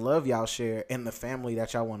you and the love y'all share and the family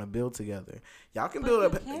that y'all want to build together. Y'all can build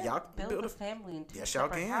a family in two yes, y'all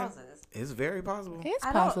separate can. houses. It's very possible. It's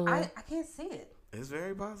possible. I can't see it. It's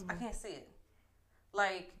very possible. I can't see it.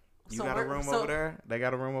 Like, you got a room over there. They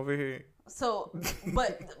got a room over here. So,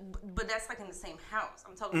 but that's like in the same house.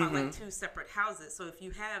 I'm talking about like two separate houses. So if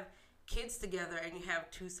you have kids together and you have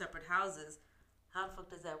two separate houses, how the fuck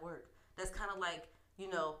does that work? That's kind of like,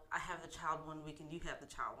 I have the child 1 week and you have the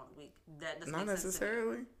child 1 week. That doesn't not make sense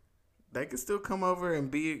necessarily. To me. They can still come over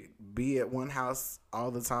and be at one house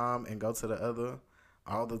all the time and go to the other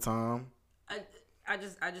all the time. I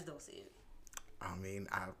just don't see it. I mean,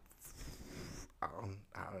 I'm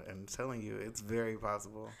telling you, it's very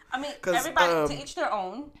possible. I mean, everybody to each their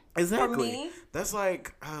own. Exactly. For me, that's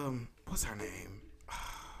like, what's her name?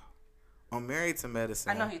 On Married to Medicine.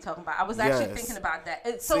 I know who you're talking about. I was actually thinking about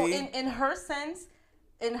that. So in her sense,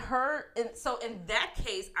 in that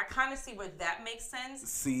case, I kind of see where that makes sense.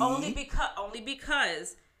 See, only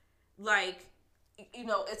because, like,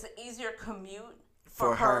 it's an easier commute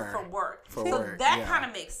for her for work. That kind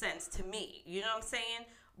of makes sense to me. You know what I'm saying?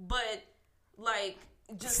 But like,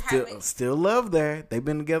 just still love there. They've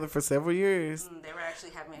been together for several years. They were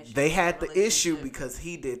actually having issues. They had the issue because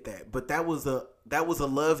he did that, but that was a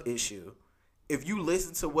love issue. If you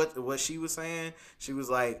listen to what she was saying, she was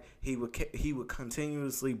like, he would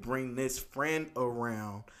continuously bring this friend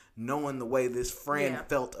around, knowing the way this friend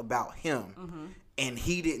felt about him, and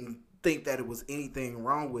he didn't think that it was anything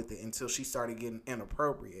wrong with it until she started getting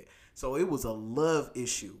inappropriate. So it was a love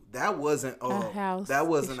issue. That wasn't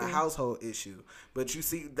a household issue. But you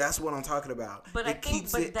see, that's what I'm talking about. But it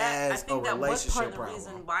keeps it as a relationship problem. That was part of the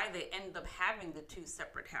reason why they ended up having the two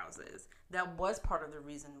separate houses. That was part of the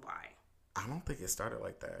reason why. I don't think it started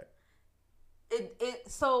like that.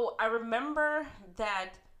 So I remember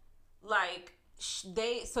that, like,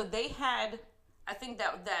 they had, I think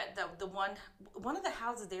that the one of the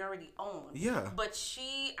houses they already owned. Yeah. But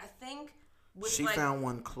she, I think, she found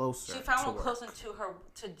one closer. She found one closer to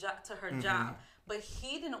her job, but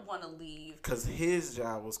he didn't want to leave because his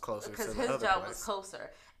job was closer. Because his job was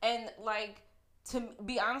closer, and like, to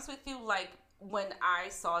be honest with you, like, when I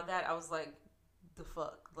saw that, I was like, the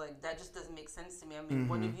fuck, like, that just doesn't make sense to me. I mean,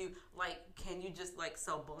 one of you, like, can you just like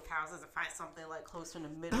sell both houses and find something like closer in the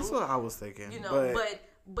middle? That's what I was thinking.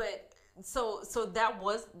 But So that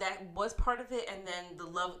was part of it, and then the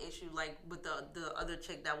love issue, like with the other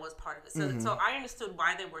chick, that was part of it. So so I understood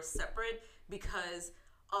why they were separate because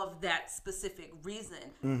of that specific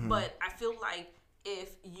reason. But I feel like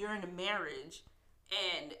if you're in a marriage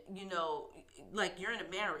and like you're in a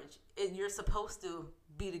marriage, you're supposed to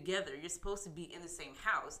be together. You're supposed to be in the same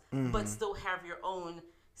house, but still have your own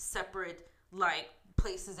separate like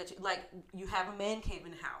places that you have a man cave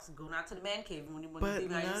in the house. Go not to the man cave when you want to be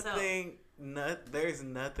by yourself. There's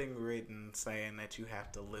nothing written saying that you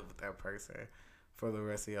have to live with that person for the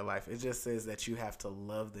rest of your life. It just says that you have to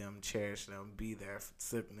love them, cherish them, be there for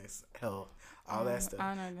sickness, health, all that stuff.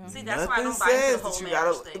 See, that's why I don't buy into the whole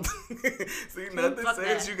marriage thing. See, nothing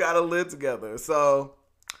says you gotta live together. So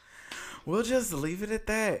we'll just leave it at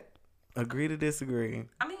that. Agree to disagree.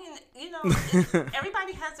 I mean,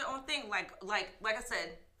 everybody has their own thing. Like I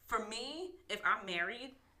said, for me, if I'm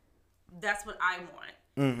married, that's what I want.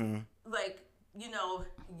 Like, you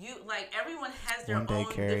like everyone has their own. One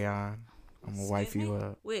day, carry on. I'm gonna wife you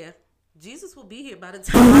up. Where? Jesus will be here by the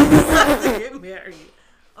time I decide to get married.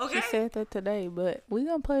 Okay. She said that today, but we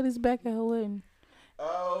gonna play this back at her wedding.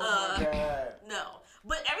 Oh my God. No.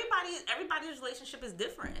 But everybody's relationship is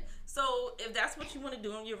different. So if that's what you want to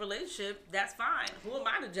do in your relationship, that's fine. Who am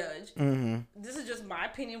I to judge? This is just my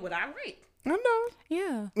opinion, what I like. I know.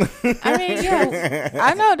 Yeah. I mean, yeah.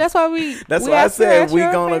 I know. That's why That's why I said we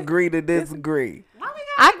gonna agree to disagree.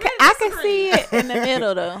 I can see it in the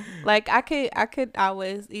middle though. Like I could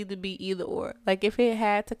always either be either or. Like if it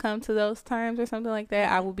had to come to those terms or something like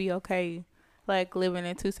that, I would be okay. Like living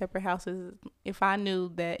in two separate houses if I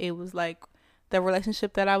knew that it was like the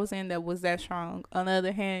relationship that I was in that was that strong. On the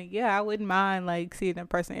other hand, yeah, I wouldn't mind like seeing that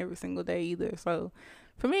person every single day either. So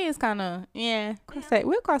for me, it's kind of we'll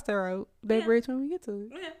cross the road, that bridge when we get to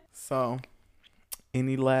it. Yeah. So,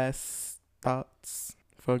 any last thoughts?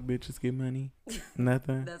 Fuck bitches, get money.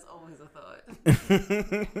 Nothing. That's always a thought.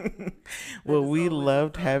 Well, we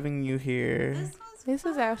loved having you here. This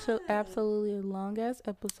is absolutely a long ass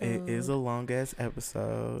episode. It is a long ass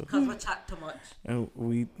episode. Because we chat too much. And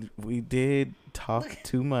we did talk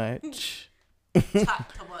too much.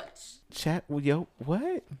 Chat too much. Chat,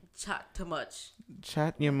 what? Chat too much.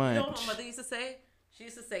 Chat your munch. You know what my mother used to say? She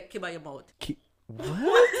used to say, "Keep out your mouth."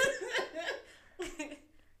 What?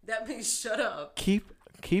 That means shut up. Keep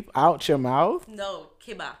out your mouth? No,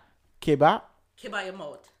 kiba. Kiba? Kiba your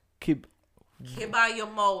mouth. Kiba your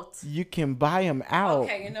mouth. You can buy them out.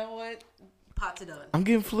 Okay, you know what? Pot's done. I'm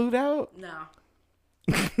getting flued out? No.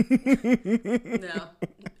 No.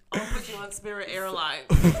 I'll put you on Spirit Airlines.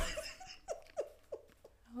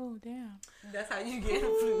 Oh, damn. That's how you get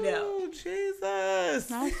flued out. Oh, Jesus.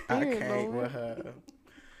 Not Spirit, I can't Lord. with her.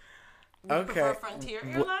 You Okay. prefer Frontier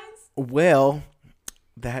Airlines? Well,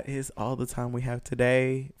 that is all the time we have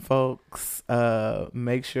today, folks.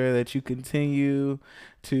 Make sure that you continue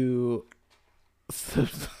to send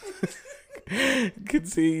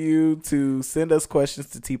us questions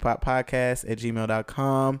to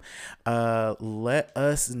teapotpodcast@gmail.com. Let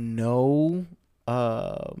us know.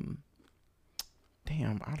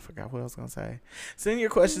 Damn, I forgot what I was gonna say. Send your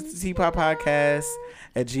questions to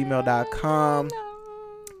teapotpodcast@gmail.com.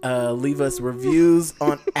 Leave us reviews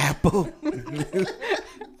on Apple.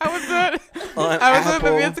 I was doing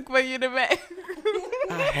the music for you in the back.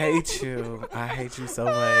 I hate you. I hate you so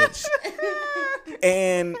much.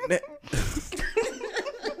 And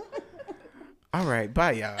all right,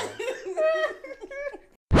 bye y'all.